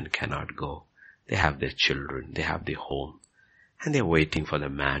 The women cannot go. They have their children. They have their home. And they're waiting for the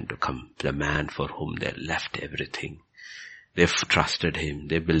man to come, the man for whom they left everything. They've trusted Him.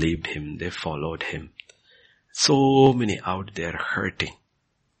 They believed Him. They followed Him. So many out there hurting.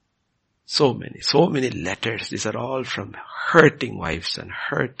 So many letters. These are all from hurting wives and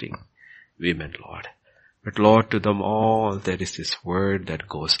hurting women, Lord. But Lord, to them all, there is this word that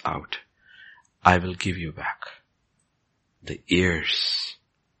goes out. I will give you back the years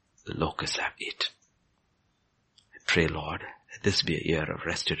the locusts have eaten. I pray, Lord, that this be a year of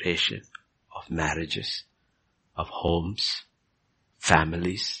restoration, of marriages, of homes,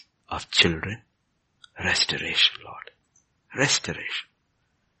 families, of children. Restoration, Lord. Restoration.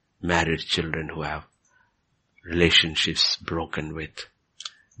 Married children who have relationships broken with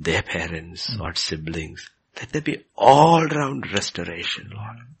their parents or siblings. Let there be all-round restoration,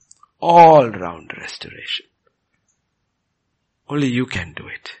 Lord. All-round restoration. Only you can do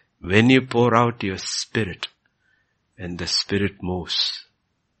it. When you pour out your Spirit, and the Spirit moves,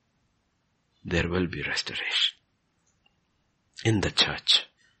 there will be restoration. In the church.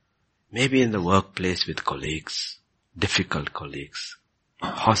 Maybe in the workplace with colleagues, difficult colleagues,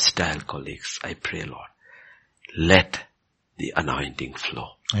 hostile colleagues. I pray, Lord, let the anointing flow.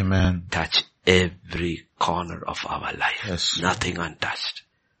 Amen. Touch every corner of our life. Yes. Nothing untouched.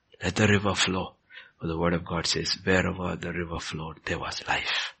 Let the river flow. For the word of God says, wherever the river flowed, there was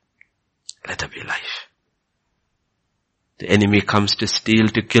life. Let there be life. The enemy comes to steal,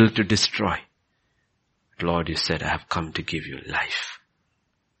 to kill, to destroy. But Lord, you said, I have come to give you life.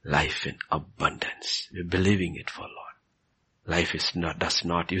 Life in abundance. We're believing it for, Lord. Life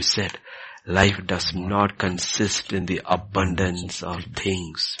you said, life does not consist in the abundance of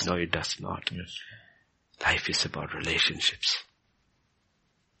things. No, it does not. Yes. Life is about relationships.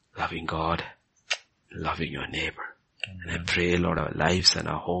 Loving God, loving your neighbor. Amen. And I pray, Lord, our lives and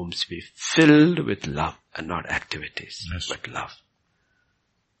our homes be filled with love and not activities, but love.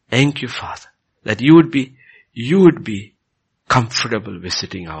 Thank you, Father, that you would be comfortable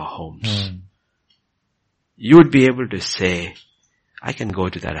visiting our homes. You would be able to say, I can go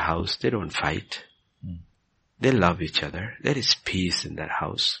to that house. They don't fight. They love each other. There is peace in that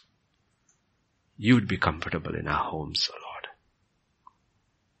house. You would be comfortable in our homes, O Lord.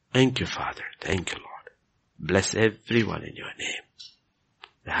 Thank you, Father. Thank you, Lord. Bless everyone in your name.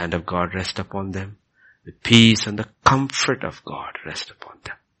 The hand of God rest upon them. The peace and the comfort of God rest upon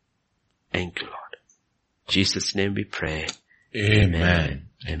them. Thank you, Lord. In Jesus' name we pray. Amen.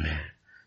 Amen.